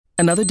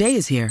Another day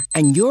is here,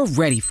 and you're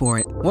ready for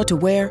it. What to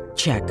wear?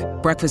 Check.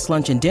 Breakfast,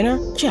 lunch, and dinner?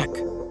 Check.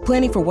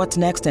 Planning for what's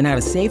next and how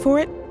to save for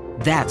it?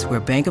 That's where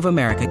Bank of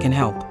America can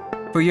help.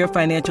 For your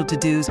financial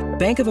to-dos,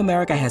 Bank of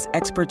America has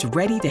experts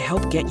ready to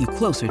help get you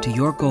closer to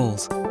your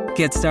goals.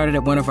 Get started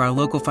at one of our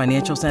local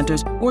financial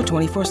centers or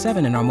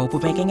 24/7 in our mobile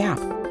banking app.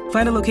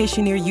 Find a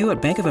location near you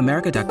at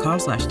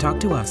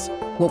bankofamerica.com/talktous.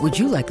 What would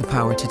you like the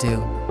power to do?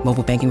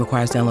 Mobile banking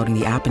requires downloading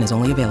the app and is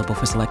only available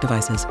for select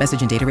devices.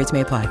 Message and data rates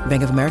may apply.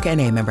 Bank of America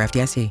N.A., member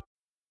FDIC.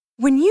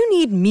 When you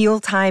need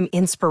mealtime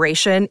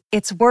inspiration,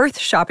 it's worth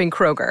shopping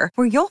Kroger,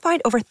 where you'll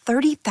find over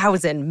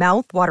 30,000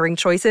 mouth-watering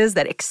choices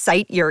that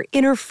excite your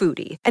inner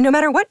foodie. And no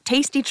matter what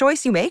tasty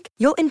choice you make,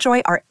 you'll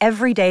enjoy our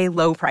everyday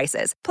low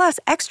prices, plus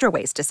extra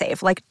ways to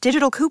save, like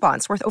digital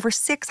coupons worth over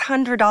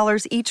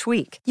 $600 each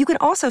week. You can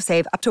also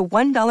save up to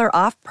 $1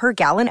 off per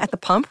gallon at the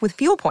pump with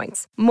fuel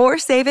points. More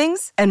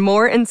savings and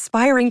more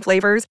inspiring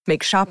flavors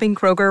make shopping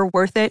Kroger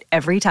worth it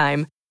every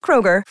time.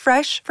 Kroger,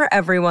 fresh for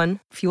everyone.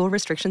 Fuel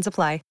restrictions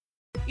apply.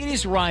 It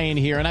is Ryan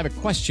here, and I have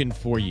a question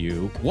for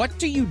you. What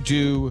do you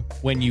do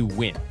when you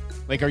win?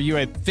 Like, are you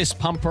a fist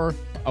pumper,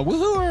 a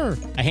woohooer,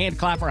 a hand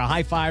clapper, a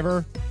high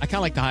fiver? I kind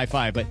of like the high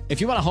five, but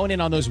if you want to hone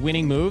in on those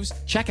winning moves,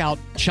 check out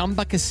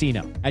Chumba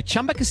Casino. At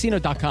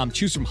ChumbaCasino.com,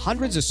 choose from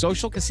hundreds of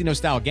social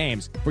casino-style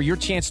games for your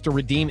chance to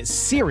redeem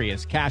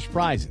serious cash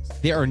prizes.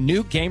 There are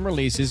new game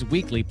releases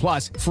weekly,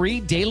 plus free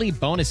daily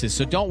bonuses.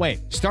 So don't wait.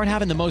 Start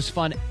having the most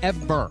fun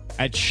ever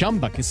at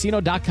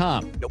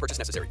ChumbaCasino.com. No purchase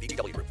necessary.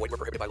 VGW Group. Void where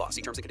prohibited by law.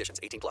 See terms and conditions.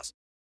 18+.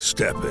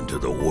 Step into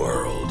the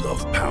world of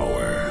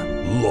power,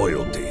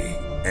 loyalty,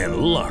 and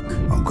luck.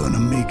 I'm gonna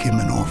make him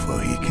an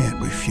offer he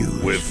can't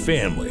refuse. With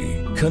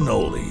family,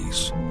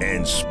 cannolis,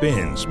 and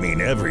spins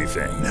mean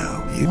everything.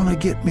 Now, you wanna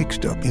get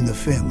mixed up in the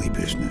family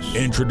business.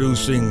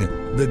 Introducing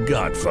The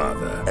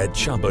Godfather at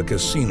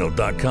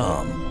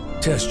ChumbaCasino.com.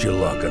 Test your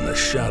luck in the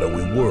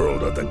shadowy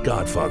world of The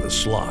Godfather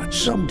slot.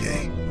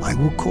 Someday, I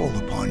will call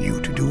upon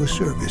you to do a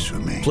service for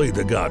me. Play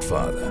The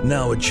Godfather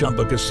now at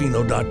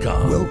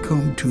ChumbaCasino.com.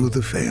 Welcome to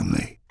the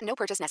family. No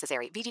purchase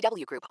necessary.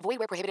 VGW Group. Void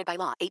where prohibited by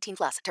law.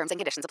 18+. Terms and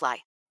conditions apply.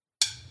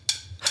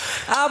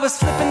 I was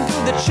flipping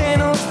through the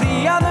channels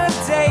the other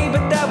day,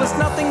 but there was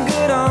nothing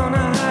good on.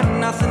 I had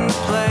nothing to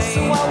play.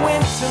 So I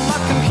went to my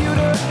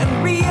computer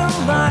and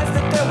realized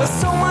that there was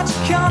so much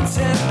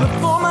content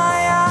before my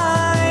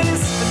eyes.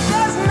 But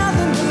there's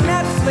nothing but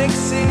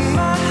Netflix in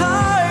my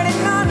heart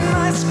and on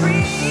my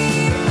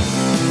screen.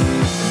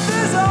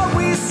 There's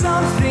always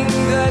something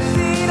that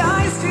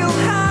I still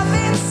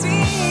haven't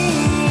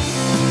seen.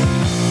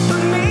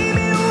 But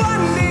maybe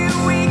one day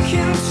we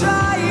can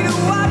try to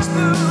watch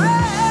the rest.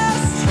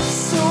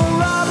 So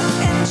Rob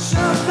and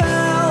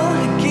Chappelle,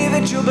 give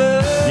it your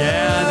best.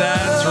 Yeah,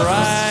 that's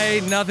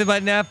right. Nothing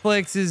But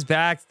Netflix is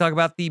back to talk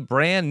about the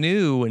brand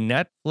new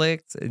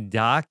Netflix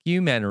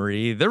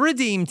documentary, The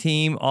Redeem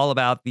Team, all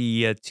about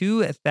the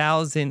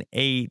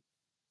 2008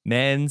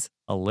 men's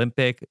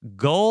Olympic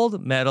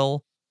gold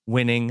medal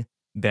winning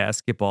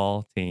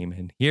basketball team.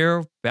 And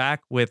here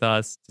back with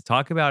us to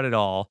talk about it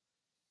all,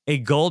 a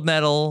gold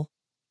medal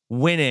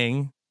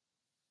winning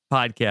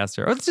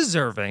podcaster, or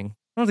deserving.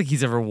 I don't think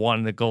he's ever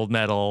won the gold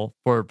medal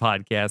for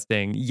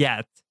podcasting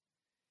yet.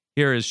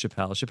 Here is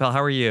Chappelle. Chappelle,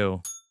 how are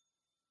you?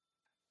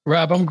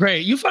 Rob, I'm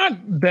great. You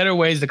find better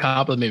ways to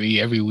compliment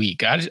me every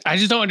week. I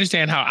just don't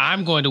understand how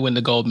I'm going to win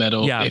the gold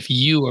medal if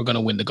you are going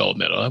to win the gold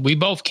medal. We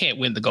both can't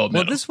win the gold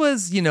medal. Well, this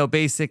was,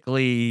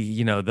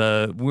 basically,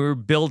 we're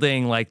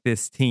building like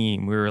this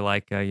team. We were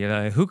like,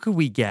 who could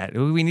we get?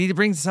 We need to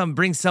bring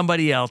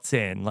somebody else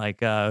in. Like,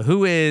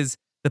 who is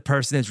the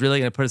person that's really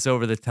going to put us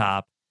over the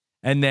top?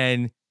 And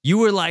then you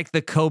were like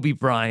the Kobe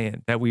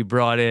Bryant that we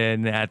brought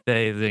in at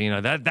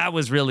that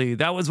was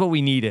what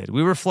we needed.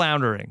 We were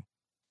floundering.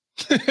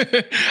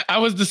 I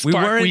was the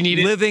spark we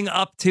needed. Living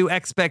up to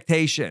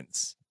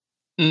expectations.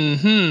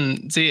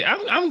 See,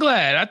 I'm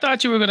glad. I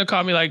thought you were going to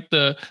call me like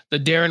the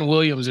Darren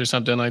Williams or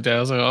something like that. I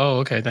was like, oh,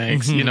 okay,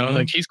 thanks.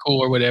 Like he's cool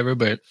or whatever.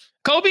 But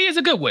Kobe is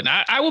a good one.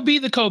 I will be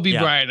the Kobe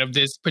Bryant of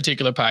this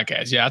particular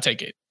podcast. Yeah, I'll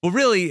take it. Well,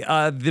 really,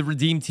 the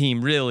Redeem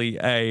Team, really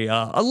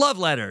a love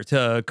letter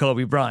to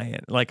Kobe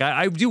Bryant. Like,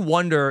 I do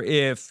wonder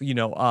if,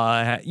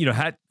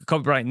 had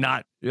Kobe Bryant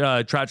not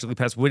tragically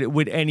passed,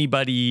 would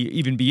anybody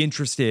even be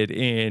interested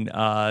in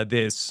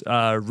this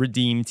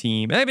Redeem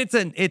Team? I mean,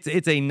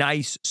 it's a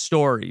nice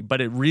story,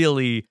 but it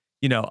really,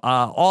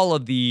 all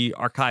of the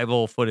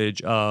archival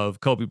footage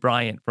of Kobe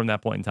Bryant from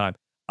that point in time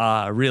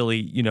really,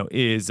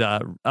 is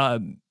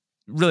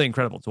really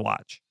incredible to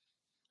watch.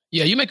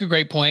 Yeah, you make a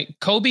great point.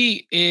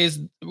 Kobe is,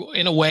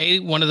 in a way,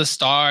 one of the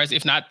stars,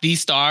 if not the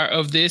star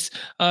of this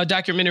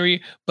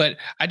documentary. But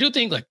I do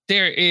think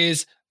there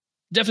is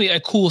definitely a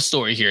cool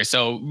story here.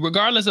 So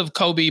regardless of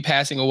Kobe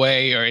passing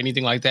away or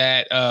anything like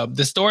that,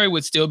 the story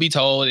would still be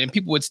told and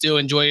people would still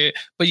enjoy it.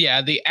 But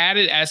yeah, the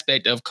added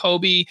aspect of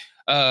Kobe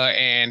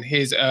and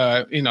his,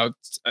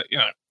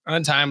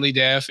 untimely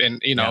death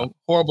and,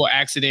 horrible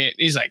accident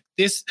is like,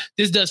 this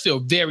does feel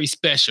very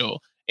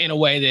special in a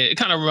way that it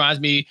kind of reminds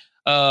me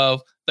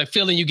of the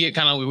feeling you get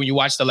kind of when you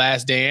watch The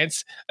Last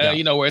Dance,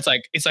 where it's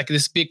like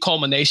this big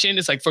culmination.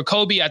 It's like for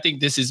Kobe, I think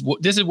this is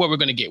what we're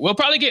going to get. We'll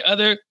probably get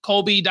other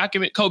Kobe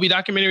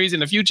documentaries in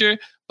the future,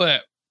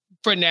 but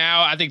for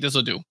now, I think this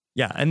will do.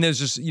 Yeah, and there's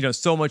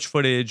just so much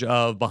footage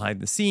of behind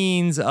the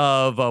scenes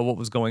of what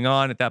was going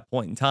on at that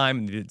point in time,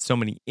 and they did so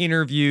many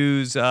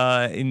interviews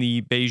in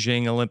the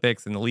Beijing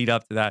Olympics and the lead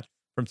up to that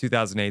from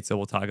 2008. So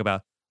we'll talk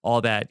about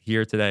all that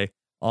here today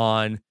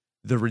on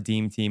the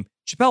Redeem Team.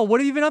 Chappelle, what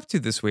have you been up to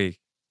this week?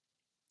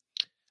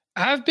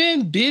 I've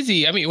been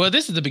busy. I mean, well,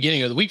 this is the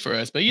beginning of the week for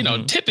us, but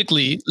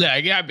typically,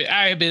 like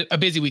I had been a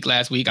busy week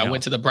last week. I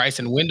went to the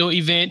Bryson Wendell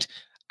event.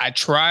 I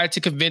tried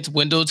to convince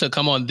Wendell to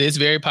come on this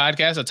very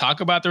podcast to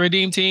talk about the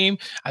Redeem Team.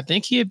 I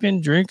think he had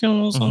been drinking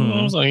or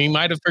something, so he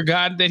might have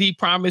forgotten that he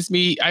promised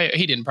me.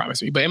 He didn't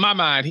promise me, but in my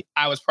mind,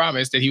 I was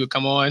promised that he would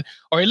come on,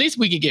 or at least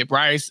we could get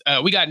Bryce.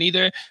 We got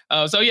neither.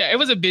 So yeah, it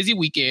was a busy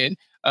weekend,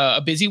 a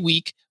busy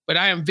week, but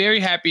I am very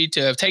happy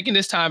to have taken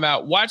this time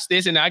out, watch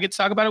this, and I get to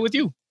talk about it with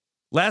you.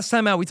 Last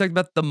time out, we talked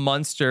about the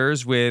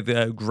Munsters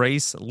with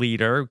Grace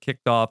Leader.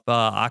 Kicked off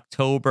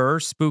October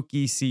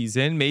spooky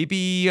season.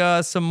 Maybe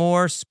some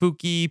more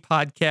spooky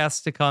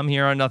podcasts to come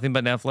here on Nothing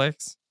But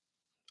Netflix.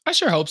 I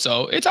sure hope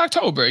so. It's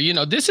October.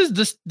 This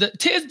is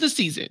tis the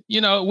season.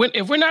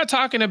 If we're not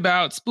talking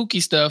about spooky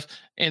stuff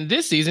in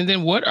this season,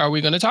 then what are we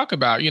going to talk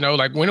about?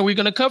 Like when are we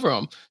going to cover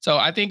them? So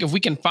I think if we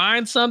can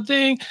find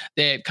something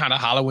that kind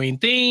of Halloween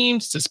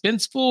themed,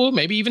 suspenseful,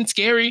 maybe even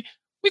scary,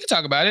 we can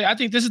talk about it. I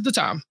think this is the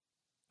time.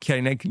 Okay,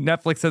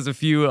 Netflix has a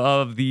few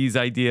of these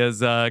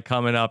ideas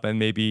coming up, and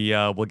maybe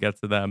we'll get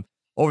to them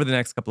over the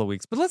next couple of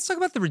weeks. But let's talk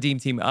about the Redeem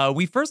Team.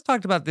 We first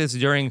talked about this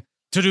during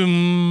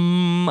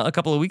a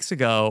couple of weeks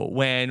ago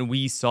when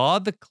we saw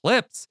the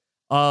clips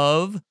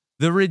of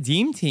the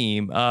Redeem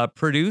Team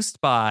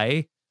produced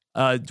by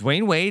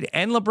Dwayne Wade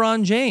and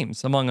LeBron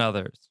James, among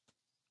others.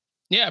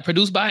 Yeah,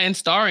 produced by and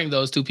starring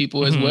those two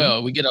people as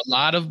well. We get a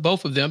lot of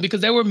both of them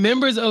because they were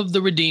members of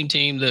the Redeem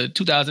Team, the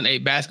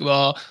 2008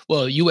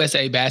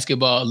 USA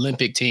basketball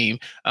Olympic team.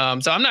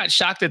 So I'm not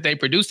shocked that they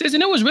produced this,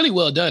 and it was really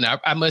well done.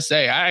 I must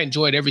say, I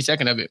enjoyed every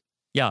second of it.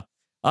 Yeah,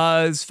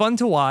 it's fun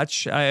to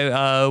watch.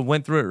 I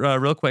went through it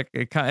real quick.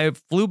 It kind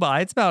of flew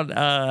by. It's about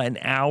an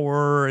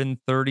hour and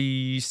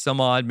 30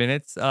 some odd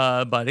minutes,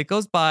 but it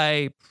goes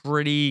by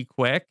pretty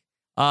quick.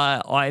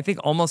 I think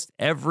almost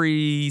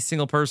every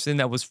single person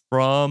that was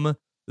from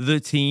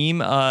the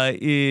team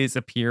is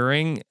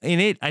appearing in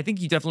it. I think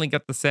you definitely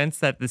get the sense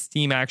that this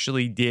team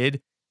actually did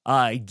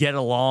get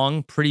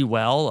along pretty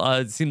well.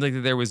 It seemed like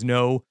that there was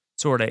no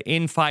sort of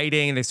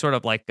infighting. They sort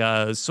of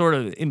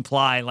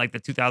imply like the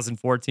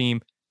 2004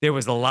 team. There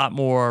was a lot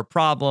more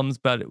problems,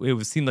 but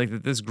it seemed like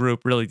that this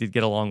group really did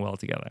get along well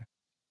together.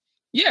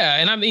 Yeah,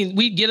 and I mean,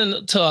 we get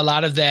into a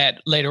lot of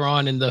that later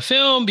on in the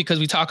film because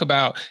we talk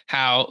about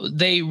how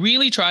they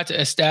really tried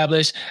to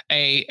establish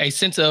a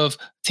sense of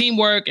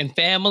teamwork and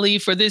family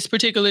for this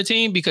particular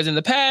team, because in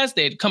the past,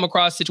 they'd come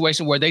across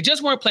situations where they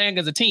just weren't playing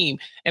as a team.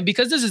 And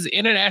because this is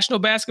international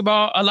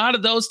basketball, a lot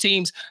of those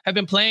teams have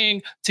been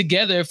playing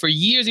together for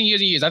years and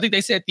years and years. I think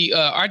they said the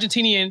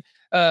Argentinian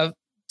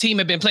team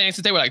had been playing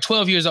since they were like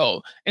 12 years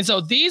old. And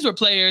so these were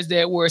players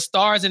that were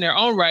stars in their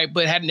own right,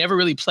 but had never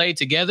really played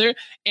together.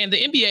 And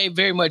the NBA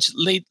very much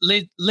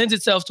lends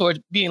itself towards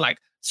being like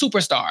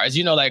superstars,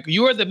 like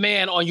you're the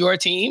man on your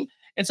team.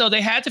 And so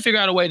they had to figure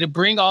out a way to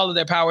bring all of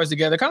their powers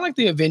together, kind of like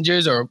the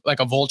Avengers or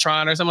like a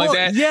Voltron or something like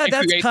that. Yeah,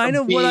 that's kind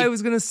of what I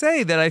was going to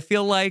say, that I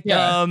feel like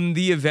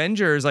the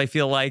Avengers, I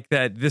feel like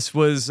that this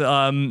was,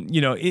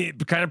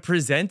 it kind of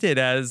presented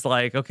as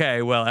like,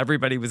 okay, well,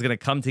 everybody was going to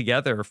come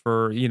together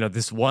for,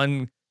 this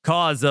one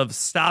cause of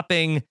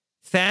stopping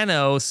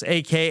Thanos,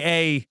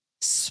 a.k.a.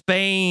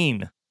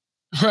 Spain.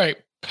 Right.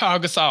 Pau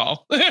Gasol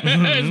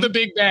is the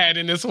big bad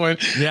in this one.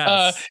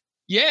 Yes.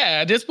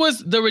 Yeah, this was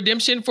the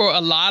redemption for a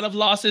lot of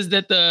losses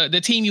that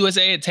the Team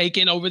USA had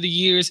taken over the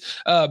years,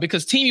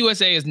 because Team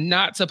USA is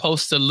not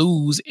supposed to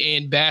lose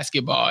in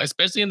basketball,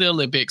 especially in the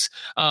Olympics.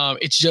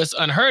 It's just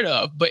unheard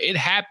of, but it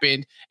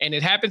happened, and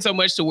it happened so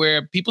much to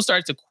where people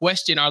started to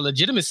question our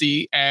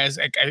legitimacy as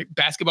a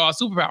basketball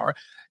superpower.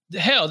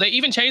 Hell, they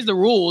even changed the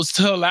rules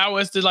to allow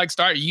us to like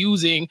start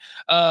using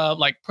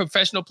like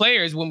professional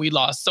players when we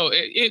lost. So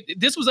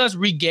this was us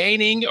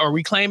regaining or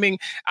reclaiming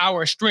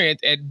our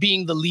strength at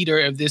being the leader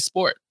of this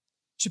sport.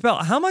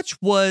 Chappelle, how much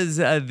was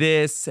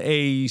this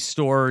a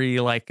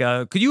story? Like,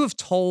 could you have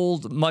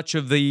told much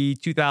of the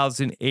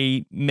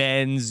 2008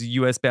 men's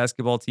U.S.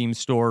 basketball team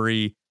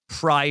story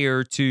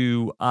prior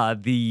to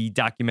the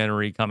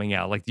documentary coming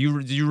out? Like, do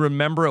you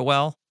remember it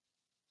well?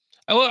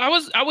 Well,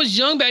 I was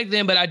young back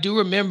then, but I do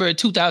remember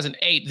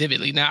 2008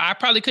 vividly. Now, I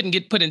probably couldn't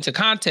get put into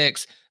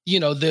context,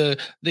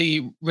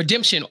 the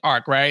redemption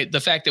arc, right? The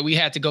fact that we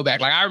had to go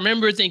back. Like, I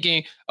remember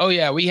thinking, oh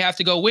yeah, we have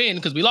to go win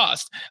because we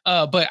lost.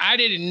 But I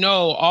didn't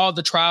know all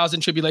the trials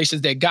and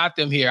tribulations that got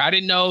them here. I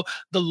didn't know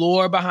the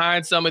lore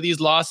behind some of these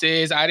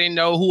losses. I didn't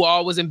know who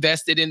all was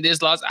invested in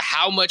this loss,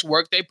 how much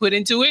work they put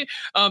into it.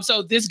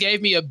 So this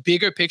gave me a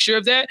bigger picture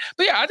of that.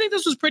 But yeah, I think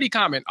this was pretty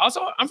common.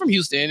 Also, I'm from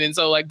Houston. And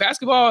so like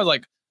basketball is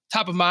like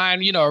top of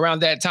mind, around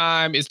that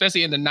time,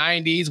 especially in the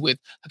 90s with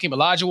Hakeem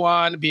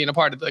Olajuwon being a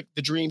part of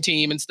the Dream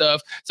Team and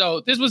stuff.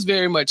 So this was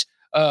very much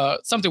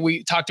something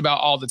we talked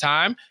about all the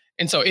time.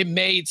 And so it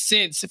made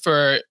sense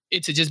for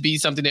it to just be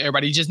something that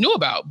everybody just knew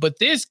about. But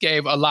this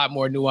gave a lot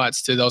more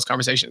nuance to those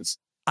conversations.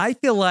 I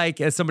feel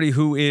like as somebody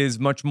who is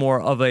much more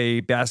of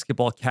a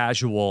basketball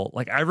casual,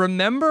 like I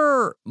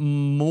remember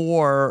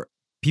more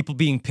people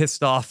being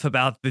pissed off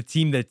about the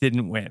team that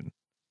didn't win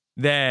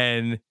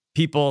than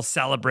people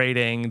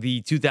celebrating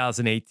the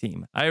 2008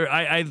 team.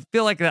 I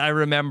feel like I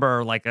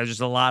remember like there's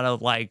just a lot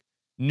of like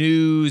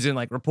news and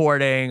like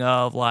reporting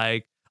of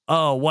like,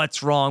 oh,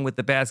 what's wrong with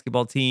the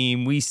basketball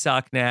team? We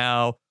suck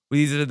now.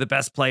 These are the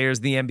best players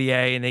in the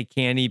NBA and they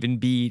can't even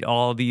beat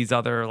all these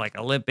other like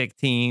Olympic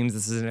teams.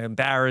 This is an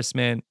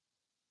embarrassment.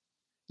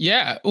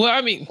 Yeah. Well,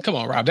 I mean, come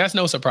on, Rob. That's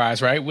no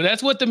surprise, right? Well,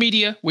 that's what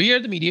we hear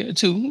the media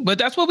too, but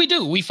that's what we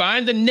do. We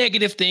find the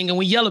negative thing and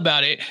we yell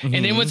about it. Mm-hmm.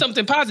 And then when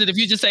something positive,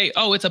 you just say,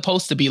 oh, it's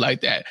supposed to be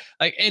like that.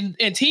 Like,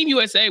 and Team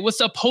USA was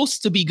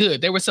supposed to be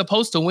good. They were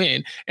supposed to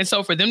win. And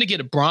so for them to get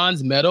a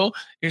bronze medal,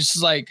 it's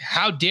just like,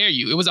 how dare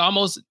you? It was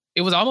almost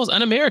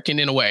un-American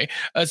in a way.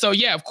 So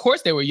yeah, of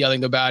course they were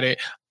yelling about it.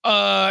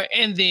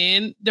 And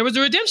then there was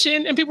a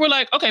redemption and people were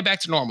like, okay, back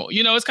to normal.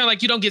 It's kind of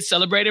like you don't get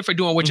celebrated for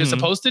doing what you're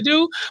supposed to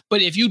do.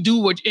 But if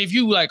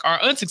you like are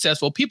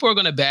unsuccessful, people are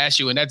going to bash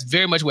you. And that's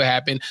very much what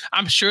happened.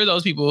 I'm sure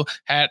those people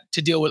had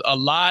to deal with a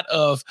lot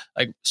of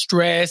like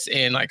stress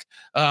and like,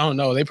 I don't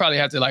know, they probably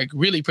had to like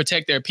really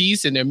protect their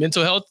peace and their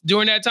mental health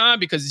during that time,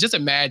 because just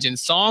imagine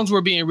songs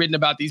were being written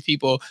about these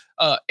people.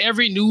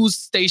 Every news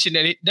station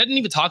that it doesn't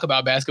even talk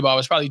about basketball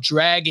was probably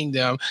dragging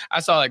them. I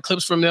saw like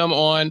clips from them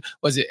on,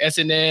 was it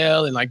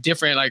SNL and like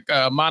different like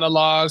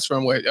monologues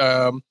from what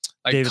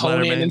like David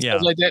Conan Letterman, and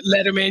stuff like that.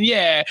 Letterman,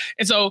 yeah.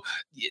 And so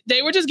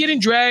they were just getting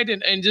dragged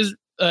and just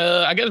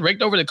I guess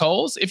raked over the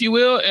coals, if you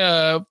will,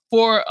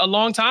 for a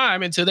long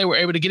time until they were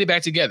able to get it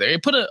back together.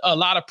 It put a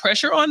lot of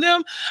pressure on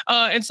them,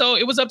 and so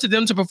it was up to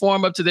them to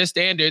perform up to their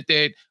standard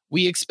that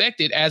we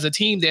expected as a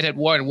team that had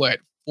won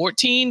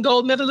 14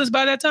 gold medals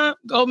by that time.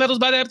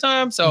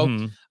 So,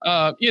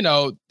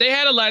 they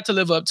had a lot to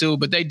live up to,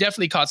 but they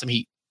definitely caught some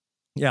heat.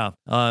 Yeah.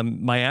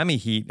 Miami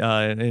Heat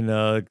in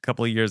a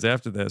couple of years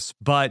after this.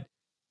 But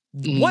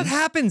what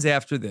happens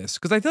after this?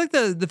 Because I feel like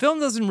the film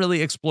doesn't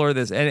really explore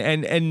this.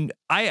 And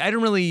I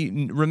don't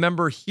really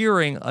remember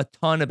hearing a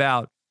ton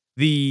about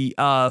the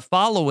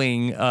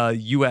following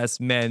U.S.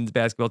 men's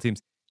basketball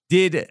teams.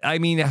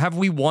 Have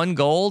we won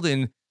gold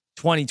in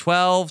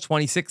 2012,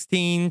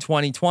 2016,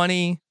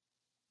 2020?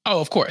 Oh,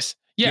 of course.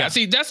 Yeah.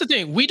 See, that's the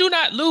thing. We do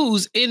not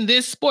lose in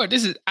this sport.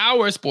 This is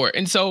our sport.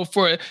 And so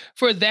for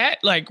that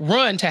like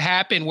run to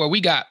happen where we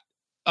got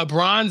a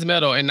bronze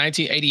medal in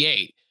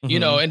 1988,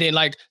 and then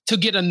like to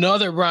get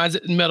another bronze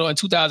medal in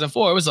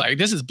 2004, it was like,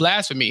 this is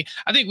blasphemy.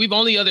 I think we've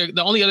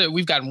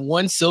gotten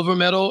one silver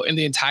medal in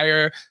the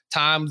entire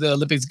time the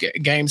Olympics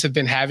games have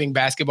been having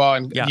basketball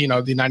and,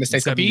 the United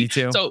States compete.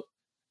 So,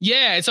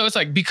 yeah. So it's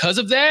like, because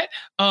of that,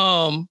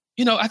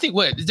 I think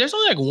there's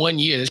only like 1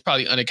 year that's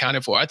probably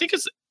unaccounted for. I think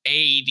it's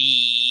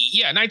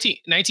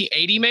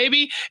 1980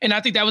 maybe. And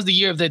I think that was the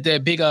year of the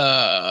big,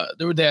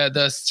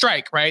 the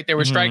strike, right? They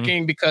were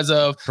striking because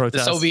of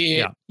Protest. The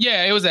Soviet.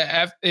 Yeah. It was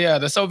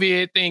the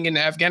Soviet thing in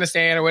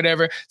Afghanistan or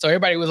whatever. So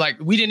everybody was like,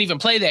 we didn't even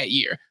play that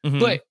year.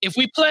 But if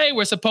we play,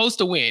 we're supposed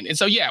to win. And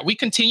so, yeah, we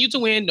continue to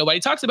win. Nobody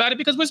talks about it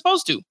because we're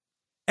supposed to.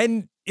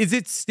 And is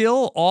it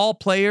still all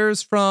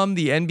players from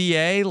the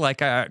NBA? Like,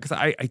 because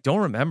I don't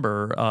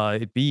remember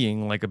it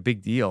being like a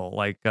big deal.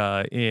 Like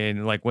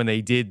in like when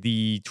they did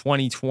the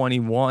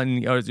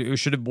 2021, or it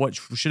should have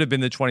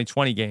been the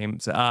 2020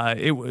 games.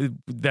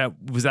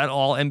 Was that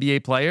all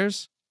NBA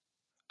players?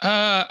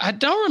 I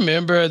don't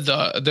remember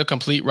the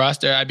complete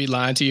roster. I'd be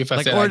lying to you if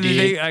I said I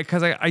did.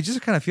 Because I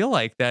just kind of feel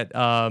like that.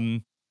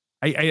 I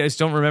just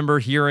don't remember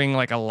hearing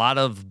like a lot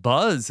of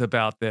buzz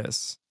about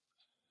this.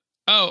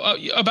 Oh,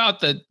 about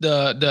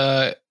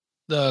the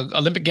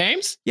Olympic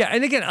Games? Yeah,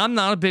 and again, I'm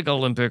not a big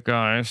Olympic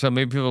guy, so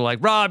maybe people are like,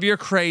 Rob, you're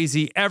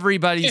crazy.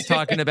 Everybody's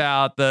talking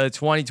about the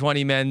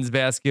 2020 men's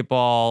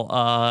basketball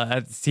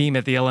team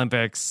at the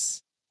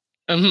Olympics.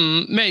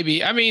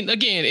 Maybe. I mean,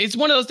 again, it's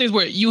one of those things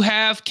where you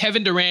have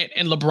Kevin Durant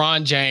and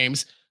LeBron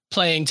James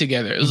playing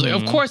together. Like,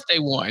 of course they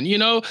won,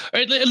 or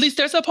at least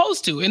they're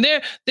supposed to. And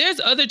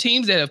there's other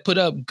teams that have put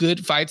up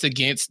good fights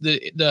against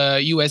the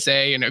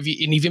USA and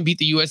even beat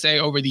the USA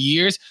over the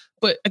years.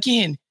 But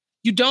again,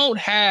 you don't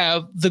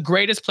have the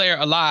greatest player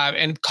alive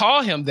and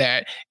call him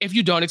that if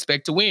you don't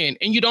expect to win.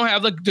 And you don't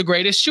have the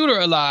greatest shooter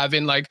alive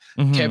in like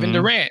Kevin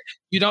Durant.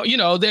 You don't,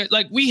 they're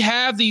like, we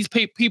have these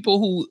people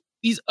who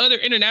these other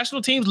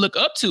international teams look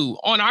up to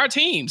on our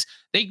teams.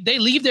 They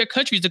leave their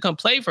countries to come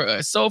play for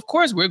us. So of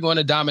course we're going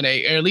to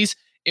dominate. Or at least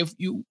if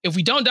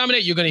we don't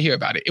dominate, you're going to hear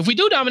about it. If we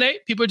do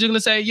dominate, people are just going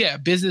to say, yeah,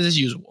 business as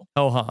usual.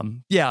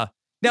 Yeah.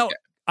 Now,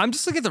 I'm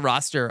just looking at the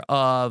roster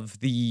of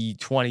the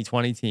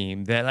 2020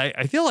 team that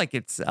I feel like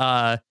it's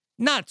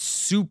not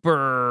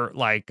super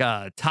like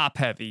top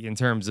heavy in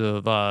terms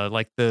of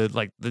like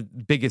the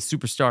biggest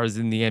superstars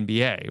in the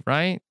NBA,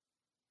 right?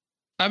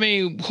 I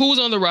mean, who's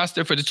on the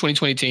roster for the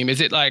 2020 team?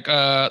 Is it like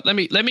let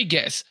me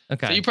guess.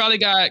 Okay. So you probably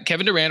got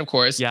Kevin Durant, of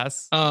course.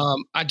 Yes.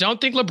 I don't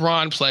think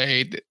LeBron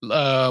played.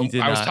 I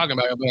was talking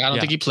about it, but I don't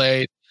think he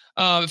played.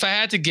 If I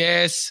had to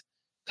guess,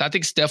 I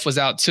think Steph was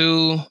out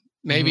too.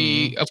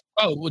 Maybe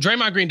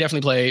Draymond Green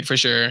definitely played for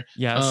sure.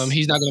 Yes.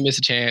 He's not gonna miss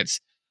a chance.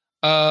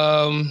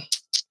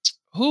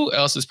 Who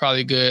else is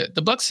probably good?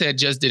 The Bucks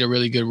just did a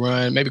really good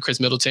run. Maybe Chris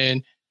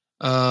Middleton.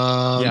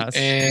 Yes.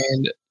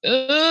 And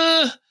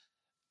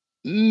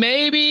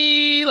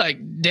maybe like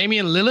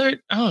Damian Lillard.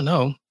 I don't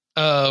know.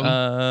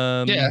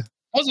 Yeah,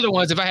 those are the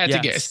ones if I had to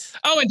guess.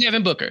 Oh, and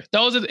Devin Booker.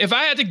 Those are if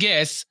I had to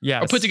guess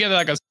or put together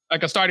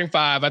like a starting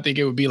five. I think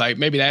it would be like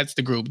maybe that's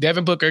the group: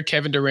 Devin Booker,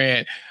 Kevin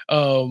Durant.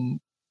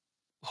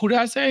 Who did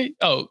I say?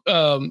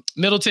 Oh,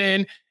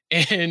 Middleton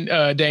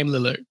and Dame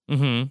Lillard.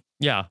 Mm-hmm.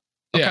 Yeah.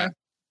 Okay. Yeah.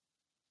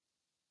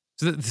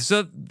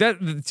 So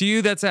that to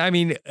you, that's, I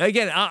mean,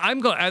 again,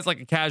 I'm going as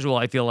like a casual.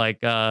 I feel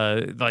like I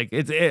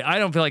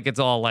don't feel like it's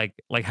all like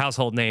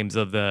household names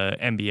of the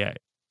NBA.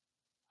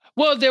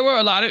 Well, there were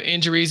a lot of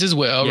injuries as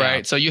well,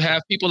 right? So you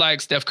have people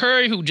like Steph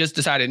Curry who just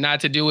decided not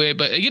to do it.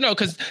 But,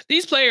 because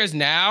these players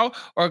now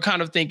are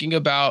kind of thinking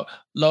about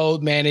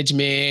load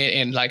management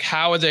and like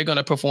how are they going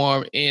to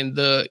perform in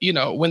the,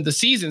 when the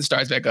season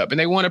starts back up and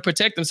they want to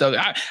protect themselves.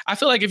 I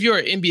feel like if you're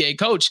an NBA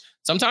coach,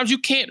 sometimes you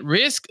can't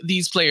risk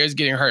these players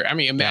getting hurt. I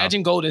mean,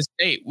 imagine Golden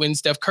State when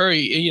Steph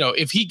Curry,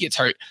 if he gets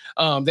hurt,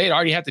 they'd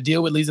already have to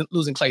deal with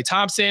losing Klay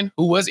Thompson,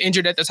 who was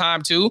injured at the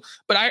time too.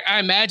 But I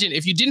imagine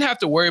if you didn't have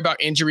to worry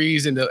about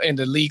injuries in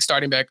the league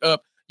starting back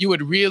up, you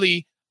would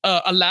really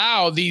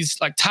allow these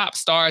like top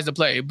stars to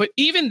play. But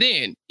even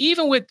then,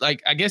 even with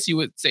like, I guess you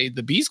would say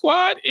the B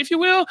squad, if you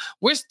will,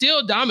 we're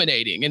still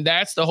dominating. And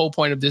that's the whole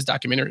point of this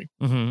documentary.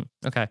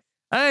 Mm-hmm. Okay.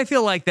 I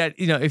feel like that,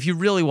 if you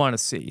really want to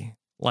see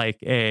like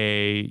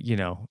a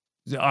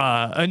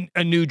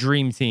new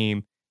dream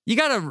team, you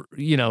gotta,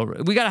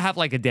 we gotta have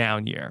like a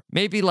down year,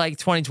 maybe like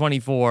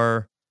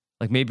 2024,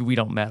 like maybe we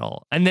don't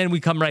medal. And then we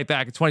come right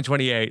back in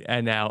 2028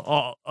 and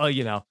now,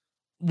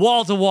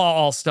 wall to wall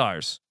all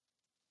stars.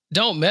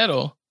 Don't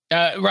medal.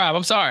 Rob,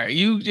 I'm sorry.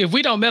 If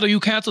we don't medal, you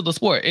cancel the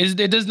sport.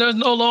 There's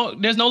no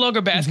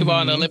longer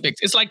basketball in the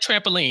Olympics. It's like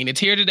trampoline. It's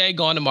here today,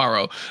 gone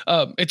tomorrow.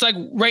 It's like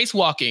race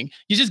walking.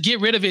 You just get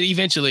rid of it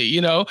eventually,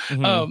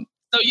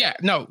 So yeah,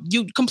 no,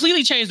 you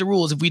completely change the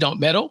rules if we don't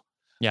medal.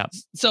 Yeah.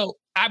 So,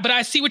 but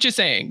I see what you're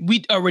saying.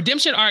 A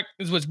redemption arc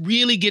is what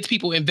really gets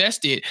people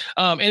invested.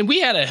 And we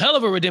had a hell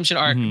of a redemption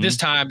arc this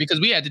time because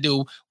we had to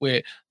do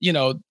with,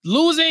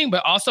 losing,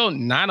 but also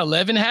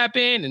 9/11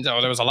 happened. And so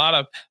there was a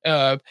lot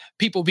of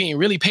people being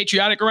really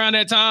patriotic around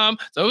that time.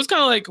 So it was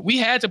kind of like we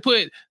had to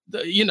put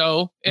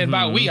and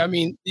by we, I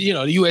mean, the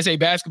USA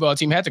basketball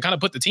team had to kind of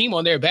put the team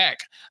on their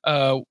back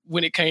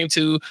when it came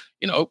to,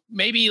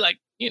 maybe like,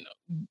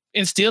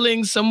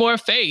 instilling some more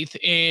faith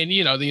in,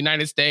 the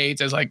United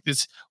States as like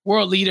this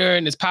world leader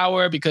and this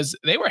power, because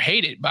they were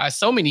hated by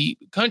so many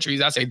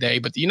countries. I say they,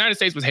 but the United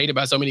States was hated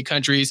by so many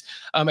countries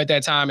at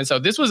that time. And so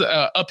this was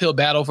an uphill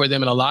battle for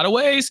them in a lot of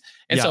ways.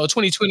 And so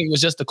 2020 was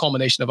just the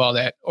culmination of all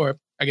that, or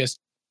I guess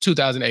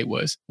 2008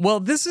 was. Well,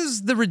 this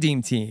is the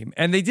Redeem team,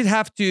 and they did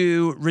have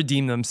to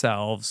redeem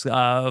themselves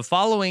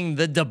following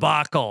the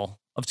debacle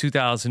of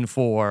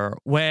 2004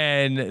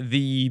 when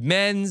the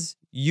men's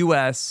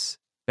U.S.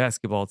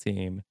 basketball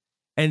team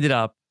ended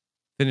up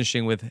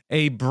finishing with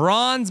a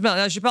bronze medal.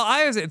 Now, Chappelle,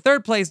 I was at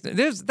third place.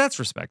 That's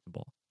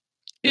respectable.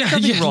 There's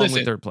nothing wrong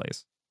with third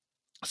place.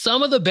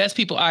 Some of the best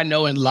people I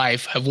know in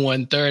life have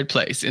won third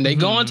place, and they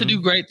go on to do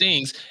great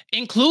things,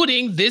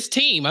 including this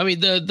team. I mean,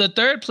 the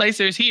third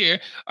placers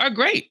here are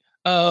great.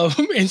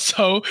 And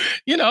so,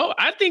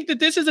 I think that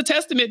this is a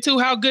testament to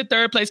how good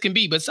third place can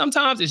be, but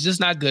sometimes it's just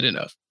not good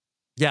enough.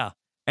 Yeah.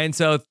 And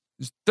so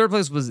third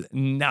place was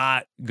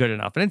not good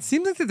enough. And it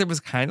seemed like that there was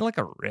kind of like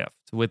a rift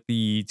with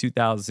the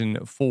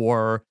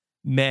 2004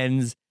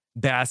 men's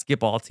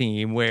basketball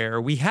team where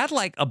we had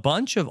like a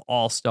bunch of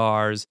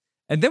all-stars,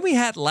 and then we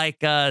had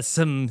like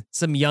some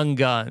young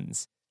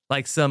guns,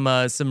 like some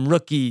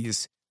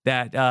rookies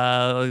that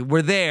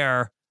were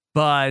there,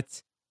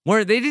 but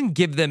they didn't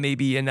give them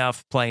maybe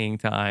enough playing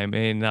time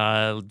in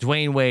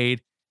Dwayne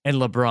Wade and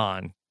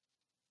LeBron.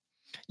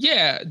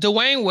 Yeah,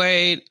 Dwayne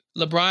Wade,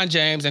 LeBron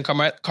James, and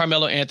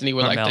Carmelo Anthony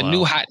were like the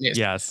new hotness.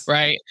 Yes.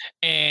 Right.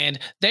 And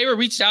they were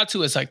reached out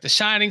to as like the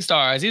shining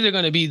stars. These are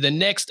going to be the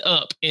next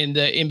up in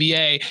the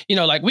NBA.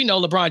 Like we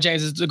know LeBron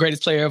James is the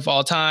greatest player of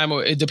all time,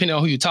 or depending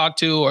on who you talk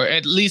to, or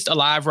at least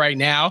alive right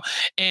now.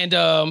 And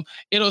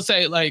it'll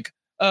say like,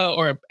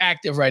 or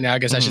active right now, I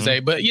guess I should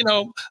say. But,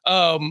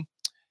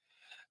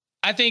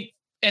 I think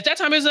at that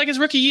time, it was like his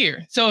rookie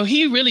year. So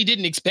he really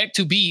didn't expect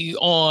to be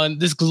on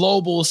this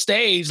global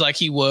stage like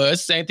he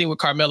was. Same thing with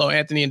Carmelo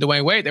Anthony and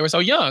Dwayne Wade. They were so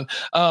young.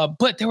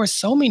 But there were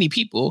so many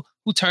people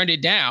who turned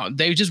it down.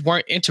 They just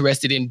weren't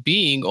interested in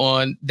being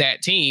on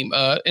that team.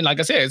 And like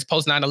I said, it's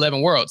post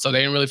 9/11 world. So they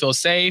didn't really feel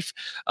safe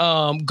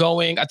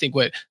going. I think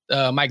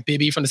Mike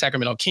Bibby from the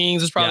Sacramento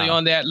Kings was probably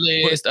on that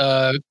list.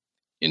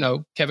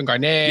 Kevin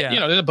Garnett.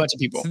 There's a bunch of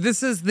people. So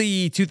this is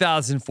the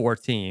 2004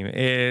 team.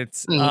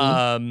 It's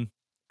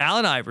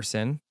Allen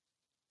Iverson.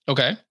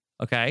 Okay.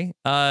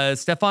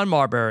 Stephon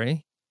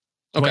Marbury.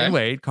 Dwayne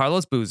Wade,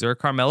 Carlos Boozer,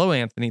 Carmelo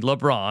Anthony,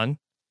 LeBron,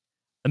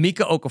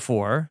 Emeka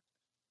Okafor,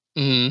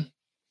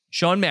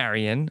 Sean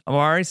Marion,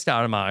 Amari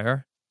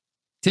Stoudemire,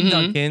 Tim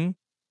Duncan,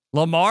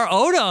 Lamar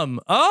Odom.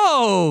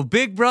 Oh,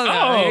 Big Brother.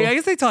 I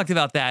guess they talked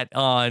about that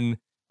on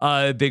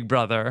Big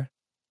Brother.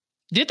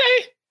 Did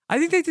they? I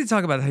think they did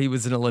talk about how he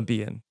was an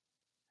Olympian.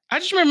 I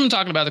just remember him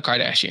talking about the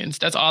Kardashians.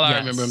 That's all I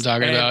remember him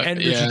talking about. And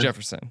Richard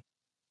Jefferson.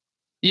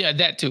 Yeah,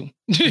 that too.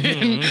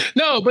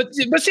 No, but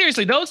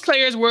seriously, those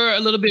players were a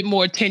little bit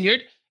more tenured,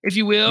 if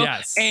you will.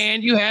 Yes.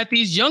 And you had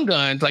these young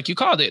guns, like you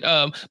called it.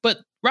 But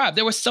Rob,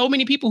 there were so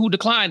many people who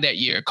declined that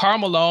year. Karl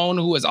Malone,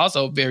 who was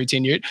also very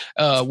tenured,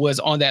 was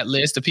on that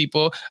list of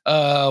people.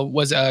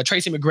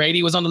 Tracy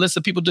McGrady was on the list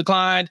of people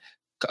declined.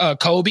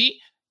 Kobe,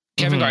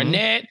 Kevin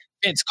Garnett,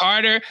 Vince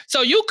Carter.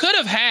 So you could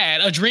have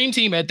had a dream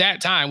team at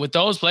that time with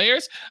those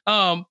players,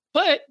 but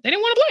they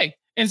didn't want to play.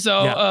 And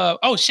so,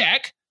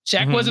 Shaq.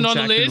 Shaq wasn't on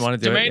the list. Didn't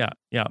want to do it.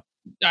 Yeah.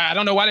 I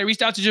don't know why they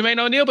reached out to Jermaine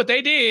O'Neal, but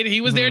they did.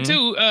 He was there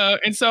too.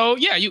 And so,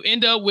 you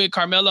end up with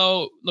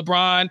Carmelo,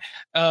 LeBron,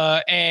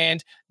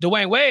 and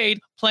Dwayne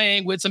Wade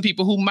playing with some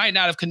people who might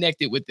not have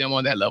connected with them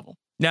on that level.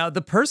 Now,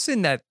 the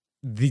person that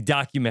the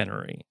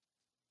documentary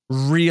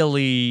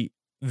really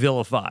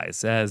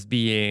vilifies as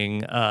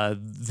being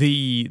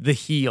the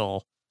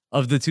heel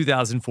of the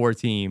 2004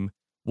 team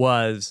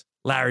was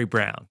Larry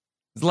Brown.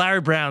 It's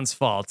Larry Brown's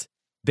fault,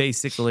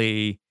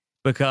 basically,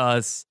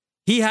 because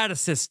he had a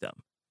system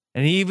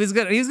and he was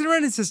gonna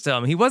run his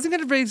system. He wasn't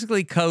gonna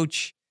basically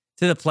coach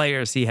to the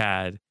players he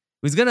had. He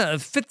was gonna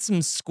fit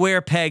some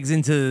square pegs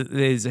into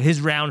his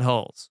round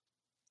holes.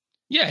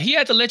 Yeah, he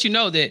had to let you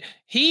know that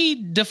he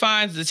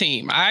defines the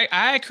team.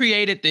 I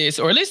created this,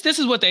 or at least this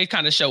is what they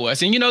kind of show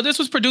us. And, this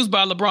was produced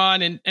by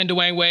LeBron and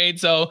Dwayne Wade,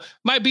 so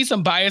might be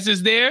some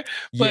biases there.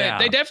 But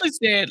they definitely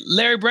said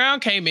Larry Brown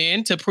came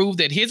in to prove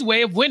that his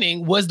way of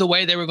winning was the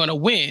way they were going to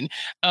win.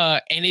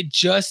 And it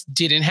just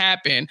didn't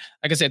happen.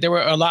 Like I said, there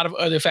were a lot of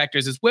other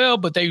factors as well,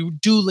 but they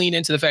do lean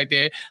into the fact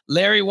that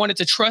Larry wanted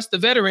to trust the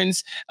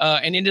veterans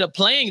and ended up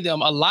playing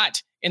them a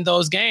lot in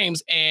those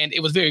games. And it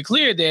was very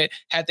clear that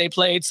had they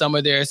played some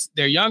of their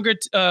younger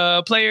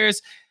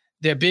players,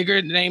 their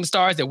bigger name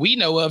stars that we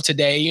know of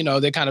today,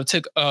 they kind of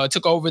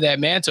took over that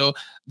mantle,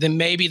 then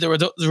maybe the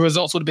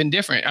results would have been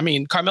different. I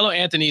mean, Carmelo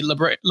Anthony,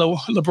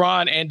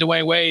 LeBron, and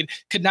Dwayne Wade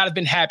could not have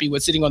been happy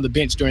with sitting on the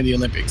bench during the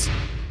Olympics.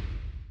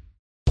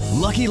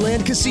 Lucky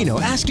Land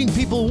Casino, asking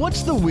people,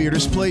 what's the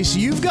weirdest place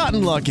you've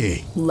gotten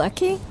lucky?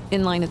 Lucky?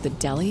 In line at the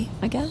deli,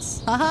 I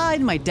guess? Aha,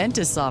 in my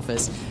dentist's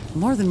office.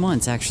 More than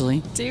once,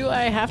 actually. Do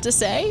I have to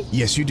say?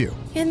 Yes, you do.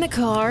 In the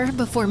car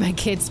before my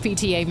kids'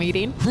 PTA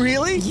meeting.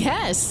 Really?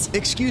 Yes.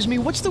 Excuse me,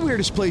 what's the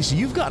weirdest place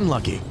you've gotten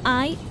lucky?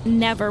 I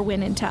never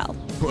win and tell.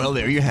 Well,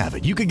 there you have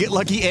it. You can get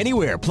lucky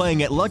anywhere,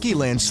 playing at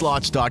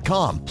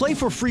LuckyLandSlots.com. Play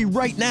for free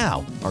right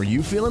now. Are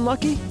you feeling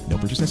lucky? No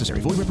purchase necessary.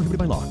 Void where prohibited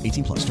by law.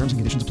 18+. Terms and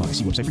conditions apply.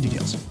 See website for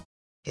details.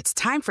 It's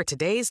time for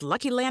today's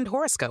Lucky Land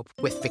horoscope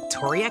with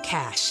Victoria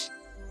Cash.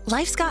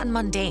 Life's gotten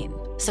mundane,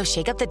 so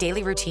shake up the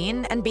daily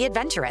routine and be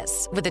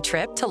adventurous with a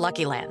trip to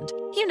Lucky Land.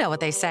 You know what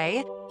they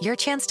say, your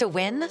chance to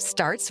win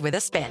starts with a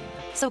spin.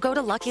 So go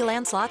to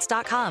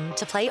LuckyLandSlots.com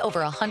to play over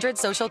 100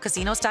 social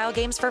casino-style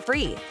games for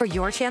free for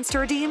your chance to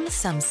redeem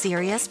some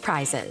serious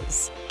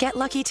prizes. Get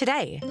lucky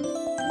today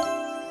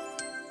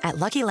at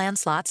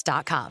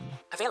LuckyLandSlots.com.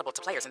 Available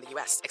to players in the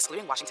U.S.,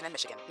 excluding Washington and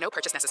Michigan. No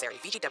purchase necessary.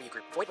 VGW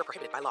Group. Void where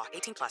prohibited by law.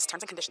 18+.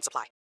 Terms and conditions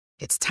apply.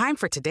 It's time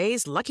for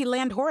today's Lucky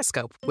Land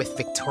horoscope with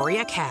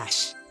Victoria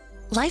Cash.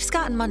 Life's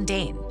gotten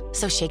mundane,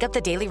 so shake up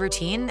the daily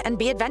routine and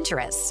be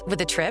adventurous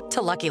with a trip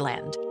to Lucky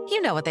Land.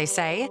 You know what they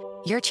say,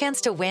 your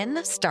chance to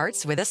win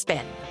starts with a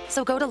spin.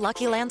 So go to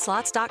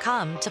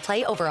LuckyLandSlots.com to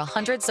play over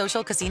 100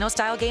 social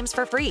casino-style games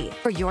for free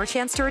for your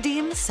chance to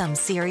redeem some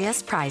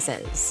serious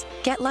prizes.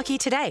 Get lucky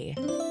today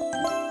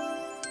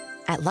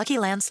at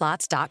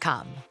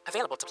LuckyLandSlots.com.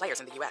 Available to players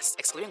in the U.S.,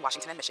 excluding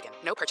Washington and Michigan.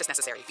 No purchase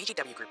necessary.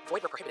 VGW Group.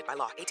 Void where prohibited by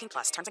law. 18+.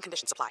 Terms and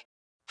conditions apply.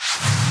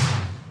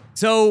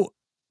 So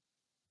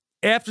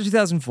after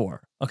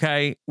 2004,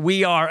 okay,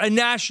 we are a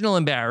national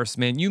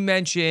embarrassment. You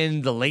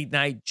mentioned the late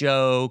night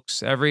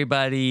jokes.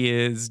 Everybody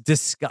is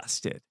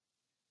disgusted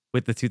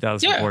with the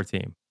 2004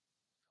 team.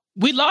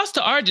 We lost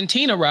to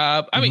Argentina,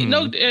 Rob. I mean,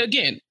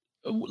 again,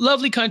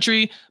 lovely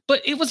country,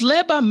 but it was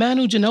led by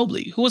Manu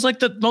Ginobili, who was like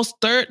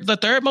the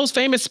third most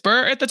famous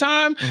Spur at the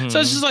time. So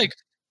it's just like,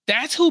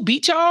 that's who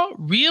beat y'all?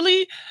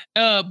 Really?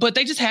 But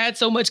they just had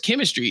so much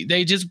chemistry.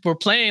 They just were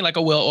playing like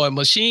a well-oiled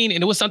machine,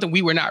 and it was something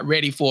we were not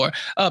ready for.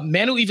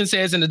 Manu even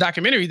says in the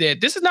documentary that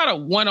this is not a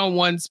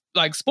one-on-one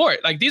like sport.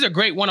 Like, these are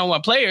great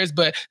one-on-one players,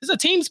 but this is a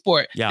team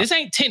sport. Yeah. This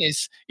ain't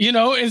tennis,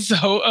 And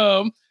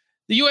so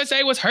the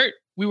USA was hurt.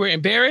 We were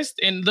embarrassed,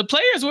 and the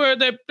players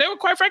they were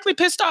quite frankly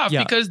pissed off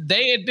because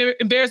they had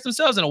embarrassed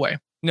themselves in a way.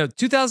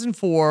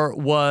 2004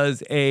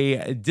 was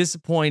a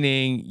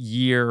disappointing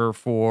year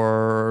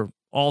for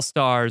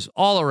all-stars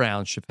all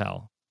around,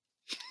 Chappelle.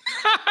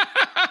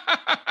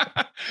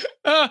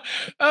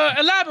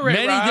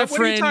 Elaborate, Rob.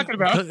 What are you talking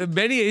about?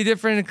 Many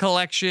different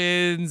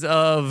collections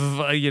of,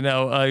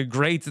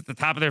 greats at the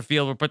top of their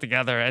field were put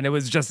together. And it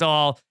was just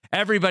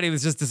everybody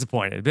was just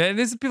disappointed. And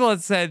there's people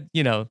that said,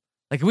 we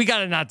got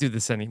to not do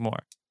this anymore.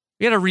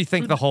 We got to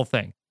rethink the whole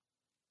thing.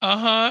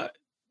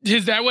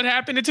 Is that what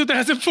happened in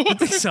 2004? I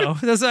think so.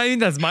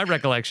 That's my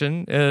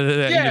recollection.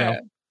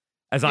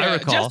 As I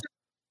recall.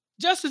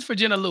 Justice for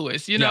Jenna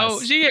Lewis. She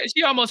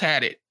almost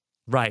had it.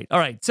 Right. All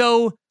right.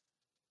 So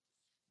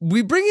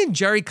we bring in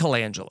Jerry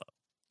Colangelo.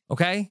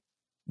 Okay.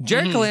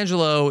 Jerry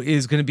Colangelo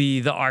is going to be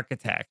the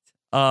architect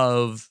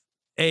of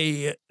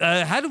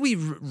how do we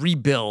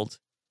rebuild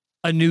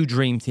a new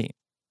dream team?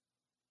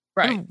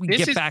 Right. How do we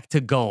get back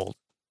to gold?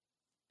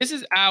 This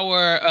is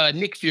our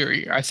Nick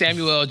Fury, our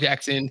Samuel L.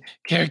 Jackson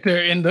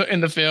character in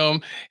the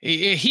film.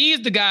 He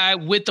is the guy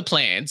with the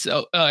plan.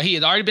 So he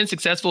has already been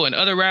successful in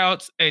other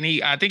routes, and he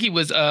had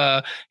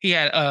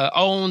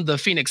owned the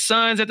Phoenix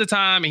Suns at the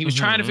time, and he was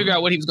trying to figure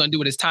out what he was going to do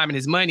with his time and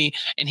his money.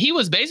 And he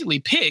was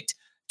basically picked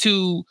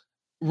to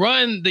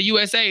run the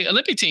USA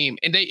Olympic team,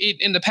 and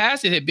in the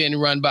past it had been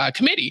run by a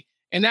committee,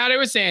 and now they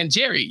were saying,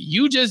 Jerry,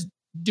 you just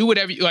do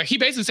whatever. He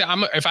basically said,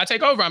 if I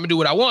take over, I'm gonna do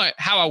what I want,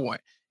 how I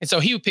want. And so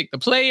he would pick the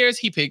players,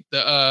 he picked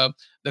the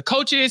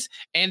coaches,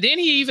 and then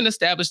he even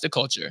established the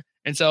culture.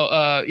 And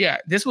so,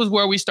 this was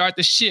where we start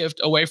the shift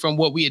away from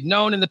what we had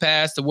known in the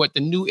past to what the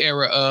new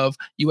era of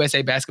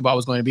USA basketball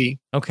was going to be.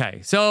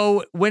 Okay,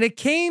 so when it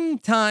came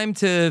time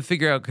to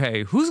figure out,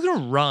 who's going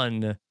to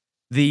run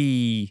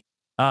the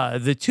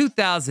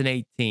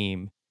 2008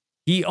 team,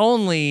 he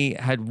only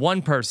had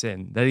one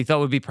person that he thought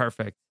would be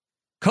perfect,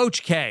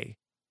 Coach K.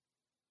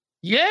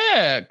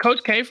 Yeah,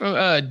 Coach K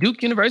from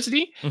Duke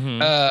University.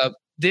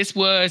 This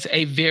was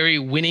a very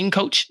winning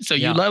coach. So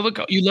you love a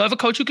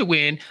coach who could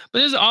win, but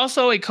there's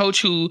also a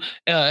coach who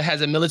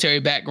has a military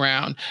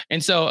background.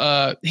 And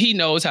so he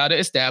knows how to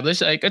establish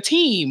like a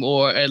team,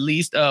 or at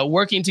least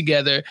working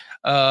together,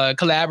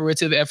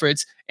 collaborative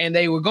efforts. And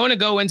they were going to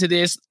go into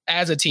this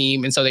as a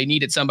team. And so they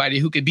needed somebody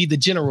who could be the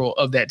general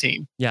of that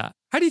team. Yeah.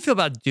 How do you feel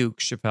about Duke,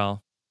 Chappelle?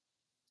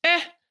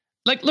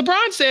 Like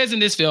LeBron says in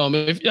this film,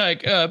 if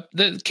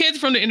the kids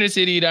from the inner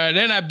city,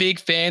 they're not big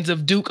fans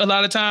of Duke a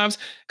lot of times,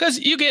 because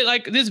you get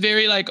like this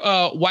very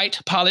white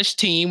polished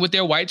team with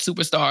their white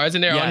superstars,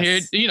 and they're on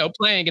here,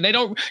 playing, and you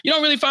don't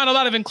really find a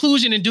lot of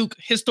inclusion in Duke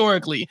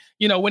historically,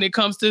 when it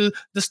comes to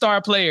the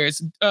star players.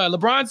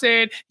 LeBron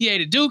said he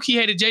hated Duke, he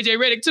hated JJ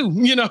Redick too.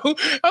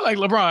 I'm like,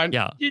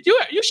 LeBron,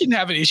 you shouldn't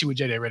have an issue with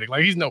JJ Redick.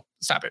 Like,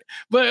 stop it.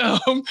 But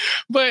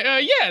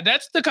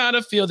that's the kind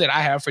of feel that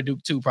I have for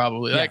Duke too,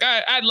 probably. Like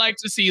I'd like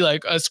to see like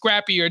a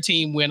scrappier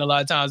team win a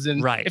lot of times,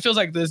 and it feels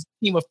like this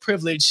team of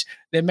privilege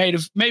that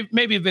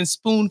maybe have been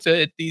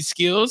spoon-fed these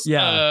skills. They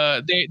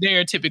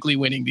are typically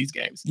winning these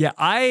games. Yeah,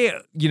 I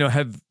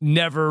have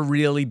never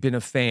really been a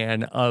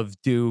fan of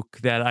Duke.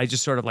 That I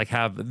just sort of like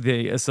have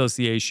the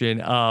association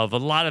of a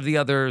lot of the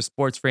other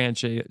sports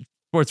franchises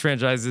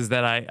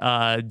that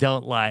I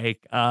don't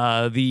like.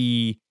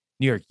 The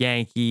New York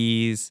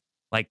Yankees,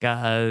 not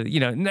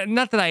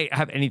that I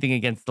have anything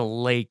against the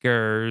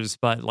Lakers,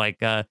 but like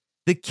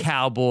the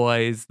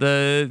Cowboys,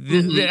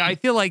 I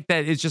feel like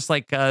that it's just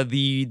like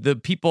the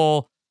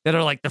people that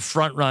are like the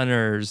front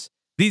runners.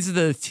 These are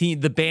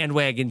the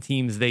bandwagon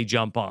teams they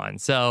jump on.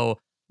 So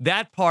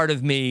that part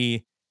of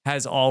me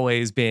has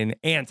always been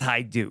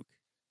anti-Duke.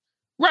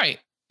 Right.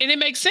 And it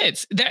makes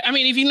sense.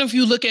 Even if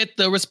you look at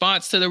the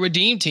response to the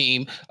Redeem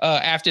team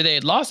after they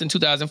had lost in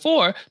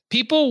 2004,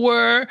 people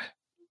were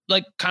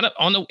like kind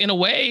of in a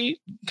way,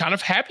 kind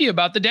of happy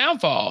about the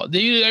downfall.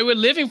 They were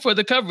living for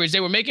the coverage.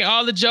 They were making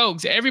all the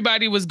jokes.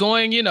 Everybody was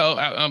going,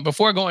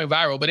 before going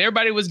viral, but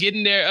everybody was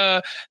getting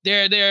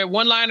their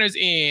one-liners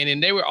in,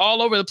 and they were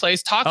all over the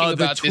place talking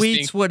about this thing. The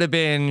tweets would have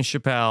been,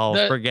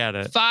 Chappelle, forget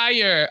it.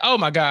 Fire. Oh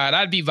my God.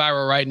 I'd be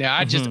viral right now.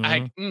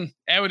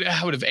 I would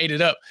have ate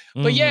it up.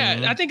 But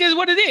yeah, I think it's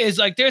what it is.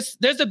 Like there's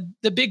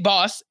the big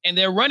boss, and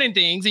they're running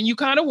things, and you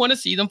kind of want to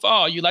see them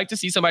fall. You like to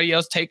see somebody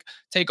else take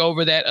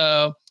over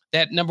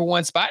that number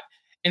one spot.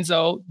 And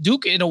so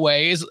Duke, in a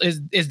way,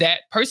 is that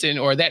person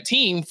or that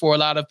team for a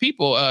lot of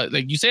people.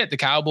 Like you said, the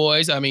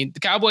Cowboys. The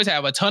Cowboys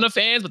have a ton of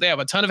fans, but they have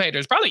a ton of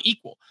haters, probably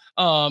equal.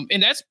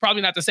 And that's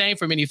probably not the same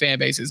for many fan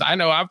bases. I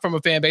know I'm from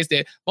a fan base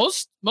that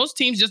most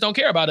teams just don't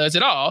care about us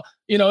at all.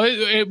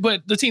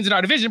 But the teams in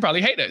our division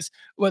probably hate us.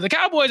 Well, the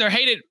Cowboys are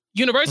hated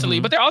universally,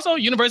 but they're also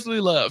universally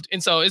loved.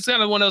 And so it's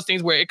kind of one of those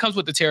things where it comes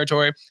with the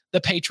territory. The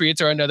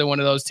Patriots are another one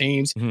of those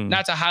teams.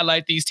 Not to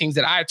highlight these teams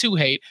that I too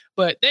hate,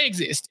 but they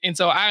exist. And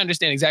so I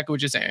understand exactly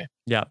what you're saying.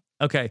 Yeah.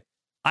 Okay.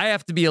 I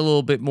have to be a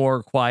little bit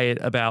more quiet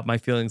about my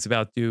feelings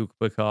about Duke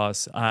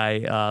because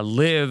I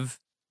live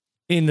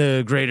in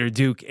the greater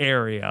Duke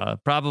area.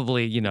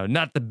 Probably,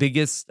 not the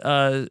biggest,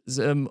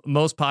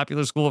 most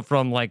popular school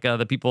from like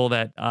the people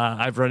that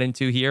I've run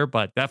into here,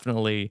 but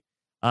definitely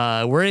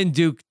we're in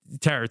Duke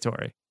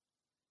territory.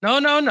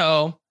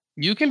 No.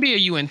 You can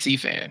be a UNC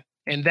fan,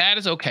 and that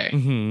is okay.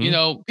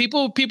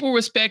 People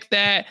respect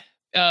that.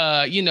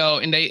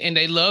 And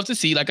they love to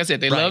see, like I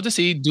said, they love to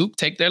see Duke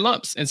take their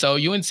lumps. And so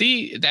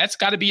UNC, that's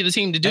got to be the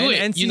team to do it.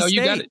 NC you got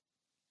State. it.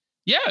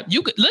 Yeah,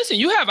 you could listen.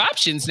 You have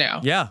options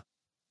now. Yeah.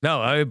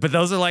 No, but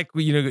those are like,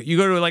 you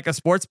go to like a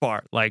sports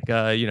bar, like,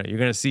 you're going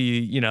to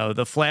see,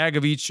 the flag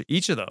of each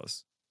of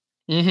those.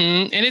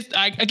 Mm-hmm. And it's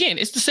like, again,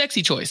 it's the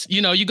sexy choice.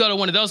 You go to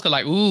one of those,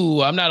 like,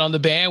 ooh, I'm not on the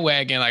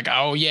bandwagon. Like,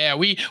 oh yeah,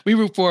 we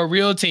root for a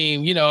real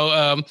team.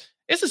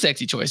 It's a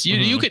sexy choice.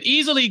 You could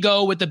easily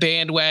go with the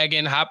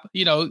bandwagon, hop,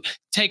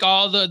 take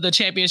all the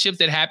championships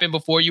that happened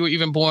before you were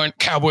even born,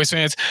 Cowboys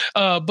fans.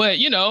 But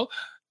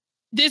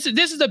this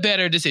is a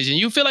better decision.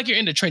 You feel like you're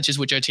in the trenches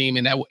with your team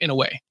in a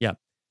way. Yeah.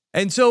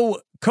 And so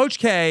Coach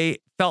K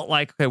felt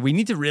like, okay, we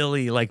need to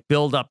really like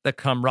build up the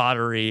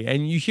camaraderie.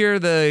 And you hear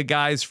the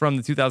guys from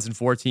the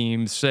 2004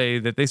 team say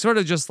that they sort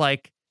of just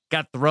like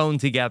got thrown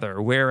together.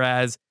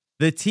 Whereas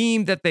the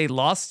team that they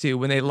lost to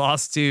when they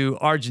lost to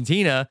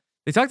Argentina,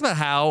 they talked about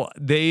how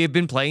they have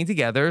been playing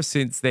together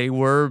since they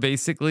were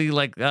basically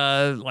like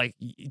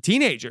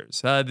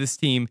teenagers. This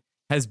team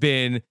has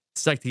been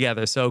stuck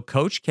together. So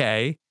Coach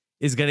K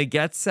is going to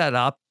get set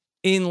up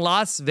in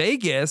Las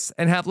Vegas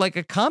and have like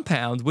a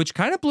compound, which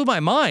kind of blew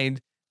my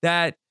mind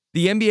that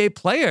the NBA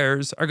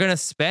players are going to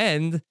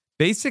spend,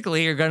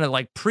 basically are going to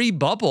like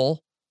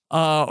pre-bubble,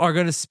 are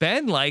going to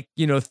spend like,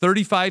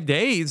 35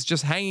 days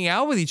just hanging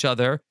out with each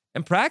other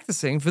and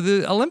practicing for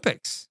the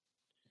Olympics.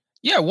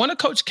 Yeah, one of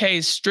Coach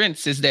K's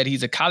strengths is that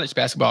he's a college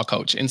basketball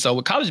coach. And so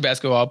with college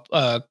basketball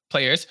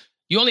players,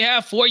 you only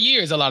have 4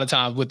 years a lot of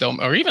times with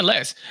them, or even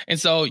less. And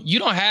so you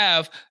don't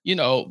have,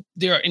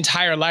 their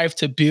entire life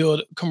to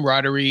build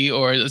camaraderie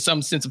or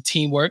some sense of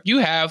teamwork. You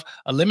have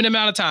a limited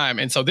amount of time.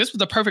 And so this was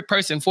the perfect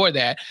person for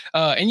that.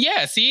 And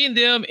yeah, seeing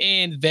them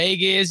in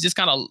Vegas, just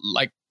kind of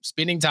like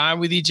spending time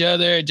with each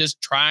other, just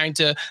trying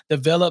to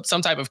develop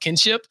some type of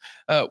kinship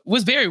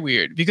was very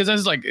weird, because I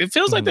was like, it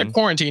feels like they're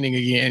quarantining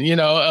again.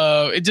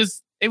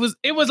 It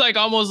was like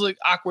almost like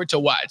awkward to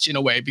watch in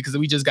a way, because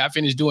we just got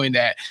finished doing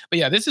that. But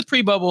yeah, this is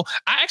pre-bubble.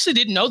 I actually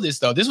didn't know this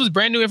though. This was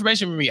brand new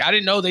information for me. I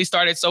didn't know they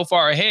started so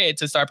far ahead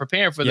to start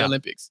preparing for the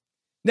Olympics.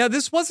 Now,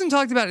 this wasn't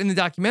talked about in the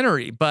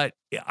documentary, but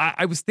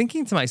I was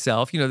thinking to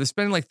myself, they're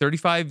spending like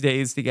 35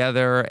 days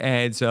together.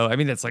 And so, I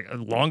mean, that's like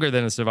longer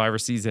than a Survivor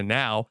season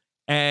now.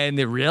 And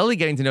they're really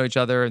getting to know each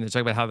other. And they're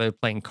talking about how they're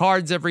playing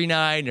cards every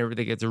night and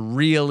everything gets to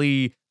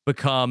really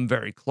become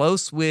very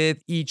close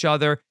with each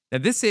other. Now,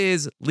 this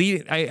is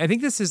leading. I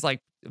think this is like,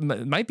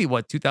 might be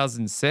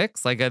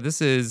 2006. Like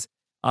this is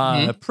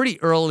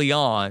pretty early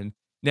on.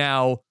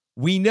 Now,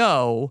 we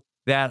know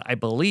that I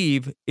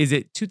believe, is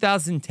it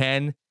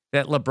 2010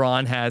 that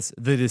LeBron has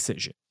the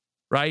decision,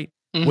 right?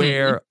 Mm-hmm.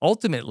 Where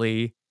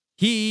ultimately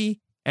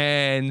he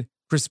and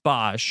Chris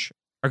Bosh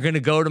are going to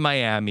go to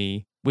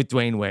Miami with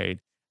Dwayne Wade.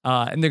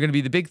 And they're going to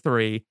be the big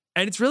three.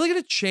 And it's really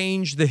going to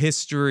change the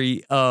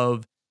history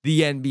of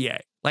the NBA.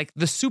 Like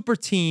the super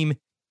team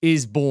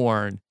is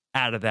born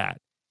out of that.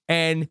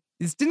 And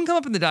this didn't come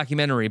up in the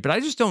documentary, but I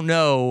just don't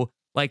know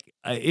like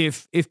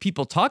if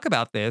people talk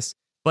about this,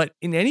 but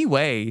in any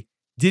way,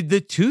 did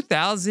the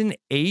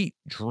 2008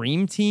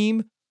 Dream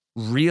Team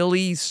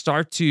really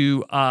start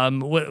to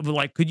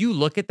could you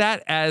look at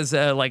that as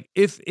like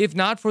if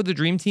not for the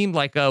Dream Team,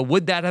 like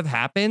would that have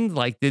happened?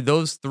 Like did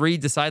those three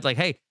decide like,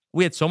 hey,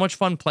 we had so much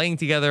fun playing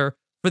together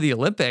for the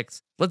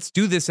Olympics, let's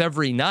do this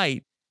every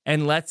night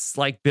and let's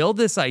like build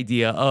this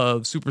idea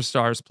of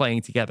superstars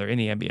playing together in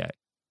the NBA?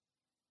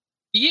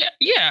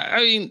 Yeah. I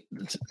mean,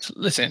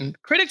 listen,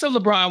 critics of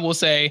LeBron will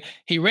say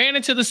he ran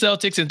into the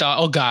Celtics and thought,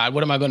 oh God,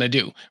 what am I going to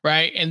do?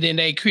 Right. And then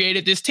they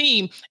created this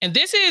team. And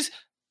this is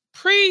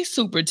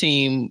pre-super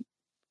team,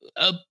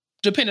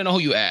 depending on who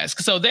you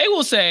ask. So they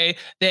will say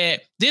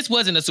that this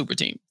wasn't a super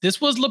team.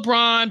 This was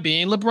LeBron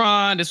being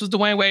LeBron. This was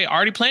Dwayne Wade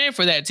already playing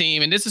for that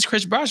team. And this is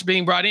Chris Bosh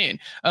being brought in.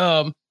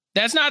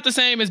 That's not the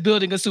same as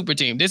building a super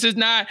team. This is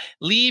not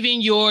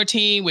leaving your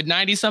team with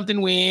 90-something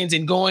wins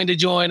and going to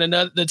join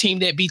the team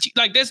that beat you.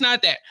 Like, that's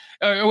not that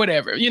or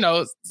whatever,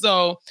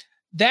 So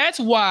that's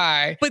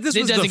why. But this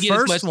was the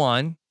first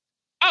one.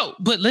 Oh,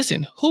 but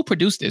listen, who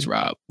produced this,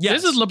 Rob?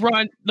 Yes. This is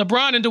LeBron.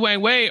 LeBron and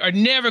Dwayne Wade are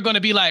never going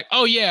to be like,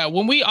 oh yeah,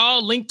 when we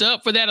all linked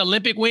up for that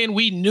Olympic win,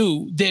 we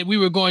knew that we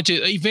were going to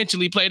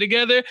eventually play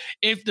together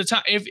if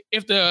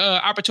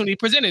the opportunity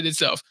presented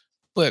itself.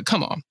 But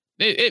come on.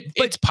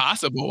 It's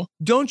possible.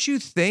 Don't you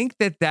think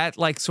that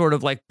like sort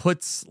of like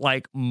puts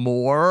like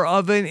more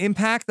of an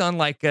impact on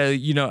like,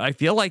 I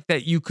feel like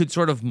that you could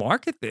sort of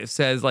market this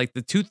as like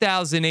the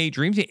 2008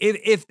 Dream Team.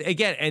 If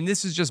again, and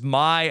this is just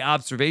my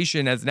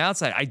observation as an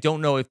outsider, I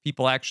don't know if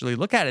people actually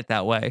look at it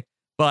that way,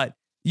 but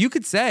you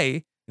could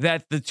say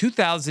that the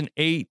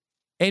 2008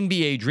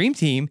 NBA Dream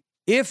Team,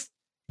 if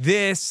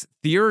this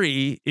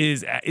theory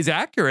is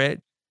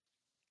accurate,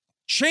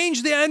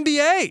 changed the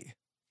NBA.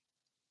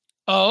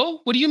 Oh,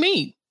 what do you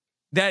mean?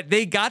 That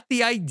they got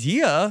the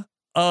idea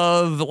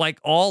of like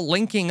all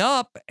linking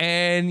up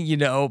and,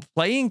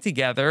 playing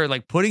together,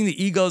 like putting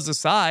the egos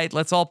aside.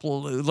 Let's all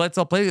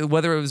play,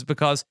 whether it was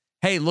because,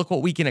 hey, look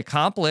what we can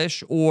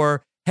accomplish,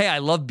 or, hey, I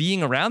love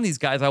being around these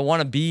guys. I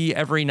want to be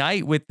every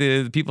night with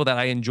the people that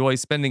I enjoy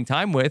spending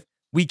time with.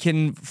 We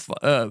can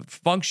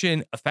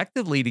function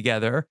effectively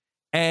together.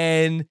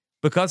 And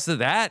because of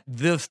that,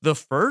 the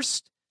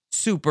first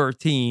super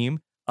team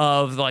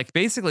of like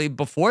basically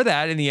before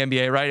that in the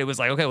NBA, right? It was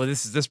like, okay, well,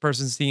 this is this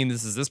person's team.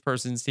 This is this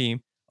person's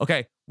team.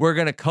 Okay, we're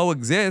going to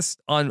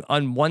coexist on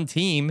one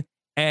team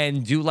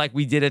and do like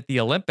we did at the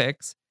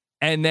Olympics.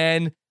 And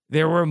then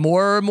there were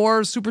more and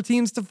more super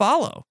teams to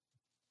follow.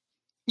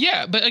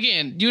 Yeah, but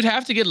again, you'd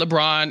have to get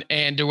LeBron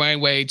and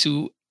Dwayne Wade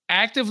to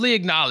actively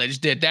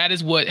acknowledge that that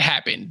is what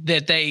happened,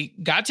 that they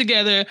got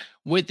together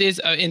with this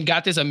and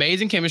got this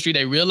amazing chemistry.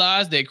 They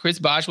realized that Chris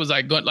Bosh was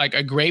like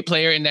a great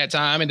player in that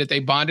time and that they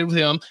bonded with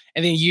him.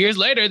 And then years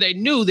later, they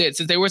knew that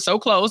since they were so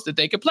close that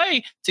they could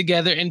play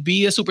together and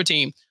be a super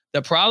team.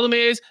 The problem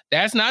is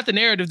that's not the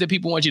narrative that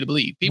people want you to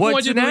believe. People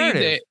want you to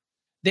believe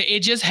that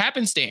it just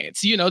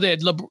happenstance, you know, that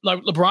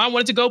LeBron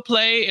wanted to go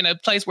play in a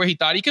place where he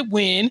thought he could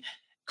win.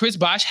 Chris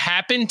Bosh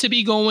happened to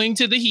be going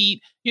to the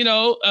Heat, you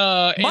know.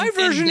 My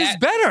version is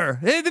better.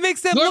 It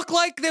makes them look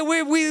like that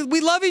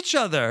we love each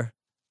other.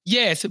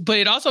 Yes, but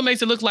it also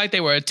makes it look like they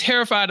were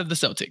terrified of the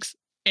Celtics.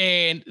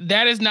 And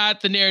that is not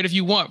the narrative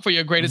you want for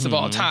your greatest of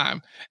all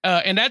time.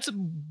 And that's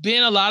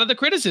been a lot of the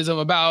criticism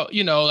about,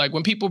 you know, like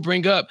when people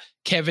bring up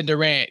Kevin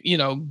Durant, you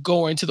know,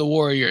 going to the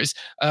Warriors,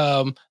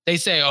 they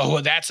say, oh,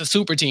 well, that's a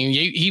super team.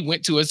 He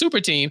went to a super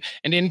team.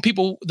 And then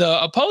the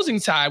opposing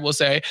side will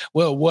say,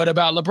 well, what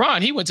about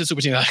LeBron? He went to a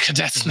super team. Like,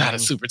 that's not a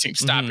super team.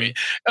 Stop it.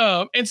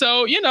 And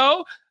so, you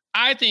know,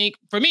 I think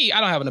for me,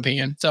 I don't have an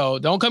opinion. So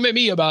don't come at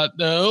me about,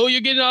 oh,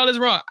 you're getting all this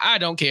wrong. I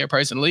don't care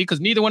personally because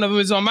neither one of them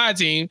is on my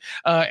team.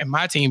 And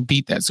my team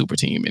beat that super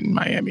team in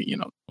Miami, you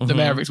know, the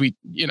Mavericks.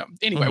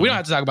 Anyway, we don't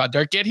have to talk about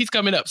Dirk yet. He's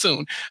coming up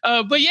soon.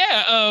 But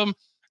yeah,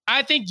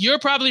 I think you're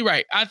probably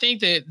right. I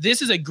think that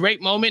this is a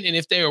great moment. And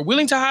if they are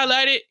willing to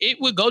highlight it,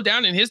 it would go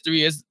down in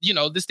history as, you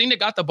know, this thing that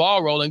got the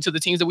ball rolling to the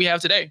teams that we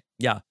have today.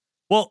 Yeah.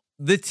 Well,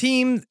 the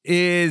team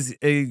is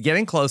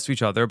getting close to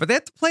each other, but they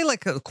have to play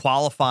like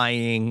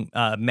qualifying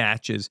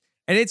matches.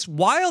 And it's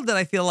wild that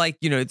I feel like,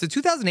 you know, it's a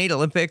 2008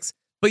 Olympics,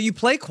 but you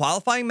play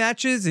qualifying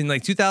matches in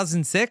like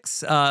 2006.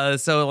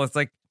 So it's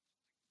like,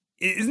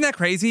 isn't that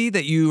crazy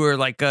that you were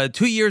like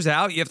 2 years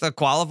out, you have to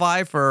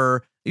qualify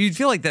for, you'd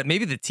feel like that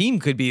maybe the team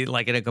could be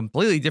like in a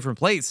completely different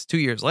place 2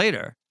 years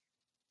later.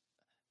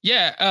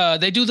 Yeah,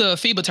 they do the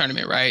FIBA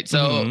tournament, right?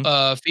 So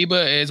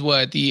FIBA is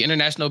what? The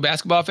International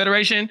Basketball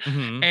Federation.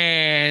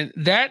 And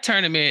that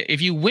tournament,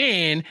 if you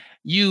win,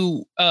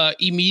 you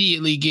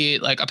immediately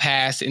get like a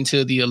pass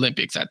into the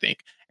Olympics, I think.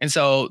 And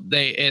so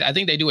I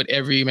think they do it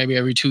maybe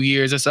every 2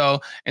 years or so.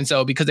 And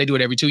so because they do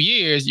it every 2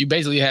 years, you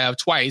basically have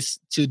twice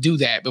to do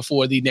that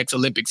before the next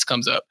Olympics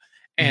comes up.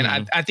 And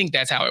I think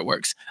that's how it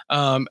works.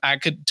 I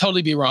could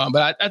totally be wrong,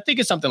 but I think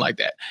it's something like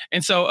that.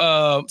 And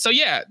so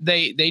yeah,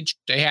 they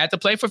had to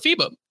play for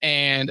FIBA,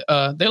 and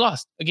they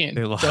lost again.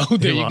 They lost. So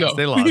there you go.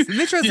 They lost.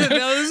 Interesting.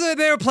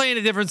 They were playing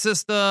a different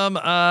system.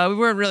 We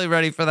weren't really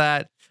ready for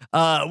that.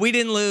 We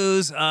didn't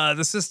lose.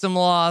 The system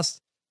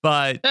lost,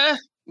 but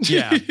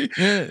yeah,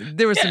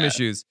 there were some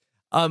issues.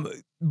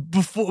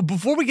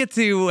 Before we get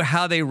to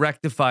how they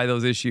rectify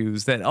those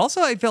issues, that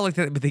also I felt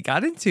like they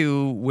got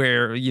into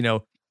where, you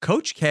know,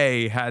 Coach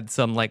K had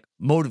some like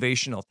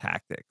motivational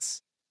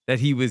tactics that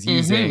he was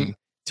using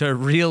to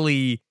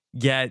really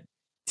get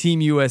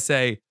Team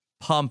USA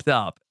pumped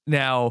up.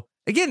 Now,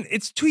 again,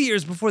 it's 2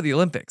 years before the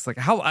Olympics. Like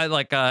I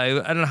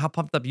don't know how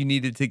pumped up you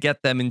needed to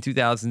get them in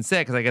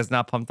 2006. I guess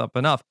not pumped up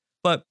enough.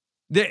 But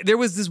there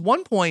was this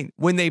one point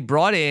when they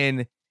brought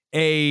in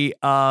a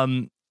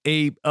blind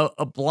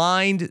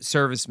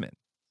serviceman,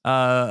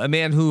 a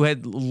man who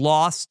had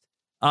lost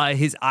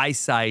his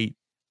eyesight.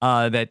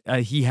 That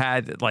he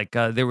had like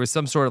there was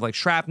some sort of like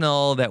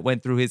shrapnel that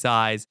went through his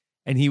eyes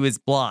and he was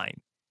blind.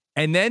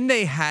 And then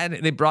they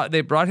brought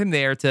him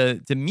there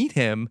to meet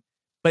him,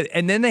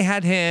 and then they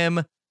had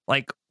him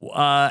like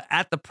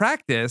at the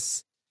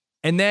practice,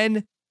 and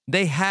then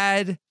they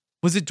had,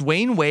 was it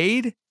Dwayne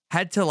Wade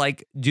had to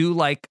like do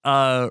like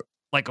a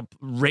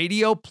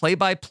radio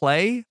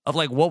play-by-play of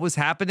like what was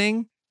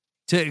happening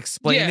to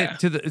explain it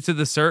to the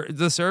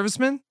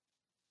serviceman.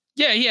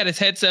 Yeah, he had his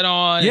headset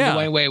on. Yeah. And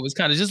Dwayne Wade was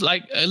kind of just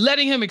like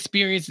letting him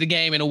experience the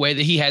game in a way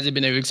that he hasn't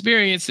been able to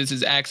experience since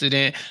his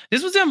accident.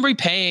 This was them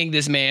repaying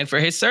this man for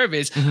his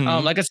service.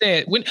 Like I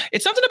said, when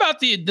it's something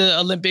about the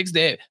Olympics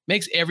that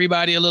makes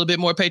everybody a little bit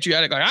more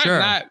patriotic. Like I'm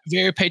not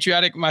very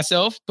patriotic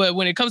myself, but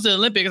when it comes to the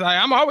Olympics,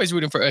 I'm always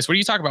rooting for us. What are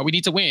you talking about? We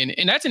need to win.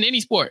 And that's in any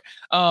sport.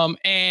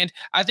 And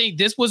I think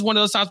this was one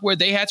of those times where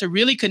they had to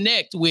really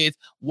connect with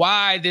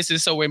why this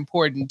is so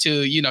important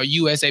to, you know,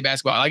 USA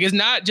basketball. Like it's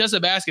not just a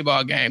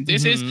basketball game.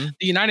 This is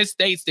the United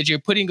States that you're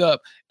putting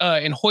up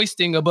and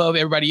hoisting above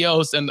everybody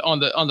else and on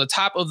the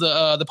top of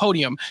the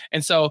podium.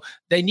 And so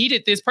they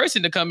needed this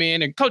person to come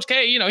in, and Coach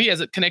K, you know, he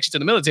has a connection to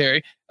the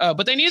military,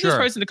 but they needed this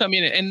person to come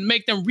in and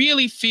make them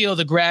really feel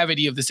the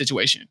gravity of the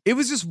situation. It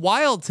was just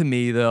wild to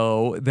me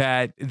though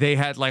that they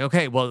had like,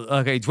 okay,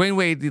 Dwayne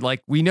Wade,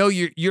 like we know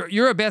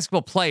you're a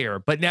basketball player,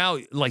 but now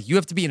like you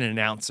have to be an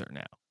announcer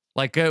now.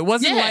 Like it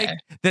wasn't like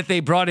that they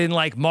brought in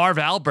like Marv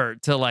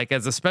Albert to like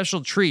as a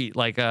special treat.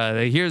 Like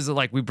here's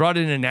like we brought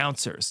in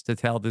announcers to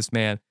tell this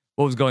man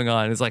what was going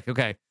on. It's like,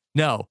 okay,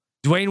 no,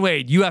 Dwayne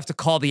Wade, you have to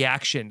call the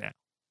action now.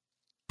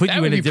 Put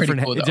you in a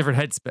different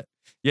headspin.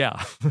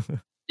 Yeah.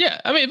 Yeah,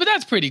 I mean, but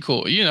that's pretty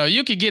cool. You know,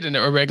 you could get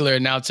a regular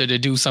announcer to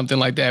do something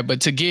like that, but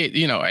to get,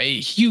 you know, a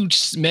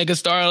huge mega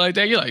star like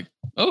that, you're like,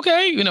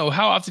 okay, you know,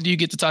 how often do you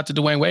get to talk to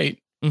Dwayne Wade?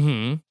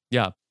 Mm-hmm.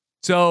 Yeah.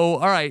 So,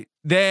 all right,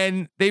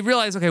 then they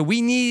realize, okay,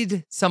 we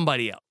need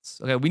somebody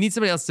else. Okay, we need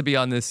somebody else to be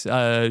on this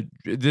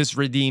this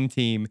Redeem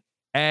team,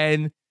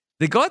 and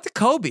they go out to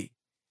Kobe,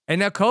 and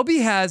now Kobe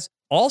has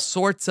all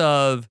sorts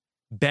of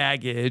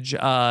baggage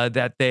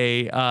that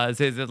they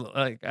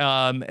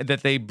that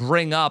they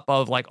bring up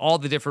of like all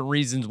the different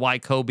reasons why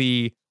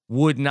Kobe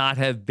would not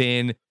have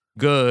been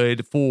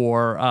good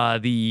for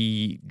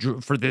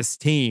this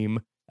team.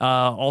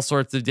 All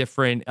sorts of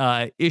different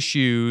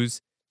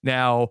issues.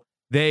 Now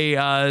they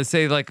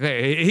say like,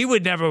 hey, it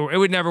would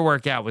never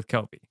work out with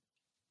Kobe.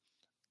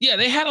 Yeah,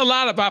 they had a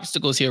lot of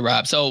obstacles here,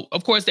 Rob. So,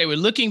 of course, they were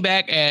looking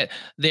back at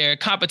their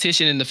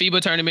competition in the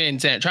FIBA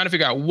tournament and trying to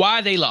figure out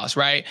why they lost,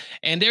 right?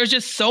 And there's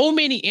just so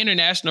many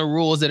international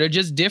rules that are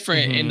just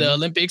different in the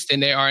Olympics than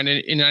they are in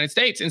the United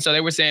States. And so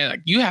they were saying,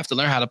 like, you have to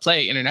learn how to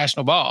play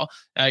international ball.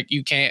 Like,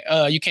 you can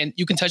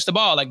touch the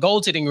ball. Like,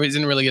 goal hitting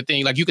isn't really a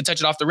thing. Like, you can touch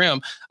it off the rim.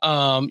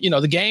 You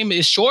know, the game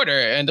is shorter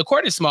and the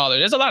court is smaller.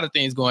 There's a lot of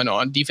things going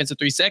on. Defensive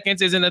 3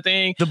 seconds isn't a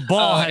thing. The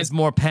ball has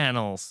more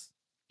panels.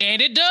 And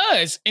it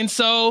does. And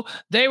so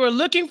they were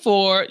looking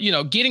for, you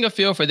know, getting a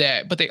feel for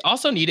that, but they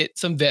also needed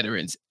some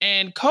veterans.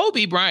 And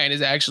Kobe Bryant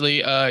is actually,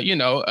 you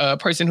know, a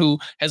person who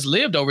has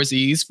lived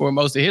overseas for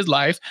most of his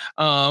life.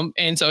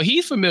 And so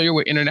he's familiar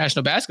with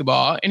international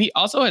basketball, and he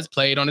also has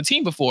played on a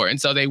team before. And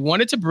so they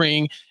wanted to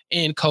bring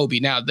in Kobe.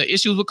 Now, the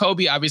issues with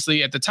Kobe,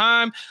 obviously, at the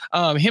time,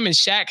 him and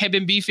Shaq had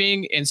been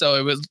beefing. And so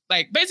it was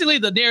like basically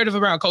the narrative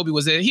around Kobe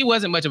was that he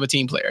wasn't much of a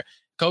team player.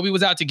 Kobe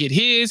was out to get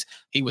his.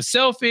 He was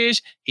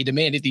selfish. He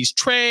demanded these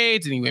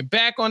trades and he went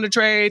back on the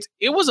trades.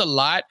 It was a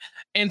lot.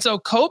 And so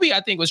Kobe, I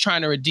think, was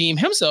trying to redeem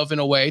himself in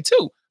a way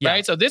too,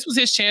 right? So this was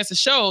his chance to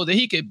show that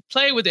he could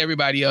play with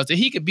everybody else, that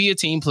he could be a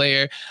team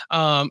player.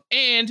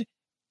 And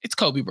it's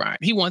Kobe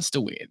Bryant. He wants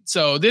to win.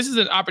 So this is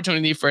an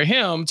opportunity for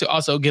him to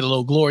also get a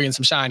little glory and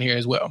some shine here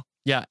as well.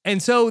 Yeah. And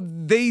so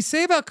they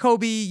say about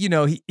Kobe, you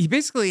know, he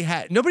basically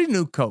nobody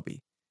knew Kobe.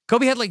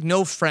 Kobe had like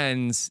no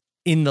friends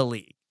in the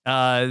league.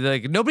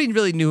 Like nobody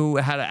really knew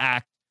how to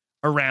act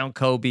around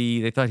Kobe.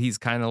 They thought he's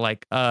kind of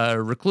like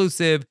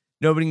reclusive.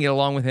 Nobody can get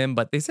along with him.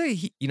 But they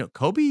say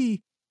Kobe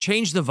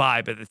changed the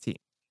vibe of the team.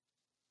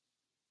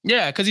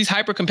 Yeah, because he's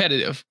hyper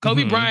competitive.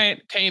 Kobe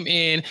Bryant came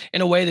in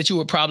a way that you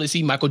would probably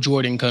see Michael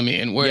Jordan come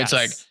in, where it's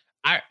like,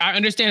 I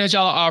understand that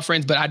y'all are all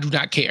friends, but I do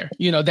not care.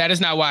 You know, that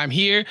is not why I'm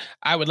here.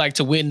 I would like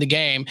to win the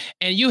game.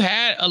 And you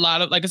had a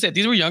lot of, like I said,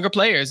 these were younger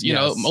players, you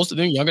know, most of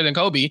them younger than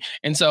Kobe.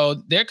 And so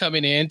they're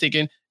coming in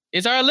thinking,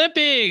 it's our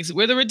Olympics.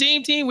 We're the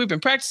Redeem team. We've been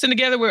practicing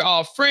together. We're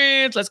all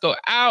friends. Let's go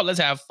out. Let's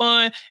have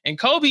fun. And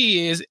Kobe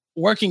is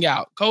working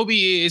out. Kobe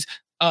is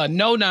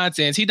no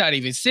nonsense. He's not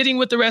even sitting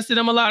with the rest of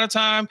them a lot of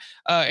time.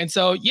 And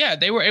so, yeah,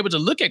 they were able to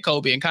look at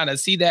Kobe and kind of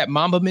see that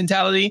Mamba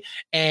mentality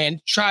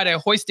and try to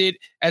hoist it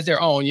as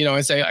their own, you know,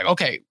 and say like,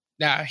 okay,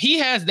 now he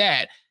has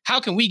that. How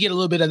can we get a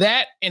little bit of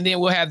that? And then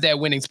we'll have that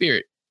winning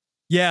spirit.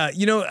 Yeah,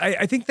 you know,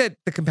 I think that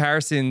the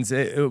comparisons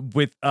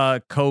with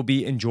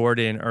Kobe and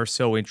Jordan are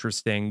so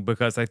interesting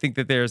because I think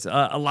that there's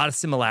a lot of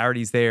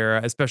similarities there,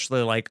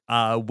 especially like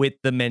with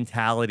the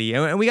mentality.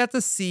 And we got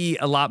to see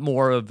a lot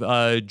more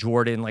of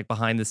Jordan like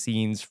behind the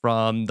scenes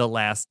from The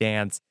Last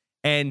Dance.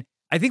 And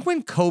I think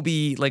when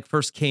Kobe like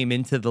first came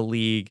into the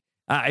league,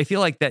 I feel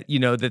like that, you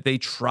know, that they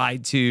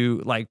tried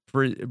to like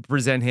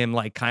present him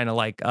like kind of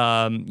like,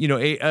 you know,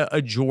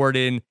 a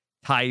Jordan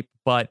type,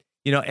 but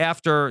you know,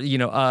 after, you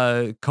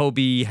know,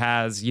 Kobe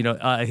has, you know,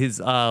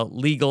 his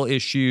legal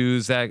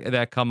issues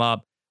that come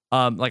up.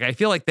 Like, I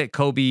feel like that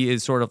Kobe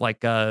is sort of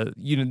like,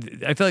 you know,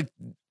 I feel like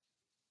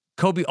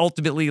Kobe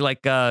ultimately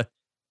like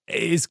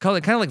is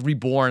kind of like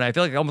reborn. I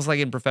feel like almost like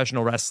in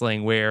professional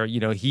wrestling where, you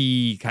know,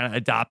 he kind of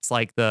adopts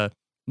like the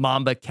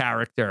Mamba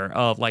character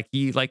of like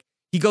he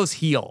goes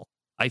heel.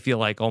 I feel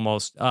like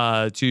almost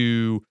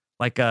to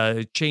like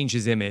change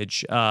his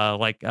image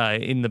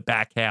in the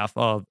back half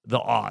of the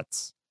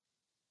aughts.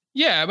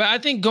 Yeah, but I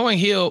think going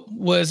heel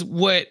was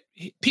what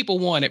people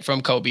wanted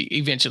from Kobe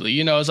eventually.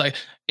 You know, it's like,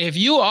 if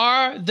you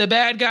are the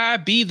bad guy,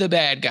 be the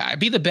bad guy.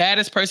 Be the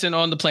baddest person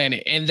on the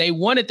planet. And they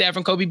wanted that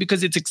from Kobe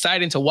because it's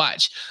exciting to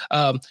watch.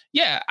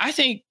 Yeah, I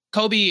think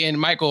Kobe and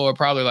Michael are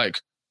probably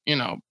like, you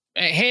know,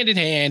 hand in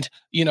hand,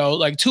 you know,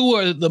 like two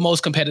are the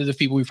most competitive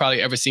people we've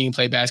probably ever seen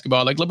play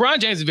basketball. Like LeBron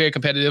James is very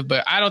competitive,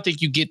 but I don't think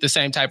you get the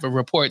same type of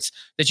reports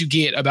that you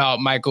get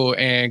about Michael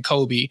and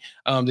Kobe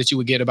that you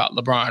would get about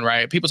LeBron,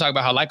 right? People talk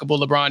about how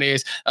likable LeBron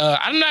is.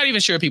 I'm not even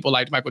sure people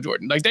liked Michael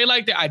Jordan. Like they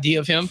like the idea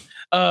of him.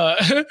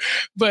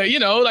 But, you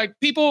know, like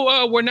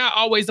people were not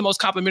always the most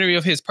complimentary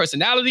of his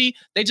personality.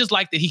 They just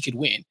liked that he could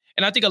win.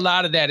 And I think a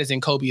lot of that is in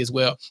Kobe as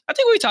well. I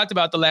think we talked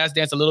about The Last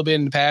Dance a little bit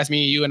in the past,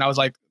 me and you, and I was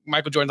like,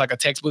 Michael Jordan's like a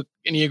textbook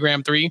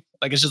Enneagram 3.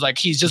 Like, it's just like,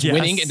 he's just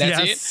winning and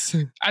that's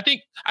it. I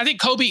think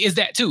Kobe is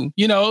that too,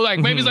 you know, like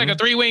maybe it's like a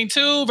 3-wing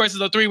 2 versus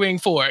a 3-wing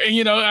 4. And,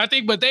 you know, I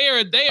think, but they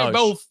are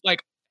both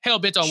like hell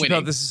bent on winning.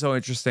 No, this is so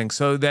interesting.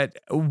 So that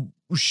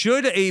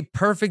should a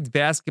perfect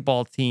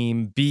basketball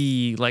team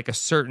be like a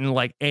certain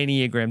like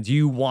Enneagram? Do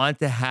you want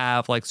to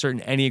have like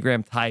certain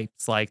Enneagram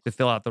types like to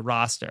fill out the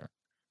roster?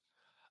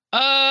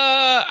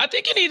 I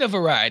think you need a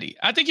variety.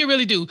 I think you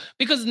really do,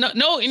 because no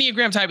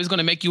Enneagram type is going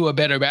to make you a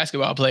better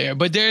basketball player,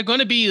 but there are going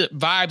to be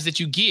vibes that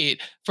you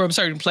get from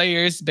certain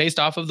players based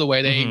off of the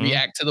way they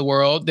react to the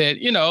world that,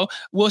 you know,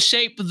 will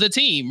shape the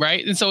team,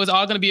 right? And so it's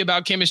all going to be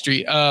about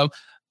chemistry.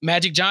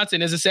 Magic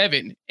Johnson is a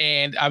 7,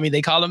 and I mean,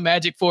 they call him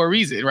Magic for a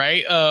reason,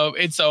 right?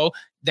 And so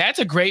that's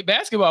a great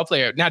basketball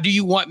player. Now, do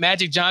you want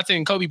Magic Johnson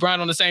and Kobe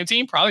Bryant on the same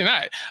team? Probably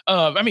not.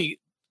 I mean,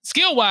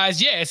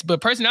 skill-wise, yes,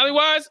 but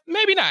personality-wise,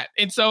 maybe not.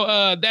 And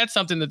so that's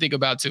something to think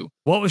about too.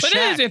 What was Shaq?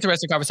 It is an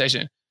interesting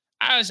conversation.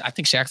 I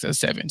think Shaq's a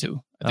 7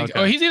 too.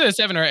 Or he's either a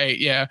 7 or 8.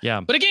 Yeah.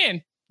 But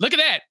again, look at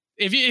that.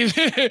 If you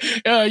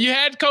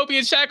had Kobe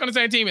and Shaq on the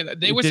same team,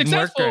 and they were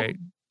successful,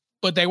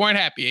 but they weren't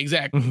happy.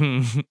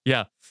 Exactly.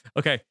 Yeah.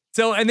 Okay.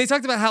 So, and they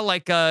talked about how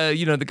like,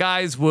 you know, the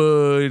guys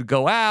would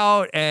go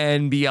out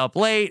and be up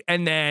late.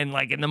 And then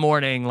like in the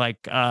morning,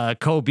 like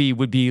Kobe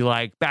would be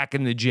like back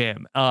in the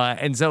gym.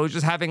 And so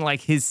just having like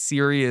his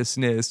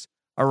seriousness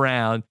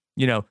around,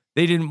 you know,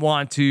 they didn't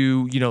want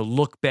to, you know,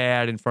 look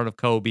bad in front of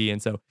Kobe.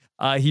 And so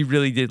he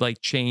really did like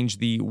change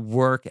the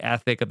work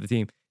ethic of the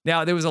team.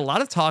 Now, there was a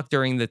lot of talk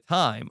during the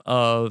time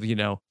of, you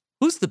know,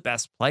 who's the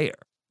best player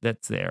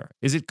that's there?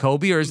 Is it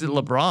Kobe or is it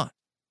LeBron?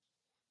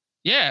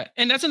 Yeah,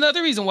 and that's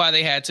another reason why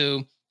they had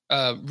to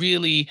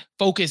really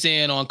focus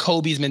in on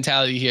Kobe's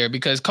mentality here,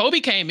 because Kobe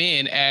came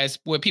in as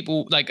what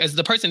people like as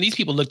the person these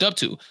people looked up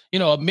to. You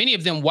know, many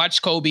of them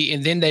watched Kobe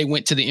and then they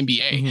went to the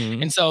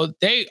NBA, and so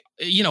they,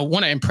 you know,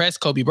 want to impress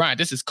Kobe Bryant.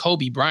 This is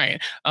Kobe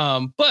Bryant,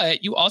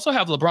 but you also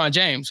have LeBron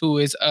James, who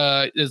is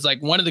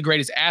like one of the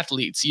greatest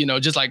athletes. You know,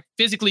 just like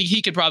physically,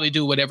 he could probably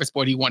do whatever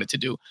sport he wanted to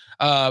do,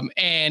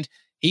 and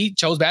he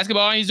chose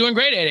basketball and he's doing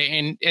great at it.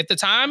 And at the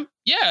time,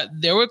 yeah,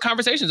 there were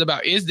conversations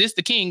about, is this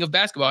the king of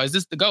basketball? Is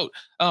this the GOAT?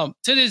 To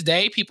this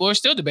day, people are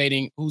still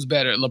debating who's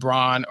better,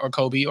 LeBron or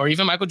Kobe or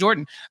even Michael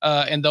Jordan.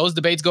 And those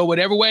debates go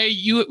whatever way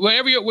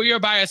where your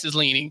bias is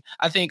leaning.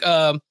 I think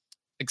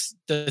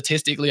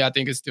statistically, I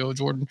think it's still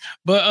Jordan.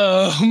 But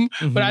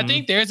I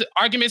think there's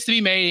arguments to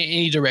be made in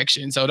any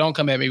direction. So don't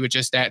come at me with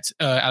your stats,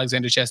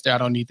 Alexander Chester. I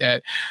don't need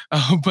that.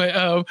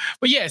 But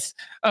yes,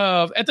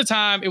 at the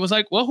time, it was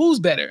like, well, who's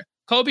better,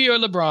 Kobe or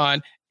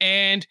LeBron?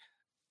 And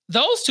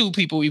those two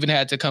people even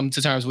had to come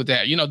to terms with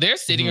that. You know, they're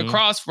sitting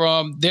across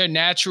from their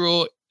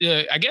natural,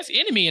 I guess,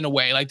 enemy in a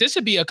way. Like, this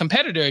should be a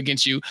competitor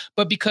against you.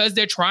 But because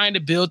they're trying to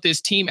build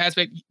this team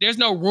aspect, there's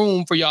no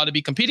room for y'all to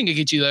be competing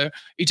against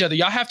each other.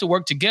 Y'all have to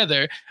work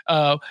together,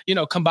 you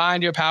know,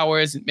 combine your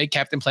powers, make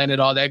Captain Planet,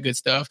 all that good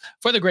stuff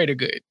for the greater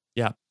good.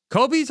 Yeah.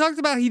 Kobe talked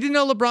about he didn't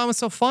know LeBron was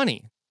so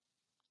funny.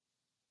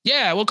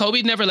 Yeah, well,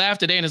 Kobe never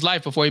laughed a day in his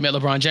life before he met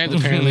LeBron James,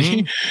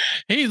 apparently.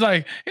 He's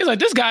like,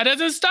 this guy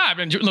doesn't stop.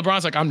 And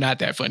LeBron's like, I'm not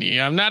that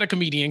funny. I'm not a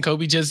comedian.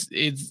 Kobe just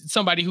is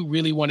somebody who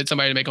really wanted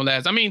somebody to make him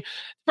laugh. I mean,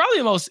 probably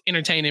the most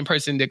entertaining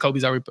person that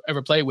Kobe's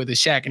ever played with is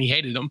Shaq, and he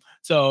hated him.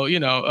 So, you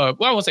know,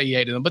 well, I won't say he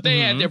hated him, but they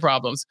had their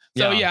problems.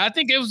 So, yeah, I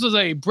think it was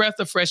a breath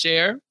of fresh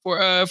air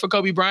for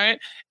Kobe Bryant.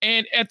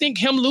 And I think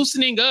him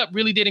loosening up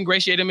really did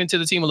ingratiate him into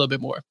the team a little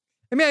bit more.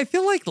 I mean, I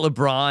feel like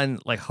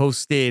LeBron like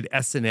hosted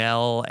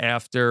SNL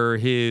after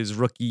his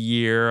rookie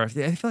year. I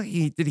feel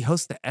like did he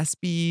host the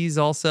ESPYs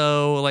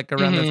also like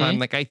around that time?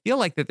 Like, I feel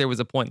like that there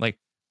was a point like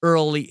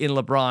early in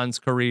LeBron's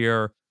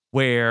career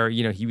where,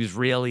 you know, he was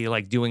really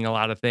like doing a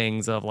lot of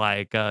things of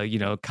like, you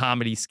know,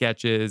 comedy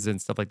sketches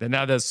and stuff like that.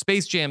 Now the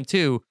Space Jam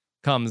 2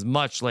 comes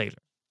much later.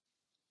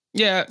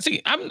 Yeah,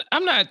 see,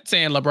 I'm not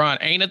saying LeBron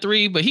ain't a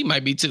 3, but he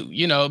might be 2,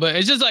 you know, but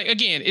it's just like,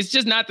 again, it's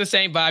just not the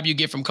same vibe you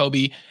get from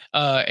Kobe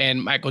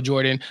and Michael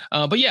Jordan.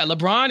 But yeah,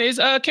 LeBron is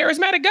a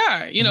charismatic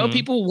guy. You know,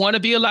 people want to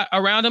be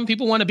around him.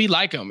 People want to be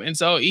like him. And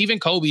so even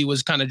Kobe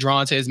was kind of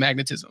drawn to his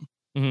magnetism.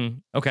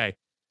 Okay.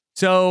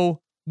 So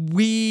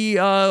we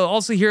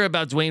also hear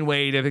about Dwayne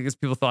Wade. I think because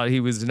people thought he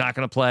was not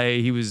going to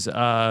play. He was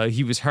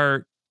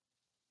hurt,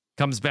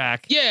 comes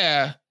back.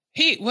 Yeah.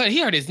 He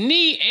hurt his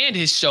knee and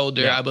his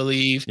shoulder, I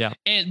believe. Yeah.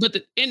 And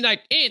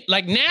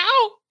now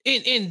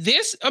in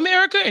this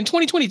America in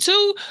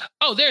 2022,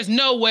 there's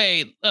no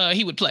way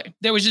he would play.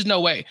 There was just no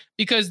way,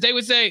 because they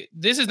would say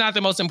this is not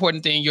the most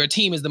important thing. Your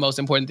team is the most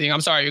important thing.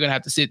 I'm sorry, you're gonna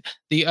have to sit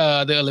the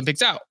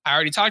Olympics out. I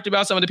already talked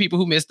about some of the people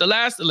who missed the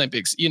last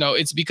Olympics. You know,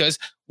 it's because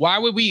why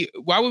would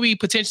we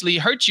potentially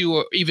hurt you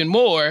or even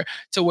more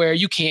to where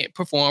you can't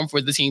perform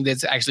for the team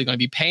that's actually going to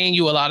be paying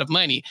you a lot of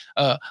money?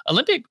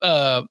 Olympic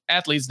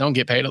athletes don't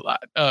get paid a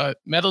lot.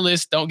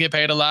 Medalists don't get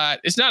paid a lot.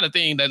 It's not a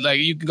thing that like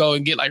you can go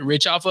and get like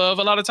rich off of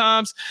a lot of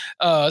times.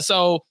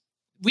 So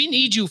we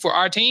need you for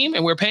our team,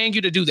 and we're paying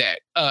you to do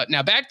that.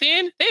 Now, back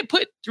then, they had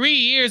put 3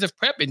 years of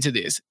prep into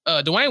this.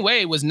 Dwayne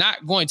Wade was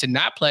not going to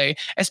not play,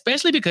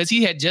 especially because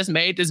he had just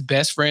made this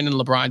best friend in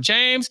LeBron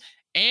James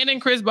and in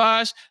Chris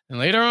Bosh. And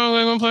later on,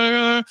 we're going to play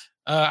together.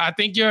 I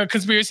think your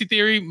conspiracy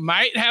theory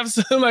might have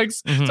some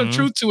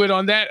truth to it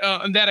on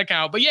that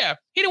account. But yeah,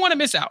 he didn't want to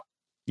miss out.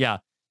 Yeah.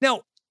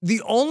 Now,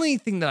 the only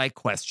thing that I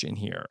question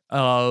here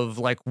of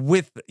like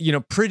with,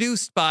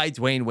 produced by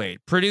Dwayne Wade,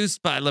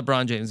 produced by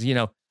LeBron James,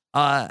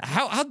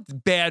 how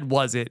bad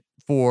was it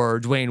for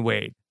Dwayne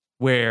Wade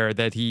where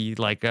that he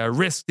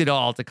risked it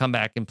all to come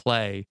back and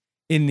play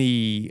in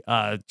the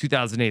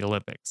 2008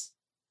 Olympics?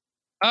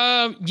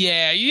 So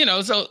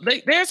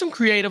there's some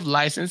creative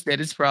license that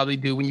is probably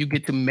due when you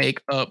get to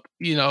make up,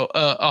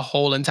 a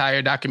whole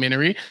entire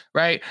documentary,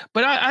 right?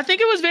 But I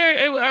think it was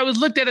I was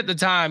looked at the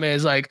time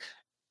as like,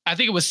 I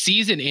think it was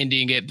season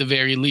ending at the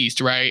very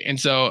least, right? And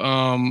so,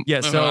 I'm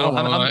looking at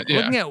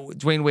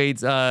Dwayne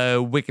Wade's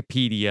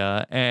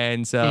Wikipedia,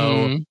 and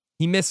so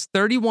he missed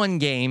 31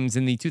 games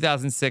in the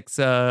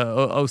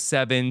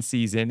 2006-07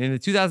 season. In the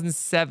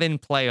 2007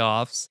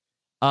 playoffs,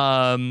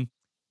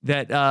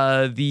 that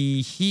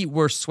the Heat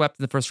were swept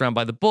in the first round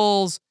by the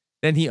Bulls.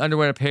 Then he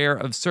underwent a pair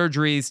of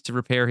surgeries to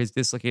repair his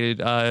dislocated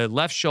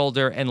left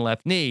shoulder and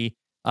left knee.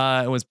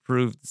 It was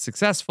proved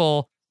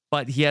successful,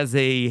 but he has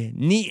a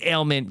knee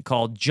ailment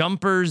called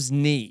jumper's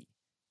knee.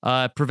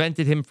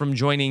 Prevented him from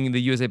joining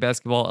the USA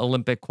Basketball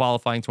Olympic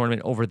qualifying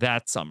tournament over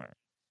that summer.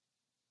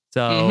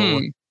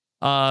 So,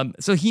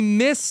 so he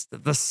missed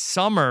the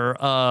summer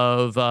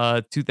of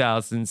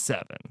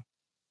 2007.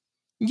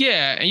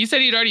 Yeah, and you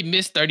said he'd already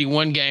missed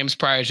 31 games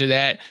prior to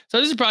that. So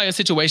this is probably a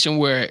situation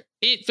where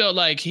it felt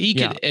like he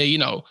could,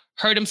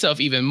 hurt himself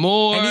even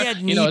more. And he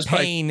had knee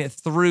pain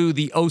through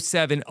the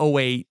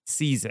 07-08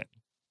 season.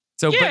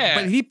 So,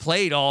 but he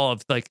played all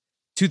of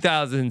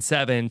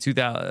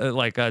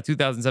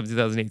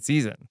 2007-2008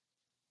 season.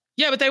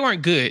 Yeah, but they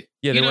weren't good.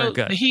 Yeah, they weren't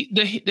good.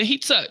 The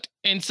Heat sucked.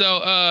 And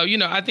so,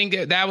 I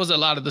think that was a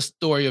lot of the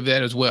story of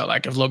that as well.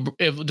 Like if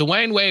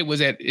Dwayne Wade was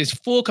at his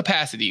full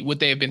capacity, would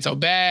they have been so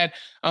bad?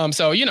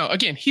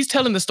 Again, he's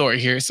telling the story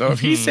here. So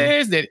if he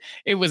says that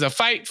it was a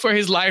fight for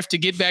his life to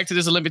get back to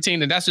this Olympic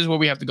team, then that's just what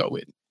we have to go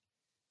with.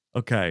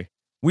 Okay.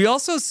 We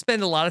also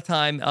spend a lot of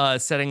time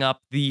setting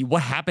up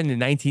what happened in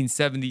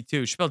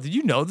 1972. Chappelle, did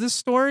you know this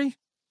story?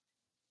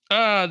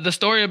 The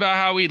story about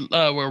how we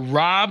were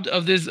robbed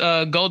of this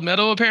gold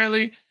medal,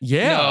 apparently.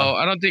 Yeah. No,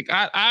 I don't think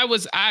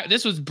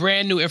this was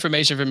brand new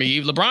information for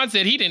me. LeBron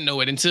said he didn't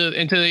know it until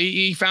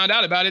he found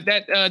out about it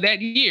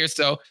that year.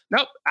 So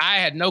nope, I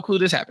had no clue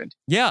this happened.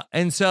 Yeah.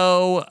 And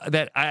so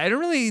that I don't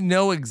really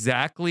know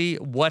exactly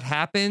what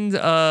happened,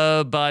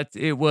 but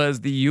it was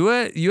the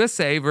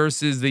USA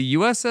versus the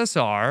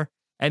USSR,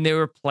 and they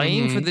were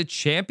playing for the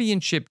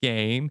championship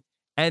game.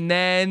 And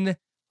then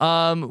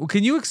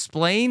can you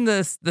explain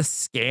the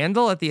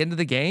scandal at the end of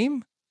the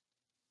game?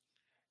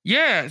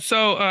 Yeah,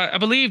 so I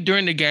believe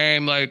during the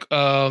game,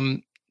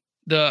 the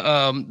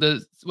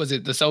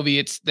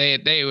Soviets,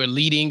 they were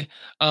leading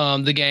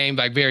the game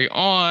very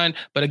on,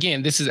 but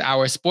again, this is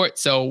our sport,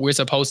 so we're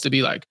supposed to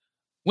be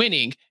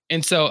winning,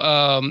 and so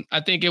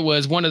I think it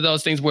was one of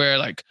those things where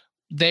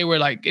they were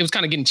it was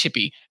kind of getting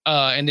chippy.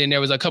 And then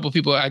there was a couple of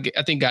people I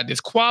think got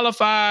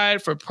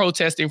disqualified for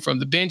protesting from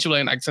the bench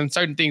when some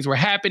certain things were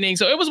happening.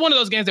 So it was one of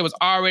those games that was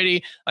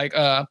already I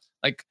guess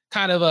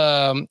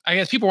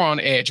people were on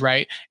edge,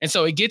 right? And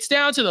so it gets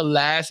down to the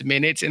last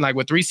minutes and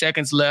with 3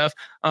 seconds left.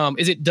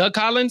 Is it Doug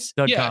Collins?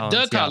 Doug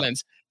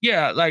Collins.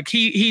 Yeah,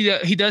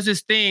 he does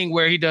this thing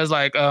where he does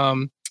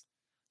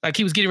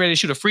he was getting ready to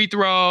shoot a free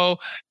throw,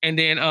 and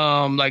then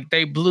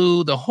they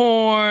blew the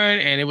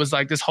horn, and it was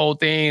this whole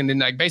thing, and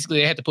then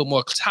basically they had to put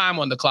more time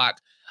on the clock.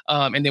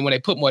 And then when they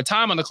put more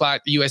time on the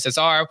clock, the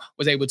USSR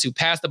was able to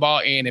pass the ball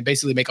in and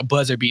basically make a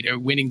buzzer beater,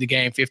 winning the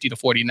game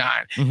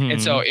 50-49.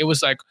 And so it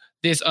was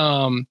this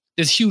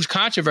huge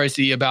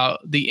controversy about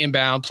the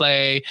inbound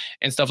play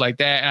and stuff like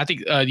that. And I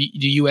think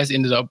the US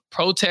ended up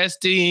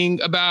protesting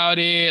about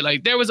it.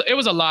 It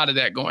was a lot of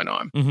that going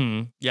on.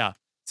 Mm-hmm. Yeah.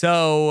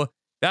 So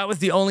that was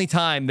the only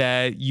time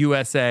that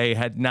USA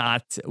had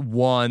not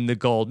won the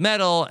gold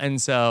medal.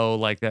 And so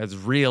that's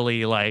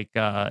really a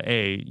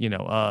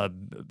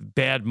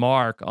bad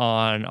mark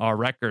on our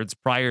records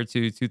prior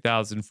to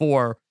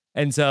 2004.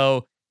 And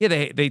so,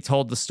 yeah, they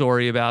told the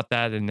story about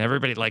that, and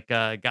everybody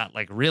got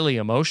really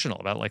emotional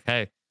about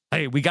hey,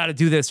 we got to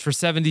do this for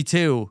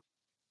 72.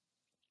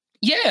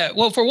 Yeah,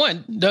 well, for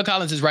one, Doug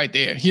Collins is right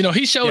there.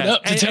 He showed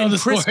up to tell the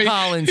Chris story. Chris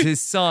Collins,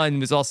 his son,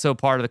 was also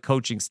part of the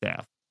coaching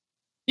staff.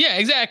 Yeah,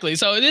 exactly.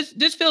 So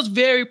this feels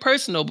very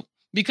personal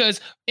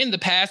because in the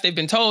past they've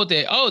been told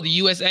that, the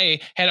USA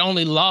had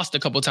only lost a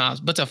couple times,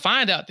 but to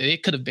find out that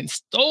it could have been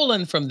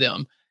stolen from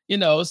them,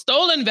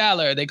 stolen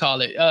valor, they call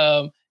it.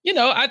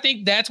 I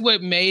think that's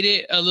what made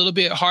it a little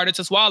bit harder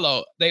to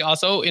swallow. They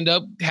also end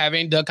up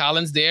having Doug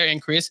Collins there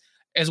and Chris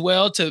as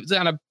well to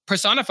kind of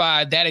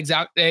personify that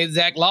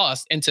exact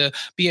loss and to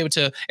be able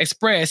to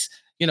express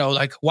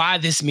why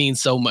this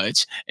means so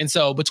much. And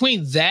so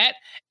between that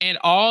and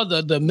all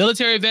the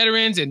military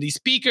veterans and these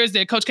speakers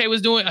that Coach K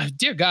was doing.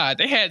 Dear God,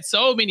 they had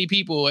so many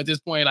people at this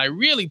point, like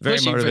really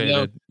pushing for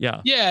them.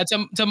 Yeah,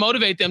 to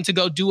motivate them to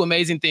go do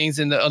amazing things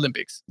in the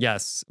Olympics.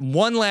 Yes.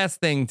 One last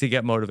thing to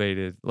get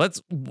motivated.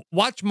 Let's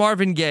watch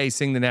Marvin Gaye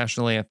sing the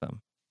national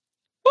anthem.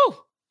 Woo!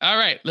 All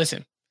right,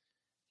 listen.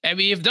 I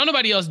mean, if don't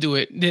nobody else do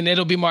it, then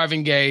it'll be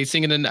Marvin Gaye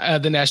singing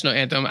the national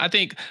anthem. I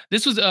think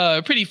this was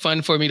pretty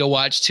fun for me to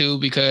watch too,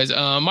 because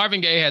Marvin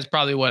Gaye has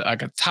probably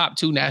like a top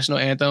 2 national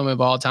anthem of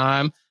all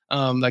time.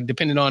 Like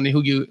depending on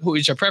who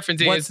your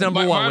preference is. What's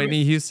number one?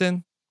 Whitney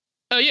Houston?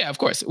 Yeah, of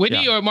course.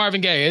 Whitney or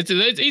Marvin Gaye.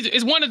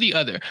 It's one or the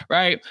other,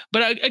 right?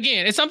 But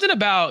again, it's something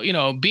about,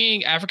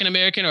 being African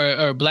American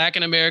or Black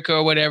in America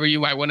or whatever you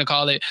might want to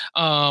call it,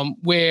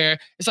 where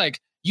it's like,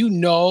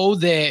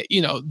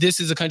 that, this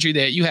is a country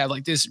that you have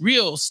like this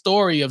real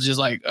story of just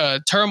like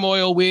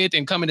turmoil with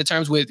and coming to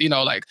terms with,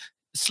 like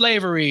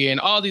slavery and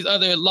all these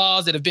other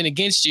laws that have been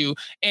against you.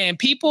 And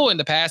people in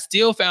the past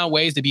still found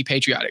ways to be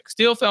patriotic,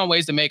 still found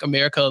ways to make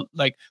America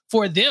like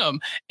for them.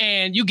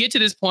 And you get to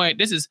this point,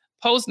 this is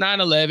post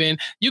 9/11,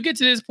 you get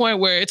to this point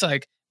where it's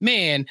like,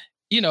 man,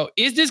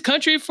 is this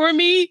country for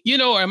me?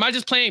 Or am I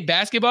just playing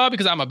basketball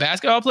because I'm a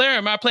basketball player? Or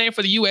am I playing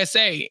for the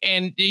USA?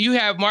 And you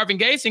have Marvin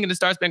Gaye singing the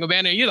Star Spangled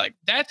Banner, and you're like,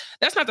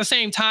 that's not the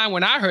same time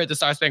when I heard the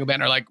Star Spangled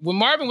Banner. Like when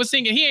Marvin was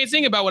singing, he ain't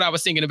singing about what I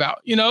was singing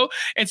about,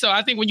 And so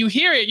I think when you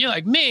hear it, you're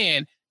like,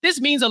 man, this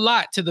means a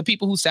lot to the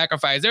people who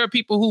sacrifice. There are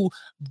people who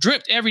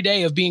dreamt every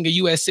day of being a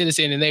U.S.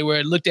 citizen, and they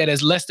were looked at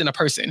as less than a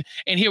person.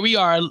 And here we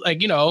are,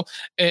 like,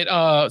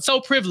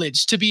 so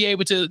privileged to be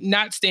able to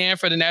not stand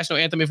for the national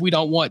anthem if we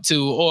don't want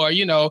to, or,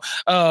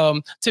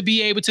 to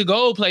be able to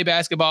go play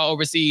basketball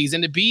overseas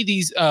and to be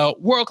these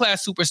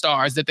world-class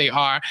superstars that they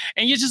are.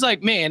 And you're just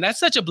like, man,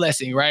 that's such a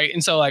blessing, right?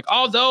 And so, like,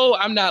 although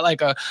I'm not like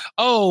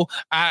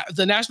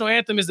the national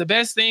anthem is the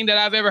best thing that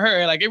I've ever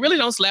heard, like, it really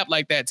don't slap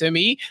like that to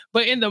me.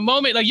 But in the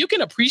moment, like, you can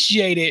appreciate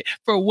it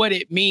for what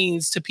it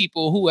means to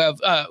people who have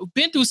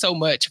been through so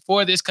much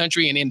for this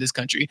country and in this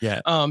country.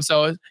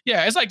 So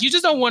it's like, you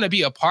just don't want to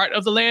be a part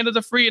of the land of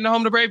the free and the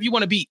home of the brave. You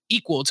want to be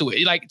equal to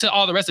it, like to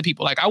all the rest of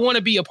people. Like, I want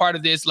to be a part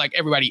of this like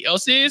everybody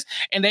else is.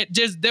 And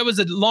there was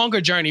a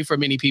longer journey for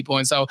many people.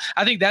 And so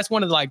I think that's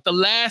one of the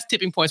last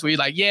tipping points where you're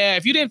like, yeah,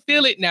 if you didn't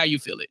feel it, now you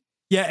feel it.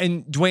 Yeah,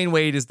 and Dwayne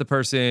Wade is the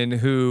person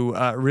who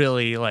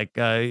really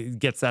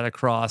gets that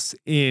across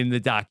in the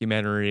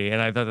documentary,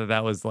 and I thought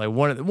that was like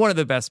one of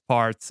the best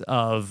parts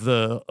of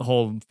the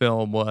whole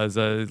film was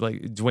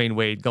like Dwayne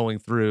Wade going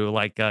through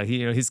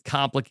his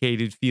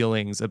complicated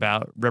feelings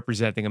about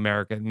representing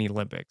America in the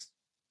Olympics.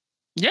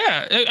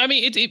 Yeah, I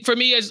mean, for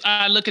me, as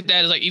I look at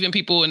that as like even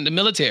people in the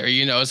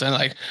military, so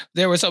like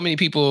there were so many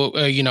people,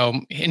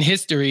 in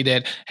history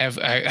that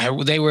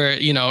they were,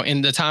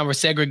 in the time of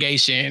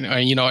segregation or,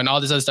 and all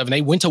this other stuff, and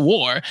they went to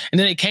war and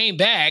then they came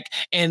back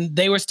and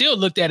they were still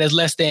looked at as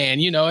less than,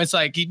 it's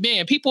like,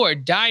 man, people are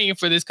dying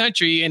for this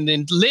country and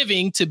then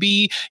living to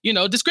be,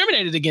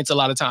 discriminated against a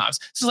lot of times.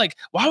 So it's like,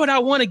 why would I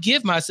want to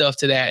give myself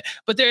to that?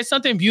 But there's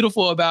something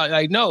beautiful about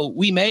like, no,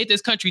 we made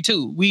this country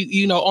too.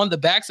 We, on the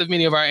backs of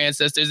many of our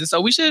ancestors. And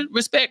so we should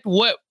respect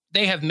what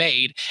they have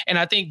made. And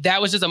I think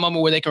that was just a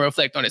moment where they can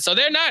reflect on it. So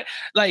they're not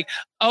like,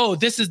 oh,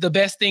 this is the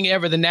best thing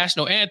ever, the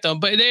national anthem,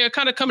 but they're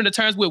kind of coming to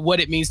terms with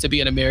what it means to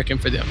be an American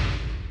for them.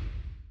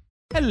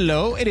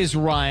 Hello, it is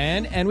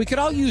Ryan, and we could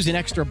all use an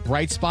extra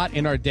bright spot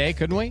in our day,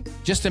 couldn't we?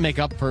 Just to make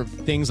up for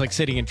things like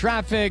sitting in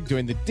traffic,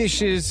 doing the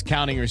dishes,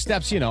 counting your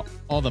steps,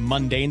 all the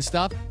mundane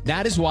stuff.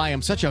 That is why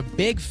I'm such a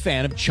big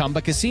fan of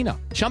Chumba Casino.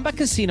 Chumba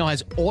Casino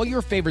has all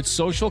your favorite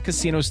social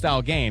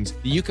casino-style games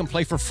that you can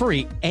play for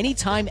free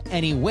anytime,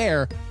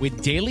 anywhere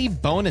with daily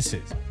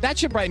bonuses. That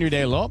should brighten your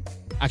day a little.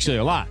 Actually,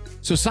 a lot.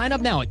 So sign up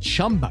now at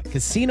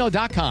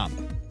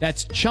ChumbaCasino.com.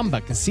 That's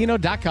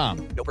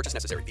ChumbaCasino.com. No purchase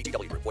necessary.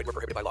 VGW Group. Void where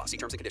prohibited by law. See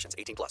terms and conditions.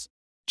 18+.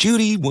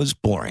 Judy was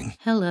boring.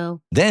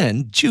 Hello.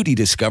 Then Judy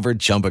discovered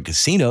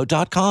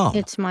ChumbaCasino.com.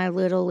 It's my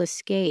little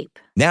escape.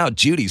 Now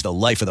Judy's the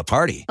life of the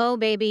party. Oh,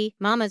 baby,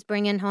 mama's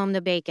bringing home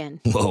the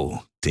bacon. Whoa,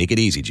 take it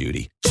easy,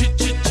 Judy.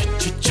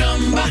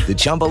 The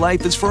Chumba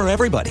life is for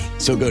everybody.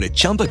 So go to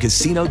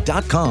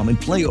ChumbaCasino.com and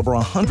play over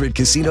 100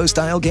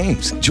 casino-style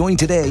games. Join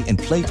today and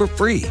play for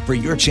free for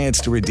your chance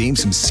to redeem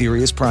some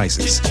serious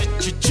prizes.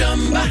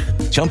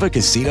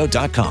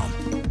 ChumbaCasino.com.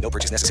 No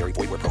purchase necessary.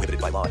 Void where prohibited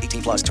by law.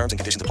 18+. Terms and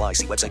conditions apply.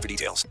 See website for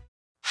details.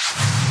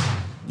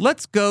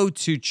 Let's go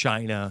to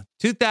China.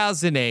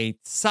 2008,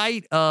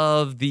 site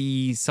of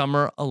the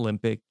Summer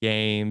Olympic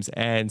Games.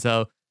 And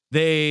so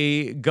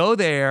they go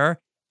there.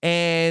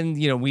 And,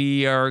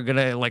 we are going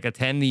to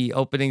attend the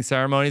opening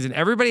ceremonies, and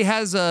everybody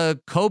has a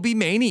Kobe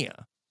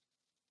mania.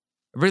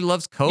 Everybody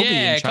loves Kobe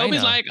in China.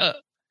 Kobe's like,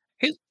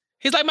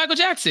 he's like Michael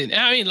Jackson.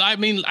 I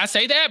mean, I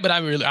say that, but I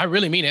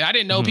really mean it. I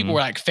didn't know people were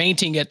like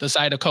fainting at the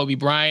sight of Kobe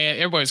Bryant.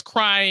 Everybody was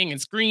crying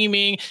and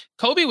screaming.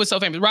 Kobe was so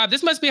famous. Rob,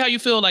 this must be how you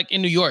feel like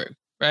in New York,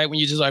 right? When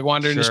you just like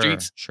wander in the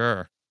streets.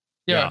 Sure.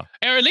 Yeah.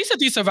 Or at least at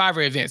these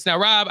Survivor events. Now,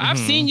 Rob, I've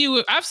seen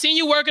you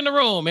work in the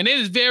room, and it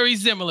is very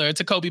similar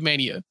to Kobe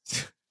mania.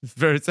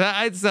 So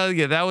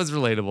that was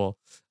relatable.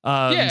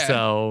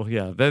 So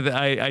yeah,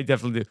 I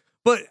definitely do.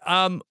 But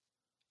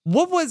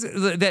what was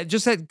that?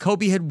 Just that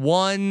Kobe had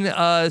won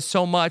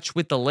so much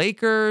with the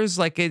Lakers.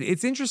 Like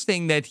it's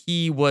interesting that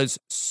he was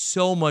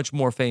so much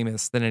more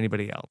famous than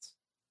anybody else.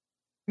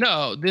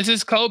 No, this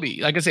is Kobe.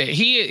 Like I said,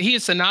 he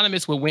is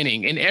synonymous with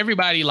winning, and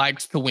everybody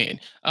likes to win.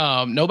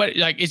 Nobody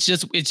like it's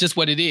just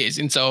what it is.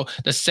 And so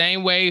the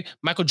same way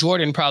Michael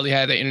Jordan probably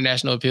had the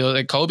international appeal,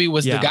 like Kobe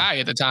was the guy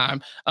at the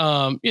time.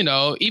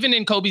 Even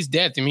in Kobe's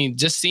death, I mean,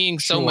 just seeing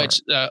so much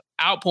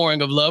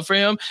outpouring of love for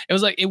him,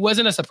 it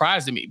wasn't a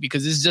surprise to me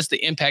because it's just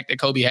the impact that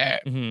Kobe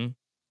had. Mm-hmm.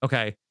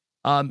 Okay.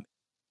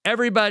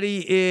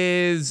 Everybody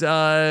is,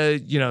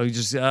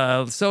 just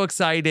so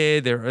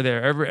excited.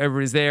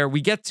 Everybody's there. We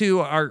get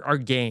to our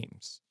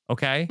games,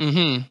 okay?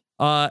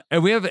 Mm-hmm.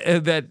 And we have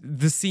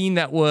the scene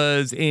that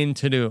was in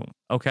Tulum,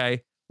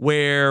 okay,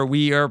 where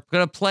we are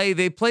gonna play.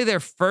 They play their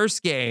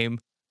first game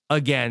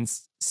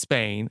against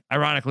Spain.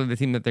 Ironically, the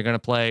team that they're gonna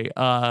play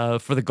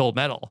for the gold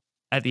medal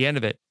at the end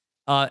of it.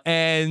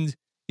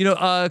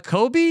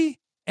 Kobe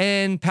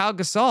and Pau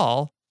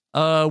Gasol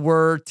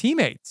were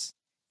teammates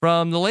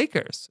from the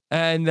Lakers.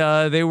 And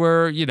they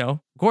were, of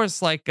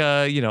course,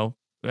 I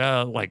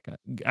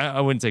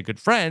wouldn't say good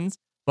friends,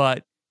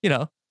 but,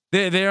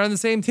 they're on the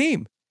same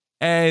team.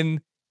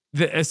 And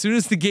as soon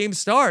as the game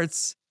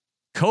starts,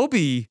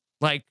 Kobe,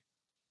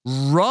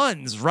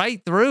 runs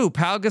right through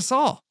Pau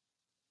Gasol.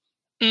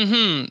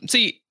 Mm-hmm.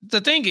 See, the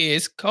thing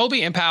is,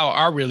 Kobe and Pau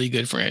are really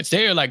good friends.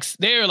 They're like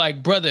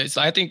brothers.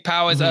 I think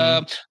Pau is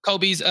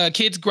Kobe's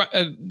kid's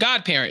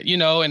godparent,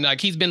 and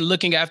he's been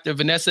looking after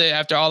Vanessa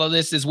after all of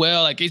this as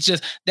well.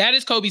 That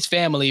is Kobe's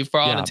family for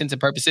all intents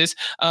and purposes.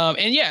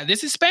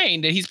 This is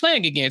Spain that he's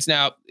playing against.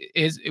 Now,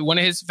 one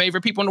of his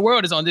favorite people in the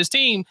world is on this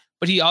team,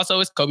 but he also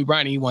is Kobe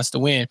Bryant. He wants to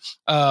win.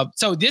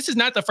 So this is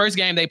not the first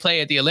game they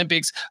play at the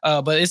Olympics,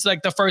 but it's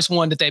the first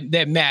one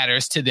that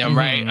matters to them,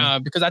 right?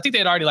 Because I think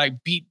they'd already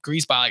beat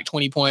Greece by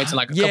 20 points and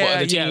a couple other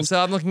teams. Yeah. So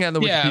I'm looking at the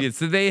Wikipedia.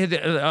 So they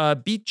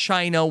had beat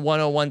China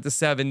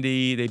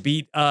 101-70. They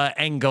beat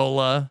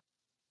Angola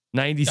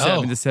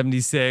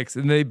 97-76,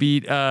 and they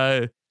beat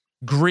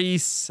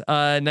Greece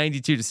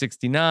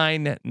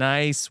 92-69.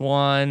 Nice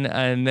one.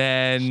 And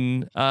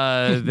then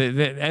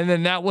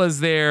that was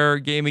their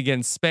game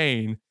against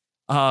Spain.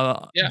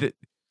 And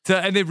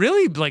they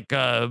really put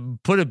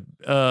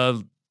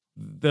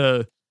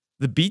the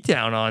beat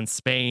down on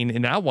Spain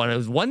in that one. It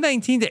was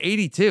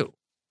 119-82.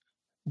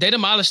 They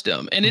demolished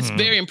them. And it's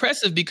very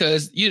impressive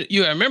because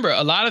you remember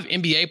a lot of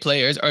NBA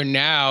players are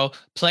now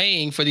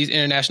playing for these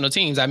international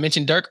teams. I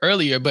mentioned Dirk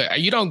earlier,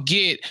 but you don't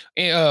get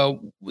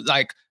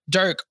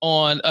Dirk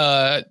on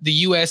the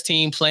U.S.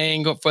 team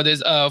playing for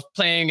this,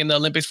 playing in the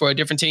Olympics for a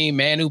different team,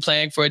 Manu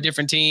playing for a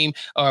different team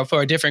or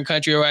for a different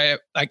country, right?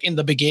 In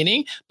the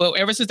beginning. But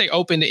ever since they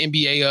opened the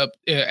NBA up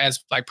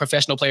as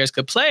professional players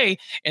could play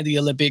in the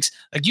Olympics,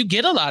 you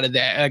get a lot of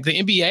that.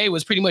 The NBA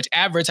was pretty much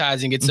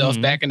advertising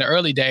itself back in the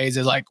early days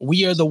as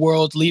we are the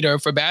world leader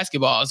for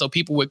basketball. So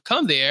people would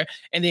come there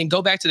and then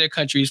go back to their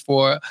countries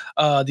for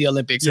the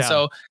Olympics. Yeah. And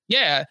so,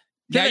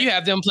 now you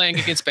have them playing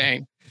against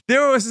Spain.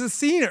 There was a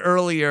scene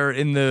earlier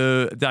in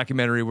the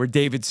documentary where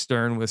David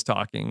Stern was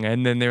talking,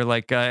 and then they're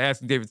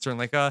asking David Stern,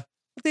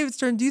 David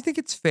Stern, do you think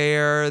it's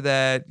fair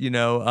that,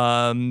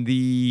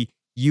 the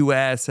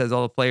U.S. has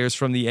all the players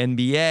from the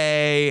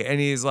NBA? And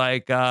he's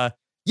like,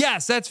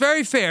 yes, that's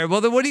very fair. Well,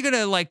 then what are you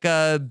going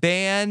to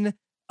ban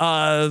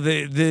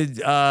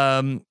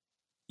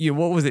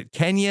what was it?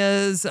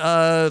 Kenya's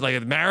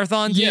a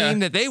marathon team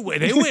that they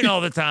win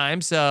all the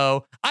time.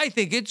 So I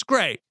think it's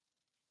great.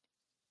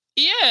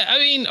 Yeah, I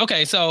mean,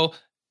 okay, so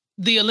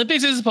the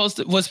Olympics was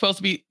supposed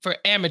to be for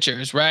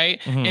amateurs,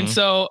 right? And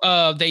so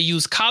they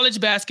used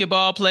college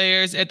basketball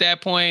players at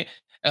that point,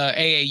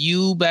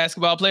 AAU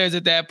basketball players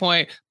at that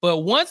point. But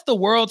once the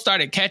world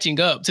started catching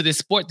up to this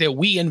sport that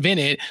we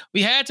invented,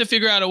 we had to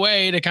figure out a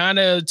way to kind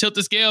of tilt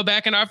the scale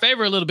back in our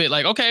favor a little bit.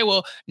 Okay,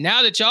 well,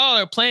 now that y'all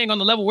are playing on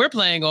the level we're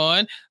playing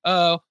on,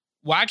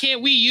 why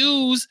can't we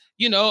use,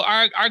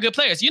 our good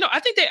players? I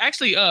think they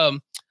actually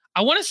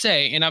I want to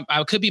say, and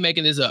I could be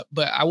making this up,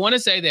 but I want to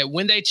say that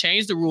when they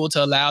changed the rule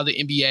to allow the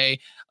NBA,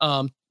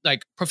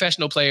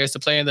 professional players to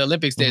play in the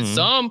Olympics, that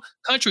some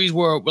countries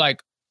were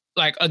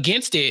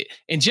against it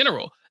in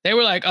general. They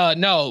were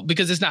no,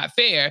 because it's not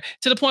fair,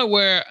 to the point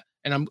where,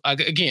 and I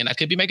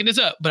could be making this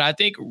up, but I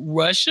think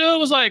Russia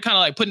was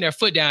putting their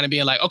foot down and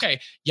being okay,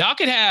 y'all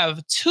could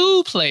have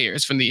 2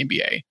 players from the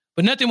NBA.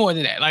 But nothing more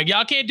than that.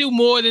 Y'all can't do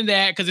more than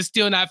that because it's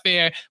still not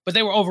fair. But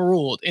they were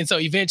overruled, and so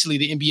eventually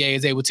the NBA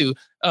is able to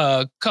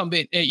come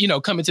into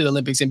the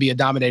Olympics and be a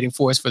dominating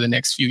force for the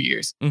next few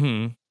years.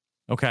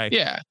 Okay.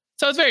 Yeah.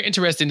 So it's very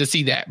interesting to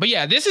see that. But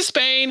yeah, this is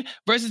Spain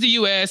versus the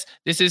U.S.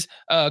 This is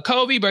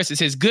Kobe versus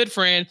his good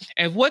friend.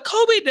 And what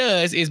Kobe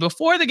does is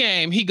before the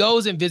game, he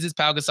goes and visits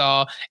Pau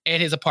Gasol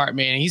at his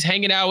apartment. And he's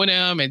hanging out with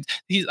him. And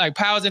he's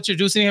Pau's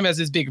introducing him as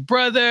his big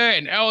brother.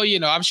 And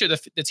I'm sure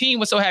the team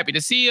was so happy to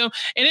see him.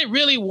 And it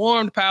really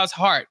warmed Pau's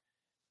heart.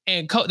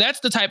 And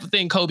that's the type of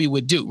thing Kobe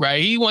would do,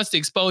 right? He wants to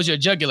expose your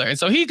jugular. And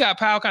so he got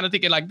Powell kind of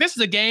thinking like, this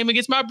is a game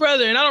against my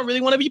brother and I don't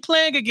really want to be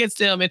playing against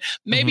him. And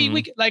maybe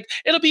we could, like,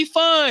 it'll be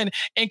fun.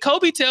 And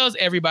Kobe tells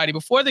everybody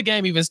before the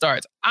game even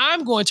starts,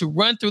 I'm going to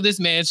run through this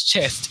man's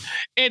chest.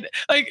 And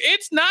like,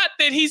 it's not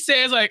that he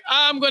says like,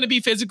 I'm going to be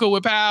physical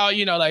with Powell,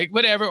 you know, like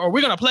whatever, or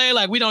we're going to play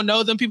like we don't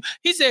know them people.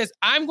 He says,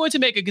 I'm going to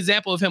make an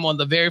example of him on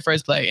the very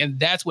first play. And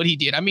that's what he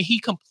did. I mean, he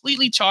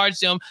completely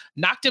charged him,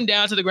 knocked him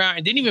down to the ground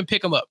and didn't even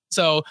pick him up.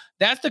 So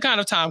that's the kind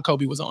of time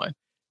Kobe was on.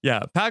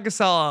 Yeah. Pau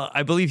Gasol,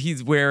 I believe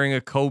he's wearing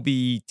a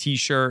Kobe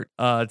t-shirt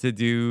to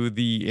do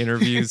the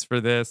interviews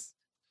for this.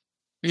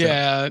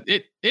 Yeah,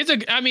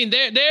 I mean,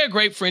 they're a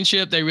great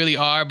friendship. They really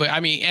are. But I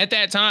mean, at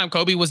that time,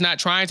 Kobe was not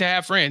trying to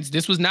have friends.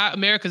 This was not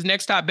America's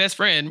Next Top Best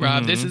Friend,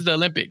 Rob. This is the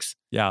Olympics.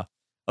 Yeah.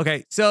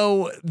 Okay.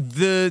 So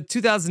the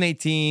 2008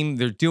 team,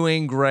 they're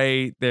doing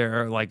great.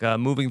 They're like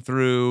moving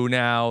through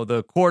now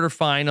the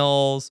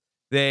quarterfinals.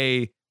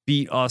 They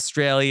beat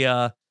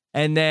Australia,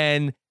 and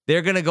then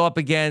they're going to go up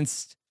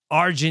against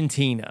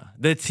Argentina,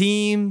 the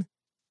team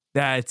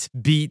that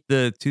beat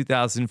the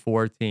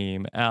 2004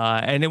 team.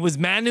 And it was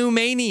Manu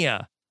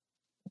Mania.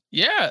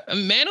 Yeah,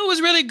 Manu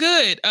was really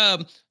good.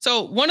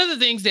 So one of the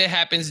things that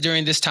happens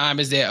during this time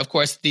is that, of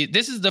course,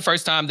 this is the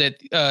first time that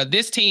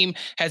this team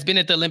has been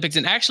at the Olympics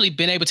and actually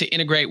been able to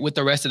integrate with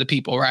the rest of the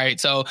people, right?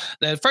 So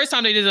the first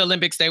time they did the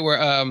Olympics, they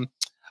were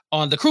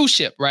on the cruise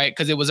ship, right?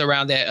 Because it was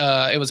around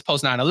that, it was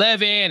post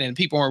 9/11 and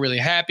people weren't really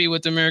happy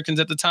with the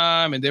Americans at the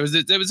time. And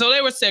so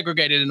they were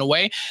segregated in a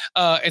way.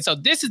 And so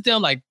this is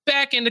them like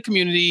back in the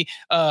community,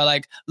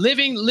 like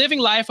living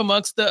life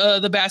amongst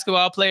the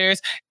basketball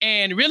players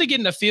and really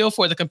getting a feel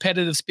for the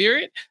competitive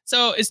spirit.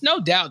 So it's no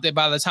doubt that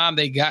by the time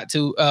they got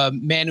to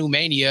Manu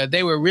Mania,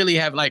 they were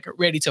really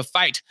ready to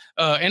fight.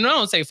 And I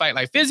don't say fight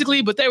like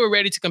physically, but they were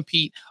ready to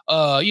compete,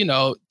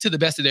 to the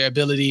best of their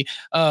ability.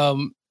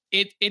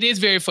 It is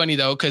very funny,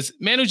 though, because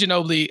Manu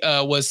Ginobili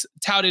was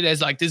touted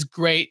as like this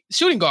great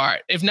shooting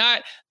guard, if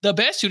not the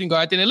best shooting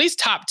guard, then at least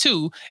top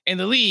 2 in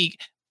the league.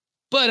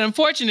 But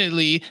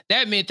unfortunately,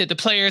 that meant that the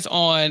players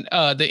on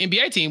the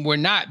NBA team were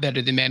not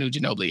better than Manu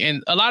Ginobili.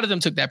 And a lot of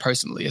them took that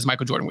personally, as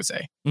Michael Jordan would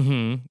say.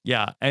 Mm-hmm.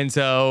 Yeah. And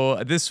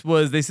so they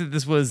said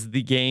this was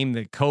the game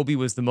that Kobe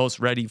was the most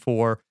ready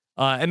for.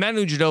 And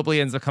Manu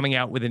Ginobili ends up coming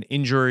out with an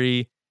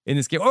injury in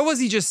this game. Or was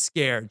he just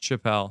scared,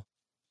 Chappelle?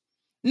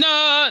 No.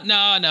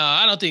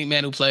 I don't think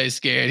Manu plays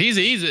scared.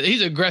 He's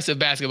an aggressive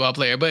basketball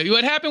player. But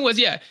what happened was,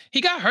 he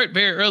got hurt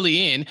very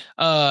early in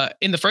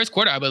the first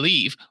quarter, I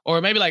believe, or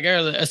maybe like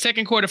a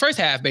second quarter, first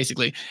half,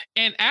 basically.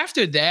 And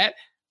after that,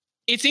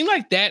 it seemed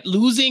like that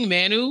losing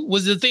Manu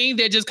was the thing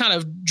that just kind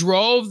of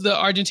drove the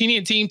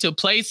Argentinian team to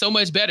play so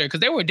much better because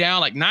they were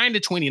down like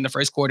 9-20 in the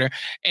first quarter.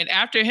 And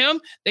after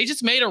him, they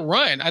just made a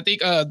run. I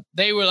think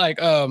they were like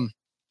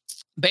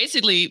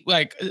basically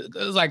like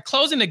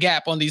closing the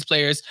gap on these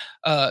players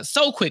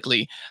so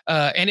quickly.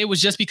 And it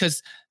was just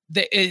because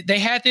they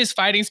had this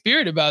fighting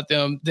spirit about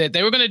them that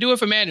they were going to do it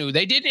for Manu.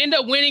 They didn't end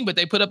up winning, but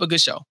they put up a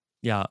good show.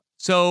 Yeah.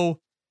 So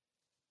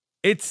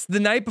it's the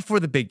night before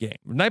the big game,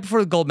 night before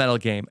the gold medal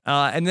game.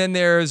 And then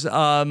there's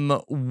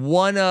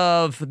one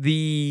of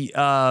the,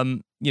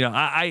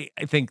 I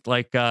think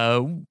like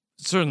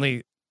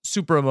certainly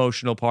super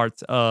emotional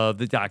parts of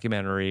the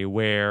documentary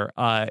where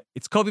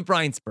it's Kobe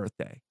Bryant's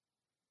birthday.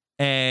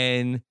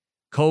 And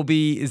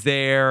Kobe is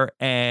there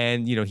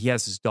and, he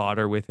has his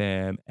daughter with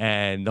him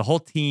and the whole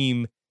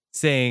team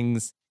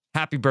sings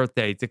happy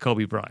birthday to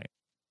Kobe Bryant.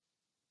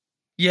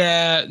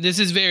 Yeah, this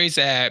is very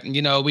sad.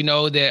 We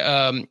know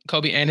that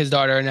Kobe and his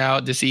daughter are now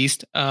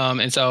deceased.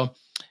 And so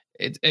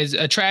it's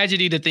a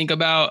tragedy to think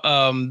about.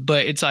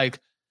 But it's like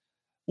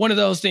one of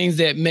those things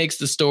that makes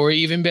the story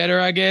even better,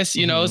 I guess.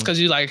 It's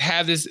because you like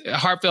have this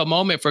heartfelt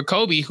moment for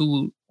Kobe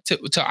who,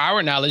 to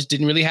our knowledge,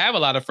 didn't really have a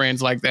lot of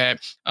friends like that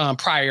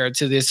prior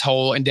to this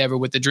whole endeavor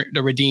with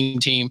the Redeem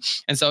team.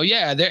 And so,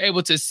 they're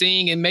able to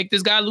sing and make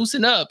this guy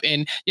loosen up.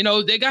 And,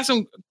 they got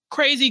some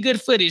crazy good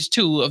footage,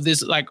 too, of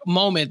this like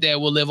moment that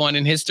will live on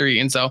in history.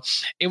 And so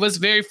it was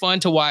very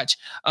fun to watch.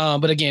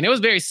 But again, it was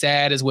very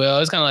sad as well.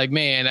 It's kind of like,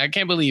 man, I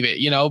can't believe it,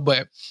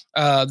 but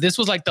this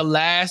was like the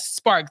last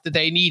spark that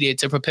they needed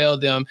to propel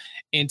them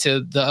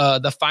into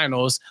the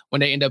finals when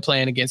they end up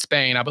playing against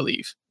Spain, I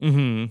believe.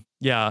 Mm-hmm.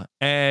 Yeah.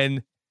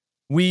 And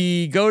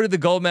we go to the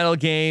gold medal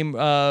game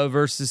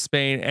versus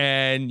Spain,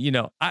 and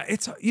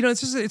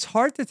it's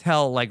hard to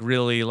tell like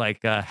really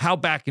like how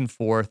back and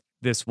forth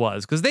this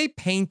was because they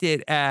paint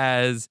it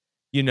as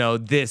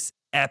this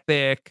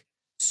epic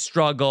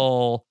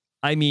struggle.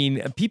 I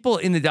mean, people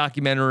in the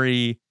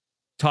documentary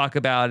talk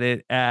about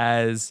it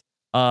as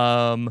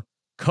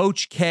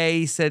Coach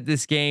K said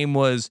this game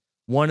was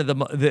one of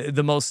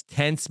the most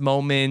tense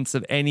moments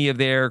of any of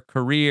their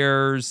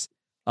careers.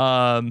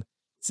 Somebody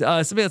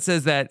else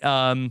says that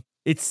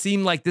it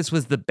seemed like this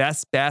was the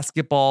best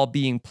basketball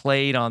being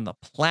played on the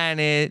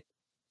planet.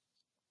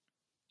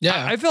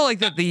 Yeah. I feel like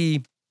that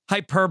the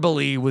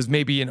hyperbole was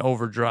maybe an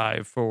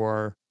overdrive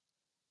for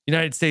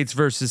United States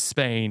versus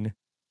Spain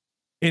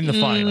in the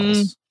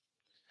finals.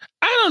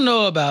 I don't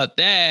know about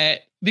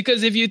that.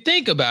 Because if you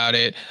think about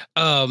it,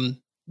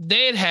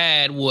 they'd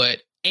had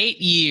what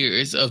 8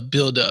 years of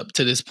build up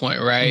to this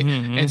point, right?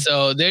 Mm-hmm. And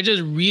so they're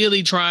just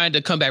really trying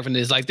to come back from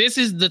this. Like, this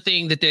is the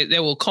thing that they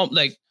will come,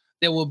 like,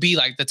 that will be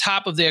like the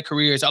top of their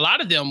careers. A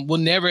lot of them will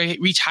never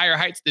reach higher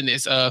heights than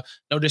this.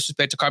 No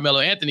disrespect to Carmelo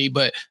Anthony,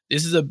 but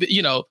this is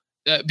being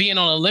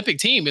on an Olympic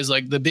team is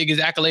like the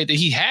biggest accolade that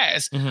he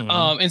has.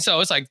 Mm-hmm. And so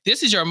it's like,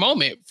 this is your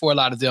moment for a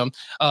lot of them.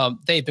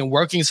 They've been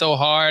working so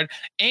hard,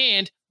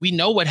 and we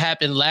know what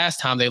happened last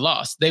time they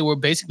lost. They were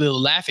basically the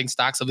laughing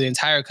stocks of the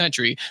entire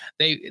country.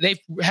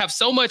 They have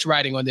so much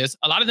riding on this.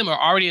 A lot of them are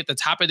already at the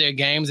top of their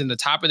games and the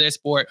top of their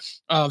sport.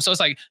 So it's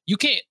like, you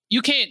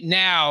can't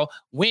now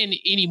win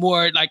any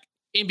more like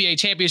NBA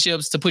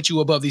championships to put you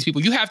above these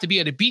people. You have to be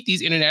able to beat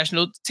these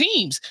international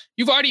teams.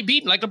 You've already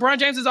beaten, like LeBron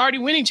James is already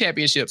winning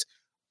championships.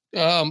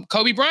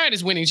 Kobe Bryant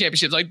is winning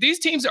championships. Like, these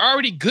teams are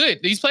already good.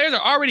 These players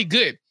are already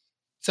good.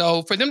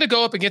 So for them to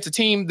go up against a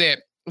team that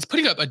was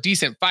putting up a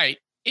decent fight,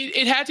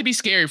 it had to be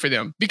scary for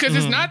them, because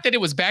it's not that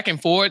it was back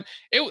and forth.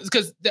 It was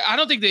because I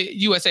don't think the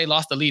USA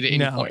lost the lead at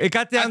any point. It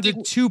got down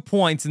to 2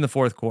 points in the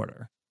fourth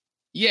quarter.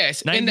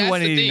 Yes.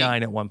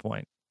 91-89 at one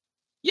point.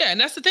 Yeah, and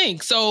that's the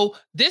thing. So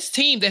this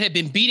team that had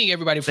been beating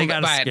everybody by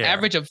an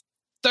average of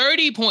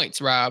 30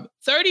 points, Rob,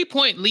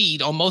 30-point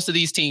lead on most of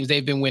these teams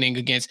they've been winning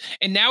against.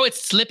 And now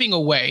it's slipping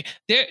away.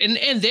 They're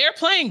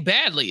playing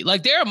badly.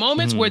 Like, there are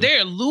moments where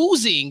they're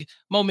losing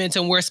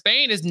momentum, where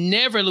Spain is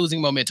never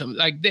losing momentum.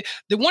 Like,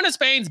 the one of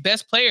Spain's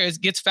best players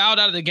gets fouled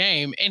out of the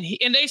game,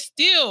 and they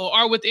still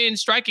are within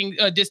striking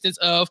distance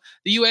of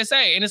the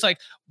USA. And it's like,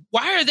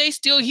 why are they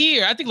still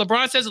here? I think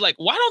LeBron says, like,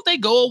 why don't they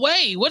go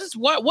away? What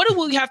do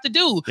we have to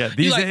do? Yeah,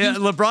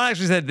 LeBron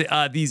actually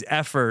said these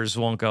effers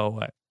won't go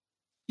away.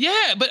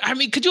 Yeah, but I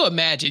mean, could you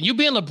imagine you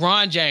being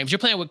LeBron James? You're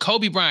playing with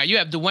Kobe Bryant. You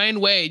have Dwayne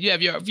Wade. You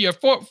have your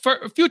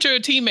future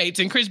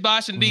teammates and Chris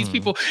Bosh and these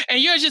people, and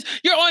you're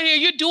on here.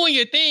 You're doing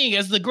your thing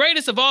as the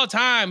greatest of all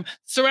time,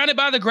 surrounded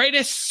by the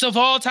greatest of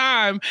all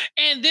time,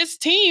 and this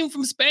team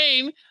from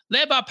Spain,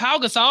 led by Pau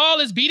Gasol,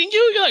 is beating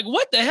you. You're like,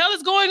 what the hell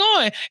is going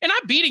on? And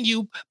I'm beating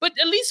you, but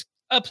at least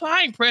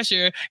applying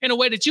pressure in a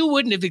way that you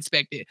wouldn't have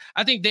expected.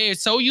 I think they are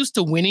so used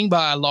to winning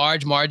by a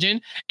large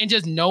margin, and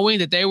just knowing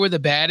that they were the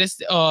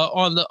baddest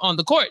on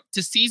the court,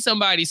 to see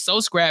somebody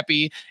so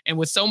scrappy and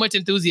with so much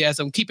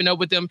enthusiasm keeping up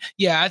with them.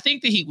 Yeah, I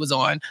think the heat was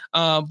on,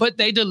 but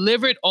they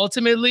delivered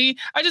ultimately.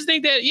 I just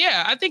think that,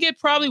 I think it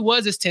probably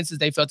was as tense as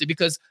they felt it,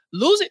 because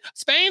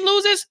Spain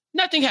loses,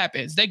 nothing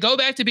happens. They go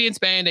back to being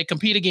Spain. They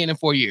compete again in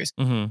 4 years.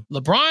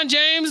 LeBron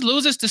James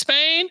loses to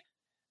Spain.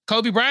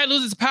 Kobe Bryant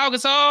loses to Pau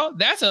Gasol.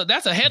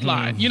 That's a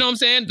headline. You know what I'm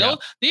saying?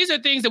 These are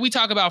things that we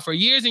talk about for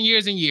years and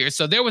years and years.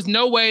 So there was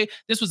no way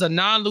this was a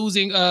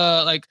non-losing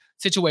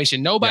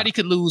situation. Nobody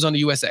could lose on the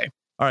USA.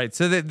 All right,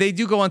 so they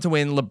do go on to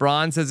win.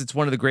 LeBron says it's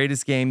one of the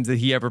greatest games that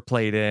he ever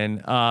played in.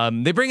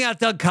 They bring out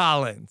Doug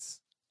Collins.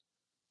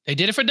 They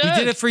did it for Doug. He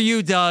did it for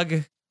you, Doug.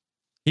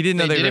 He didn't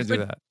know they were going to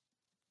do that.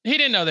 He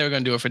didn't know they were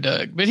going to do it for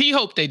Doug, but he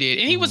hoped they did.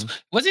 And he wasn't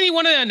he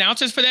one of the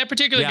announcers for that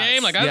particular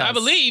game? Like, I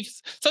believe.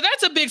 So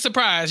that's a big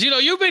surprise. You know,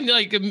 you've been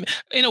like,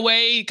 in a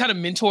way, kind of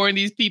mentoring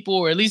these people,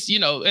 or at least,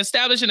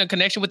 establishing a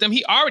connection with them.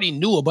 He already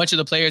knew a bunch of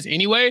the players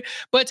anyway,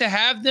 but to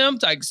have them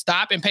like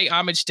stop and pay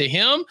homage to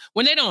him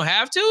when they don't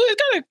have to,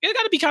 it's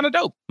got to be kind of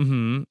dope.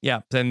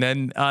 Yeah. And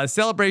then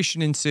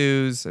celebration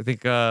ensues. I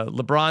think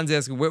LeBron's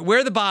asking, where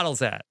are the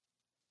bottles at?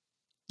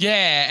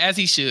 Yeah, as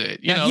he should.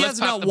 He has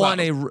not won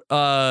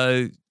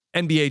a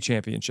NBA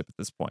championship at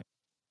this point.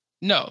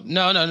 No.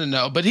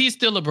 But he's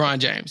still LeBron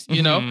James,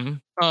 you know?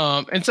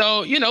 And so,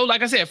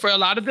 like I said, for a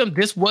lot of them,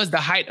 this was the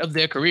height of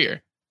their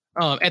career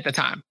at the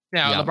time.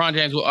 Now, LeBron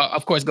James will,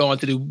 of course, go on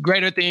to do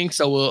greater things.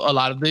 So will a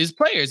lot of these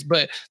players.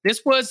 But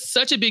this was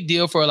such a big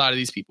deal for a lot of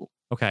these people.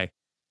 Okay.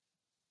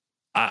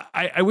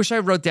 I wish I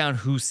wrote down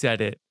who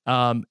said it.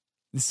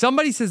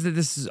 Somebody says that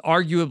this is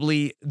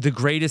arguably the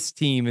greatest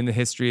team in the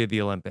history of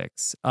the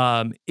Olympics.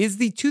 Is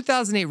the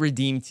 2008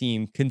 Redeem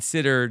Team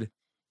considered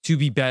to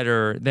be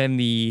better than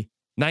the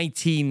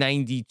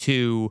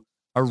 1992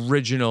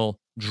 original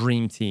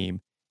Dream Team?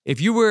 If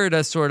you were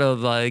to sort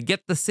of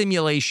get the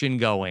simulation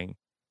going,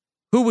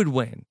 who would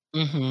win?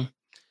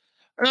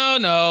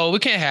 No, we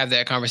can't have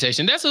that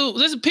conversation.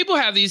 People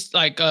have these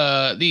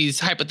these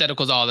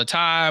hypotheticals all the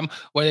time,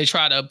 where they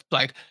try to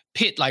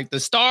pit the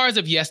stars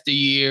of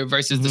yesteryear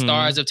versus the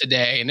stars of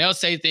today, and they'll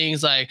say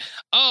things like,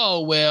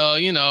 "Oh,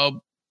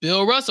 well,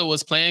 Bill Russell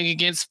was playing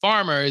against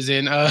farmers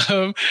and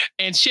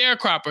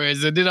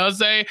sharecroppers," and then they'll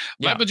say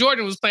Michael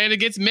Jordan was playing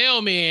against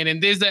mailmen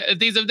and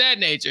things of that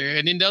nature,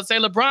 and then they'll say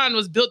LeBron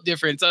was built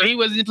different, so he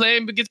wasn't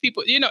playing against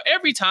people.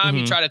 Every time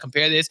you try to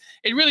compare this,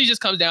 it really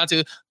just comes down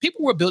to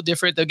people were built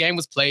different. The game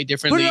was played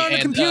differently. Put it on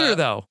a computer,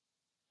 though.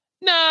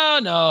 No.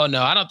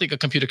 I don't think a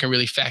computer can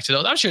really factor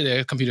those. I'm sure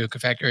that a computer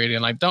can factor it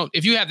in.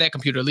 If you have that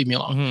computer, leave me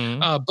alone.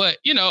 But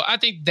I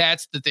think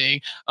that's the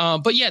thing.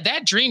 But yeah,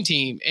 that Dream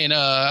Team in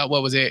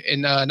what was it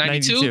in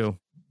 92?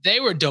 They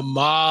were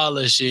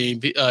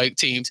demolishing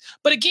teams.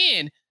 But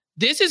again,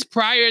 this is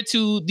prior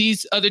to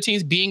these other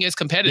teams being as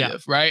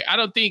competitive, right? I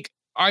don't think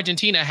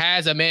Argentina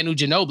has a Manu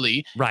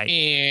Ginobili, right?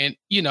 And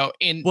in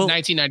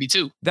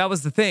 1992, that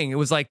was the thing. It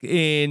was like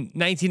in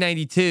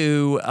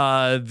 1992,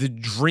 the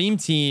Dream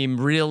Team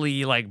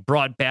really like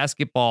brought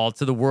basketball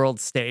to the world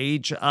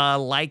stage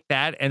like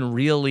that, and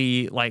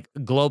really like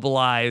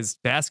globalized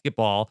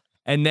basketball.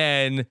 And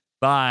then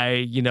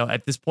by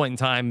at this point in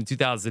time, in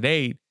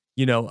 2008,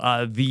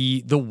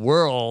 the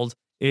world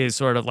is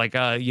sort of like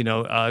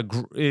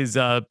is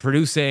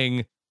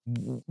producing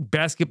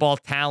basketball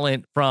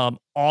talent from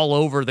all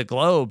over the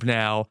globe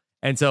now.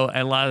 And so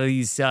a lot of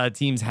these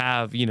teams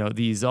have, young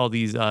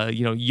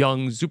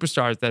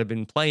superstars that have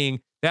been playing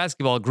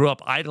basketball, grew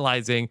up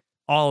idolizing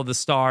all of the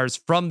stars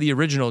from the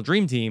original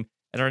Dream Team,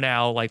 and are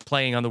now like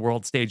playing on the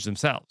world stage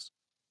themselves.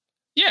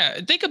 Yeah,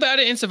 think about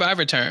it in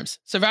Survivor terms.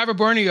 Survivor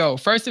Borneo,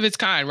 first of its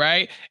kind,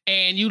 right?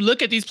 And you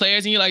look at these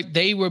players and you're like,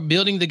 they were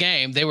building the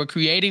game. They were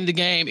creating the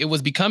game. It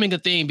was becoming a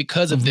thing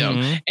because of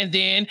them. And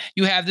then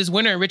you have this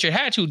winner, Richard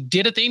Hatch, who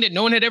did a thing that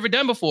no one had ever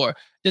done before.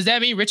 Does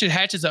that mean Richard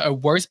Hatch is a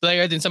worse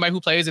player than somebody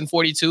who plays in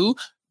 42?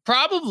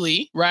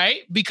 Probably,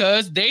 right?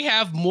 Because they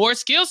have more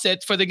skill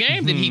sets for the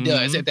game than he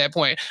does at that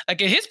point.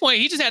 Like at his point,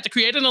 he just had to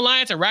create an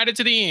alliance and ride it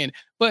to the end.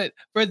 But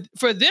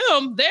for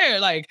them, they're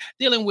like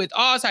dealing with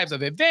all types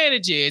of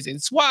advantages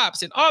and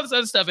swaps and all this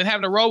other stuff, and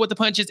having to roll with the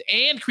punches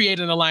and create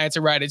an alliance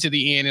and ride it to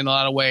the end in a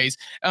lot of ways.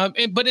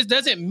 But it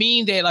doesn't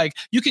mean that like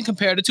you can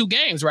compare the two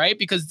games, right?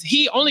 Because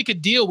he only could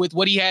deal with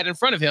what he had in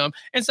front of him,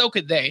 and so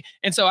could they.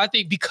 And so I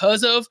think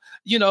because of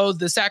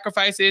the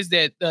sacrifices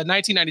that the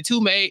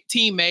 1992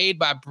 team made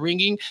by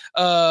bringing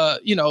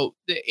the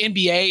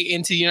NBA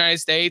into the United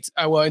States,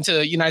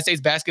 into United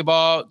States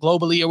basketball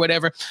globally or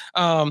whatever.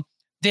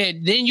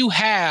 Then you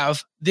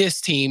have this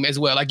team as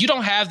well. Like you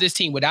don't have this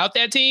team without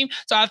that team.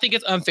 So I think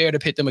it's unfair to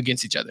pit them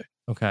against each other.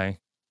 Okay.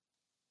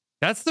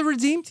 That's the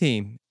Redeem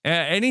Team.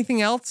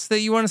 Anything else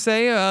that you want to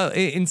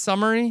say in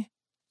summary?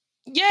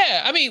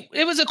 Yeah, I mean,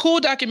 it was a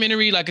cool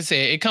documentary. Like I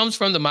said, it comes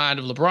from the mind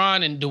of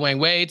LeBron and Dwayne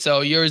Wade.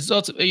 So your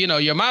results,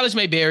 your mileage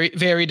may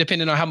vary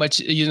depending on how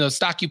much,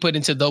 stock you put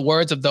into the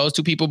words of those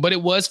two people. But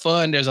it was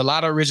fun. There's a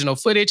lot of original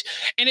footage.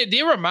 And it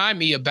did remind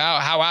me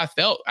about how I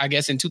felt, I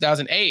guess, in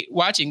 2008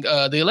 watching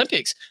the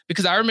Olympics,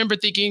 because I remember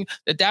thinking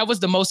that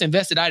was the most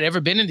invested I'd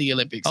ever been in the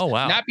Olympics. Oh,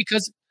 wow. Not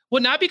because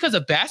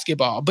of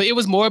basketball, but it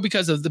was more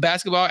because of the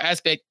basketball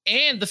aspect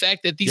and the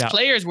fact that these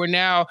players were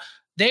now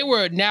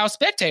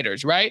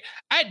spectators, right?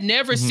 I'd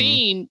never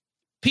seen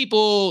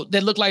people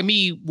that look like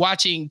me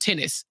watching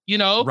tennis,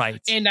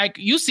 Right. And like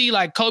you see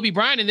like Kobe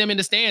Bryant and them in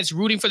the stands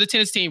rooting for the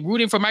tennis team,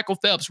 rooting for Michael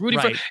Phelps,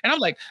 and I'm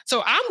like,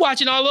 so I'm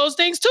watching all those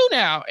things too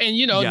now. And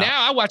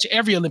now I watch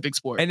every Olympic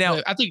sport. And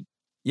now I think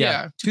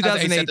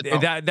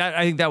 2008 that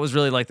I think that was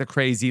really like the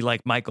crazy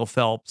like Michael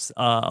Phelps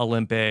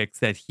Olympics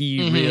that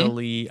he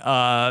really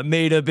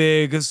made a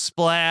big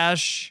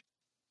splash.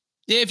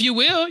 If you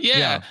will,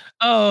 yeah.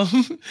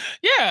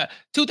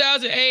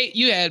 2008,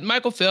 you had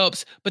Michael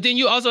Phelps, but then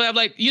you also have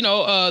like,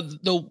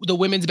 the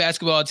women's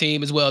basketball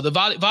team as well. The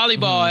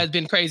volleyball has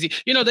been crazy.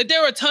 That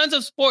there are tons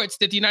of sports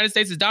that the United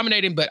States is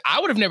dominating, but I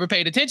would have never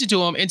paid attention to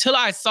them until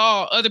I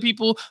saw other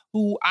people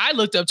who I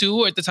looked up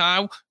to at the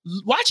time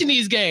watching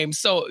these games.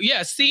 So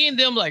yeah, seeing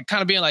them like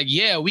kind of being like,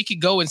 yeah, we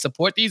could go and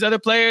support these other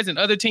players and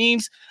other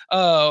teams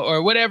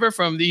or whatever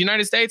from the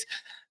United States.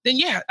 Then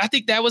yeah, I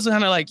think that was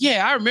kind of like,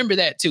 yeah, I remember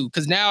that too.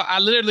 Because now I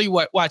literally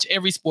watch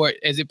every sport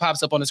as it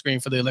pops up on the screen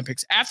for the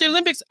Olympics. After the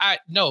Olympics,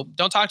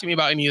 don't talk to me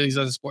about any of these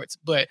other sports.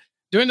 But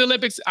during the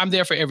Olympics, I'm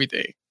there for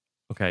everything.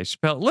 Okay,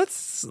 Chappelle,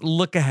 let's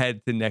look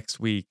ahead to next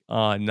week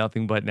on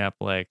Nothing But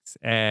Netflix.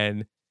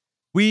 And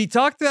we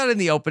talked about in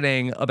the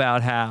opening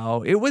about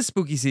how it was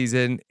spooky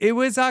season. It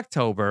was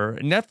October.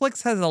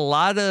 Netflix has a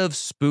lot of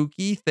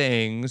spooky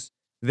things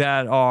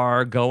that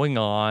are going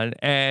on.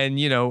 And,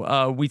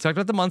 we talked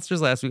about the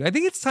monsters last week. I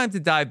think it's time to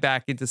dive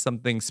back into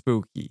something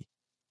spooky.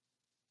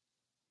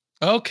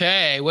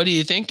 Okay. What are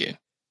you thinking?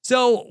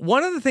 So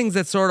one of the things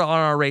that's sort of on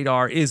our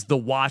radar is The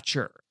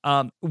Watcher.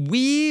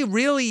 We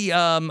really,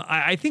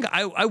 I think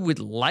I would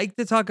like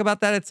to talk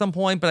about that at some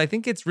point, but I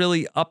think it's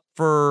really up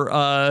for,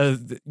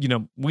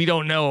 we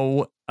don't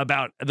know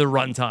about the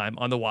runtime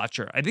on The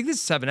Watcher. I think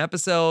there's 7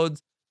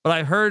 episodes, but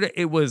I heard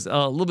it was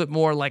a little bit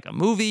more like a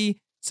movie.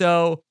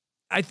 So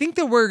I think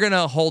that we're going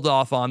to hold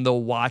off on The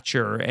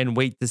Watcher and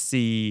wait to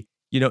see,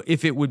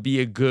 if it would be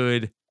a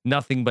good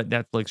Nothing But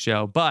Netflix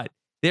show. But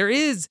there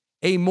is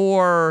a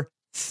more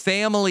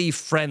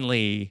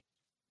family-friendly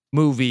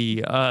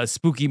movie,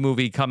 spooky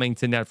movie coming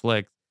to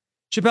Netflix.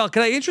 Chappelle,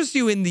 can I interest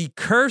you in The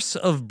Curse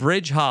of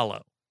Bridge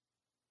Hollow?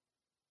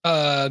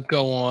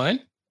 Go on.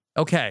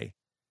 Okay.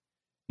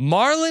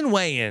 Marlon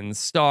Wayans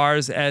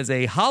stars as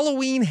a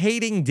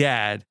Halloween-hating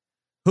dad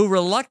who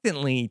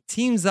reluctantly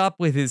teams up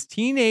with his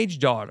teenage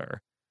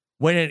daughter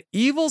when an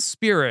evil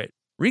spirit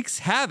wreaks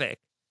havoc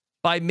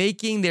by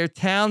making their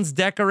town's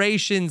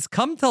decorations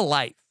come to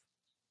life.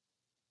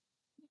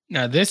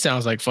 Now, this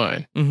sounds like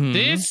fun.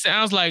 This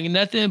sounds like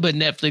nothing but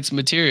Netflix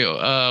material.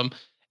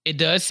 it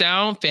does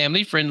sound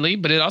family friendly,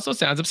 but it also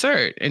sounds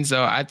absurd. And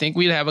so I think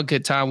we'd have a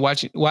good time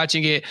watching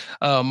it.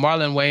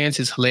 Marlon Wayans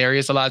is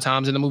hilarious a lot of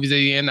times in the movies that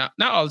he's in. Not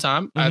all the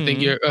time. I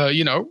think your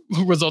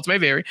results may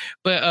vary.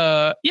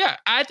 But yeah,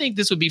 I think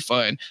this would be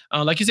fun.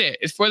 Like you said,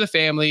 it's for the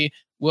family.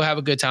 We'll have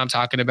a good time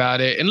talking about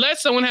it.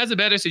 Unless someone has a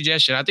better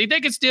suggestion. I think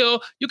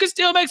you can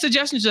still make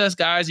suggestions to us,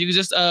 guys. You can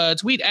just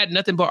tweet at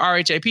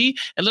 @NothingButRHAP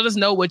and let us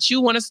know what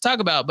you want us to talk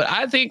about. But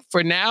I think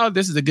for now,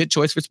 this is a good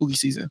choice for spooky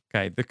season.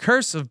 Okay. The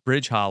Curse of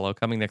Bridge Hollow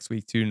coming next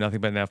week to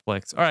Nothing But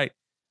Netflix. All right.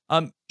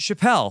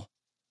 Chappelle.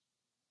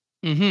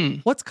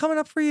 What's coming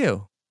up for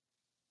you?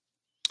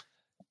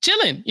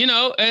 Chilling,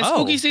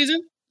 spooky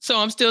season. So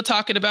I'm still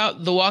talking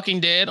about The Walking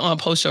Dead on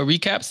post-show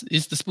recaps.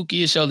 It's the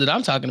spookiest show that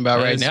I'm talking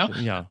about right now.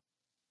 Yeah.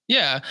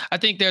 Yeah, I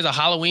think there's a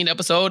Halloween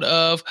episode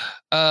of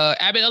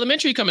Abbott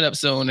Elementary coming up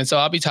soon. And so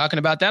I'll be talking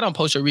about that on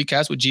post-show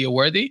recaps with Gia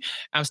Worthy.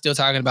 I'm still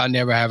talking about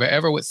Never Have I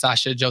Ever with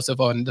Sasha Joseph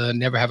on the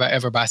Never Have I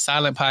Ever by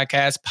Silent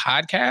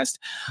podcast.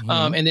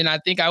 And then I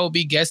think I will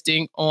be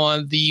guesting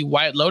on the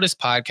White Lotus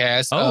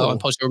podcast on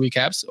post-show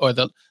recaps, or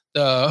the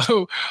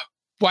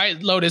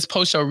White Lotus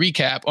post-show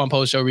recap on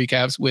post-show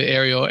recaps with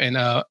Ariel and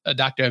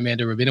Dr.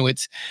 Amanda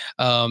Rabinowitz.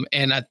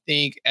 And I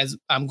think as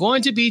I'm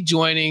going to be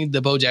joining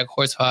the BoJack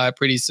Horse Pod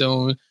pretty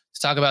soon to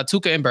talk about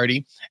Tuca and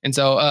Birdie. And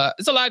so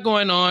it's a lot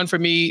going on for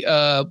me,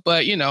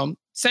 but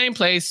same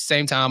place,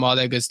 same time, all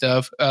that good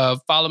stuff.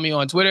 Follow me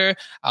on Twitter.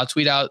 I'll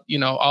tweet out,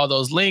 all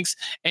those links,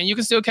 and you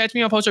can still catch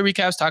me on post-show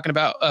recaps talking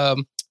about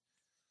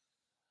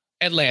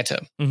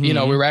Atlanta.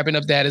 We're wrapping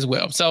up that as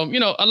well. So,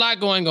 a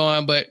lot going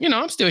on, but,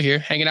 I'm still here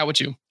hanging out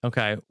with you.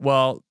 Okay.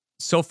 Well,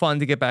 so fun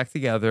to get back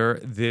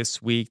together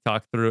this week,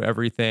 talk through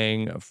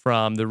everything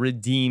from the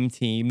Redeem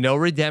team. No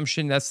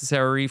redemption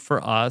necessary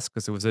for us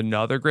because it was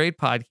another great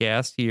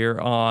podcast here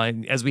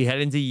as we head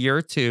into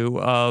year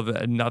 2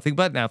 of Nothing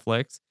But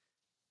Netflix.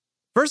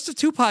 First of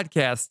 2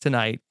 podcasts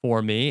tonight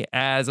for me,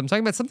 as I'm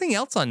talking about something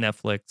else on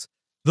Netflix,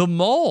 The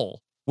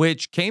Mole,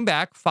 which came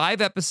back. 5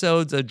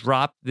 episodes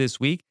dropped this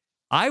week.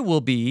 I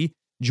will be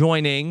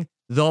joining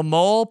the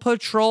Mole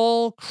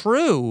Patrol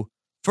crew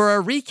for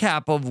a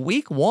recap of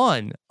week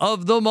 1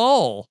 of The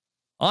Mole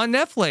on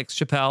Netflix,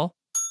 Chappelle.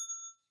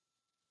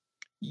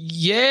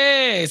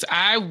 Yes,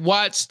 I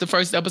watched the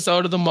first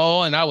episode of The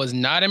Mole and I was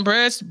not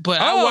impressed,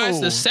 but I watched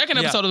the second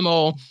episode of The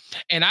Mole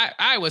and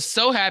I was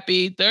so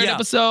happy. Third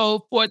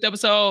episode, 4th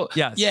episode.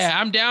 Yes. Yeah,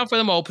 I'm down for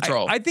The Mole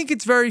Patrol. I think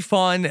it's very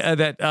fun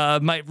that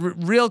my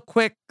real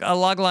quick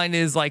logline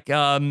is like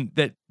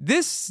that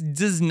this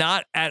does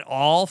not at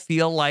all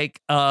feel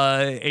like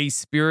a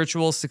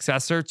spiritual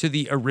successor to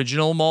the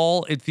original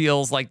Mole. It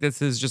feels like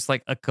this is just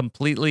like a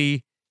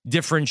completely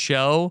different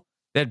show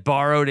that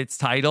borrowed its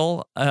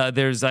title.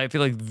 There's, I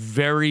feel like,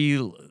 very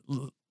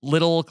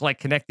little like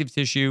connective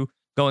tissue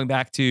going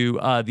back to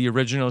the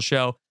original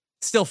show.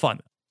 Still fun.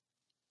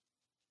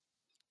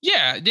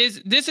 Yeah, this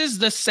is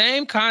the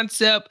same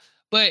concept,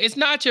 but it's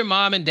not your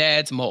mom and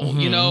dad's Mole.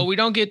 We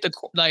don't get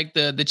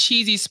the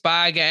cheesy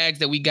spy gags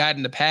that we got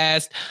in the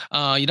past.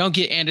 You don't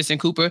get Anderson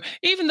Cooper,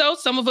 even though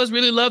some of us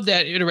really love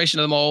that iteration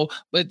of the Mole.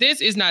 But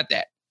this is not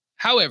that.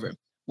 However,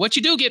 what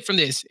you do get from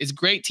this is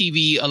great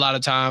TV a lot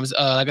of times.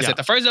 Like I said,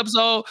 the first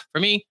episode, for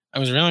me, I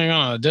was really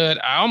gonna do it.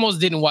 I almost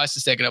didn't watch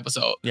the second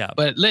episode. Yeah.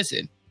 But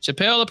listen,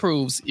 Chappelle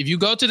approves. If you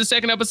go to the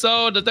second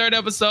episode, the third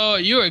episode,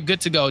 you are good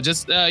to go.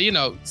 Just,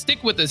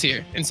 stick with us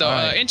here. And so,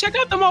 and check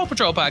out the Mole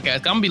Patrol podcast.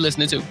 I'm gonna be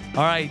listening too.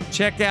 All right.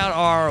 Check out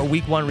our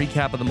week 1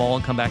 recap of The Mole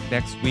and come back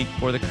next week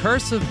for The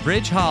Curse of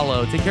Bridge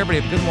Hollow. Take care,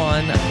 everybody. Have a good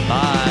one.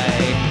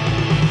 Bye.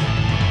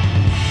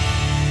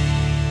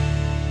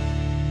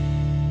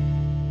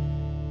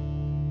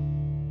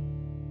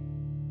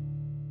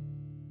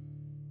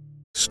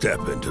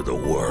 Step into the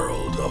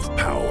world of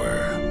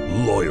power,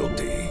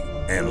 loyalty,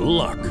 and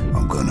luck.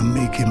 I'm gonna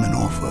make him an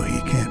offer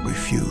he can't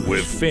refuse.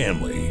 With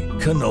family,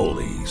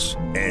 cannolis,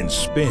 and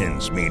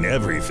spins mean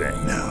everything.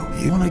 Now,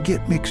 you wanna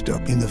get mixed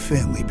up in the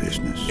family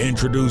business.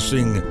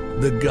 Introducing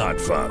The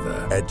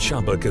Godfather at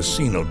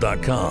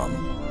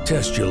ChumbaCasino.com.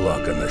 Test your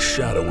luck in the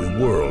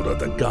shadowy world of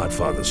The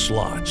Godfather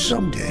slot.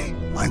 Someday,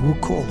 I will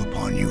call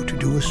upon you to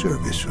do a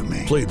service for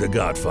me. Play The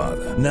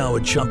Godfather now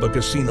at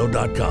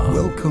ChumbaCasino.com.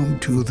 Welcome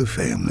to the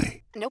family.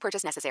 No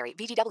purchase necessary.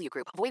 VGW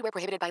Group. Void where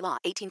prohibited by law.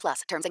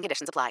 18+. Terms and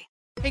conditions apply.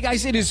 Hey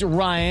guys, it is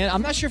Ryan.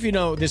 I'm not sure if you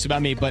know this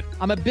about me, but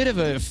I'm a bit of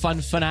a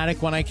fun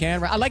fanatic when I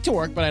can. I like to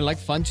work, but I like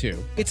fun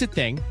too. It's a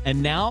thing.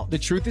 And now the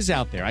truth is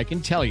out there. I can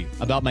tell you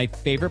about my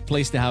favorite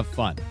place to have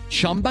fun.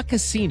 Chumba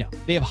Casino.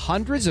 They have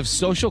hundreds of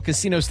social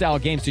casino style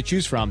games to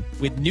choose from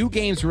with new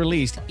games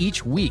released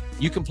each week.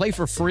 You can play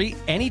for free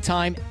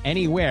anytime,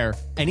 anywhere.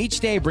 And each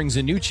day brings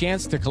a new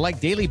chance to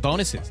collect daily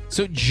bonuses.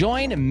 So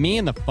join me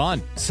in the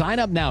fun. Sign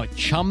up now at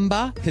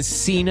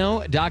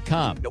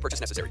ChumbaCasino.com. No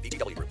purchase necessary.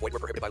 VGW Group. Void where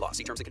prohibited by law.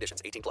 See terms and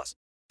conditions. 18+.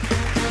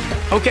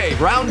 Okay,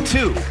 round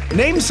 2.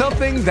 Name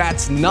something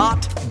that's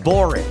not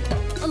boring.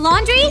 A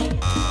laundry?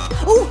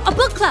 Ooh, a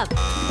book club.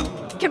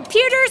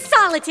 Computer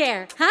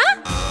solitaire,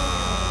 huh?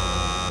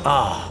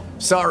 Ah,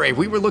 sorry.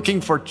 We were looking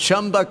for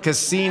Chumba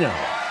Casino.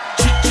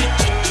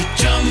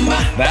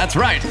 That's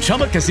right.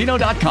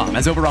 ChumbaCasino.com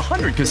has over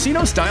 100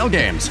 casino-style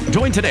games.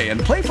 Join today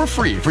and play for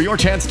free for your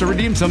chance to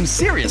redeem some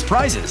serious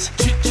prizes.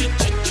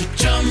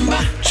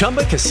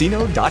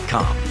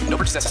 ChumbaCasino.com. No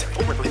purchase necessary.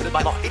 Void where prohibited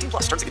by law. 18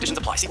 plus terms and conditions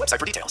apply. See website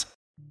for details.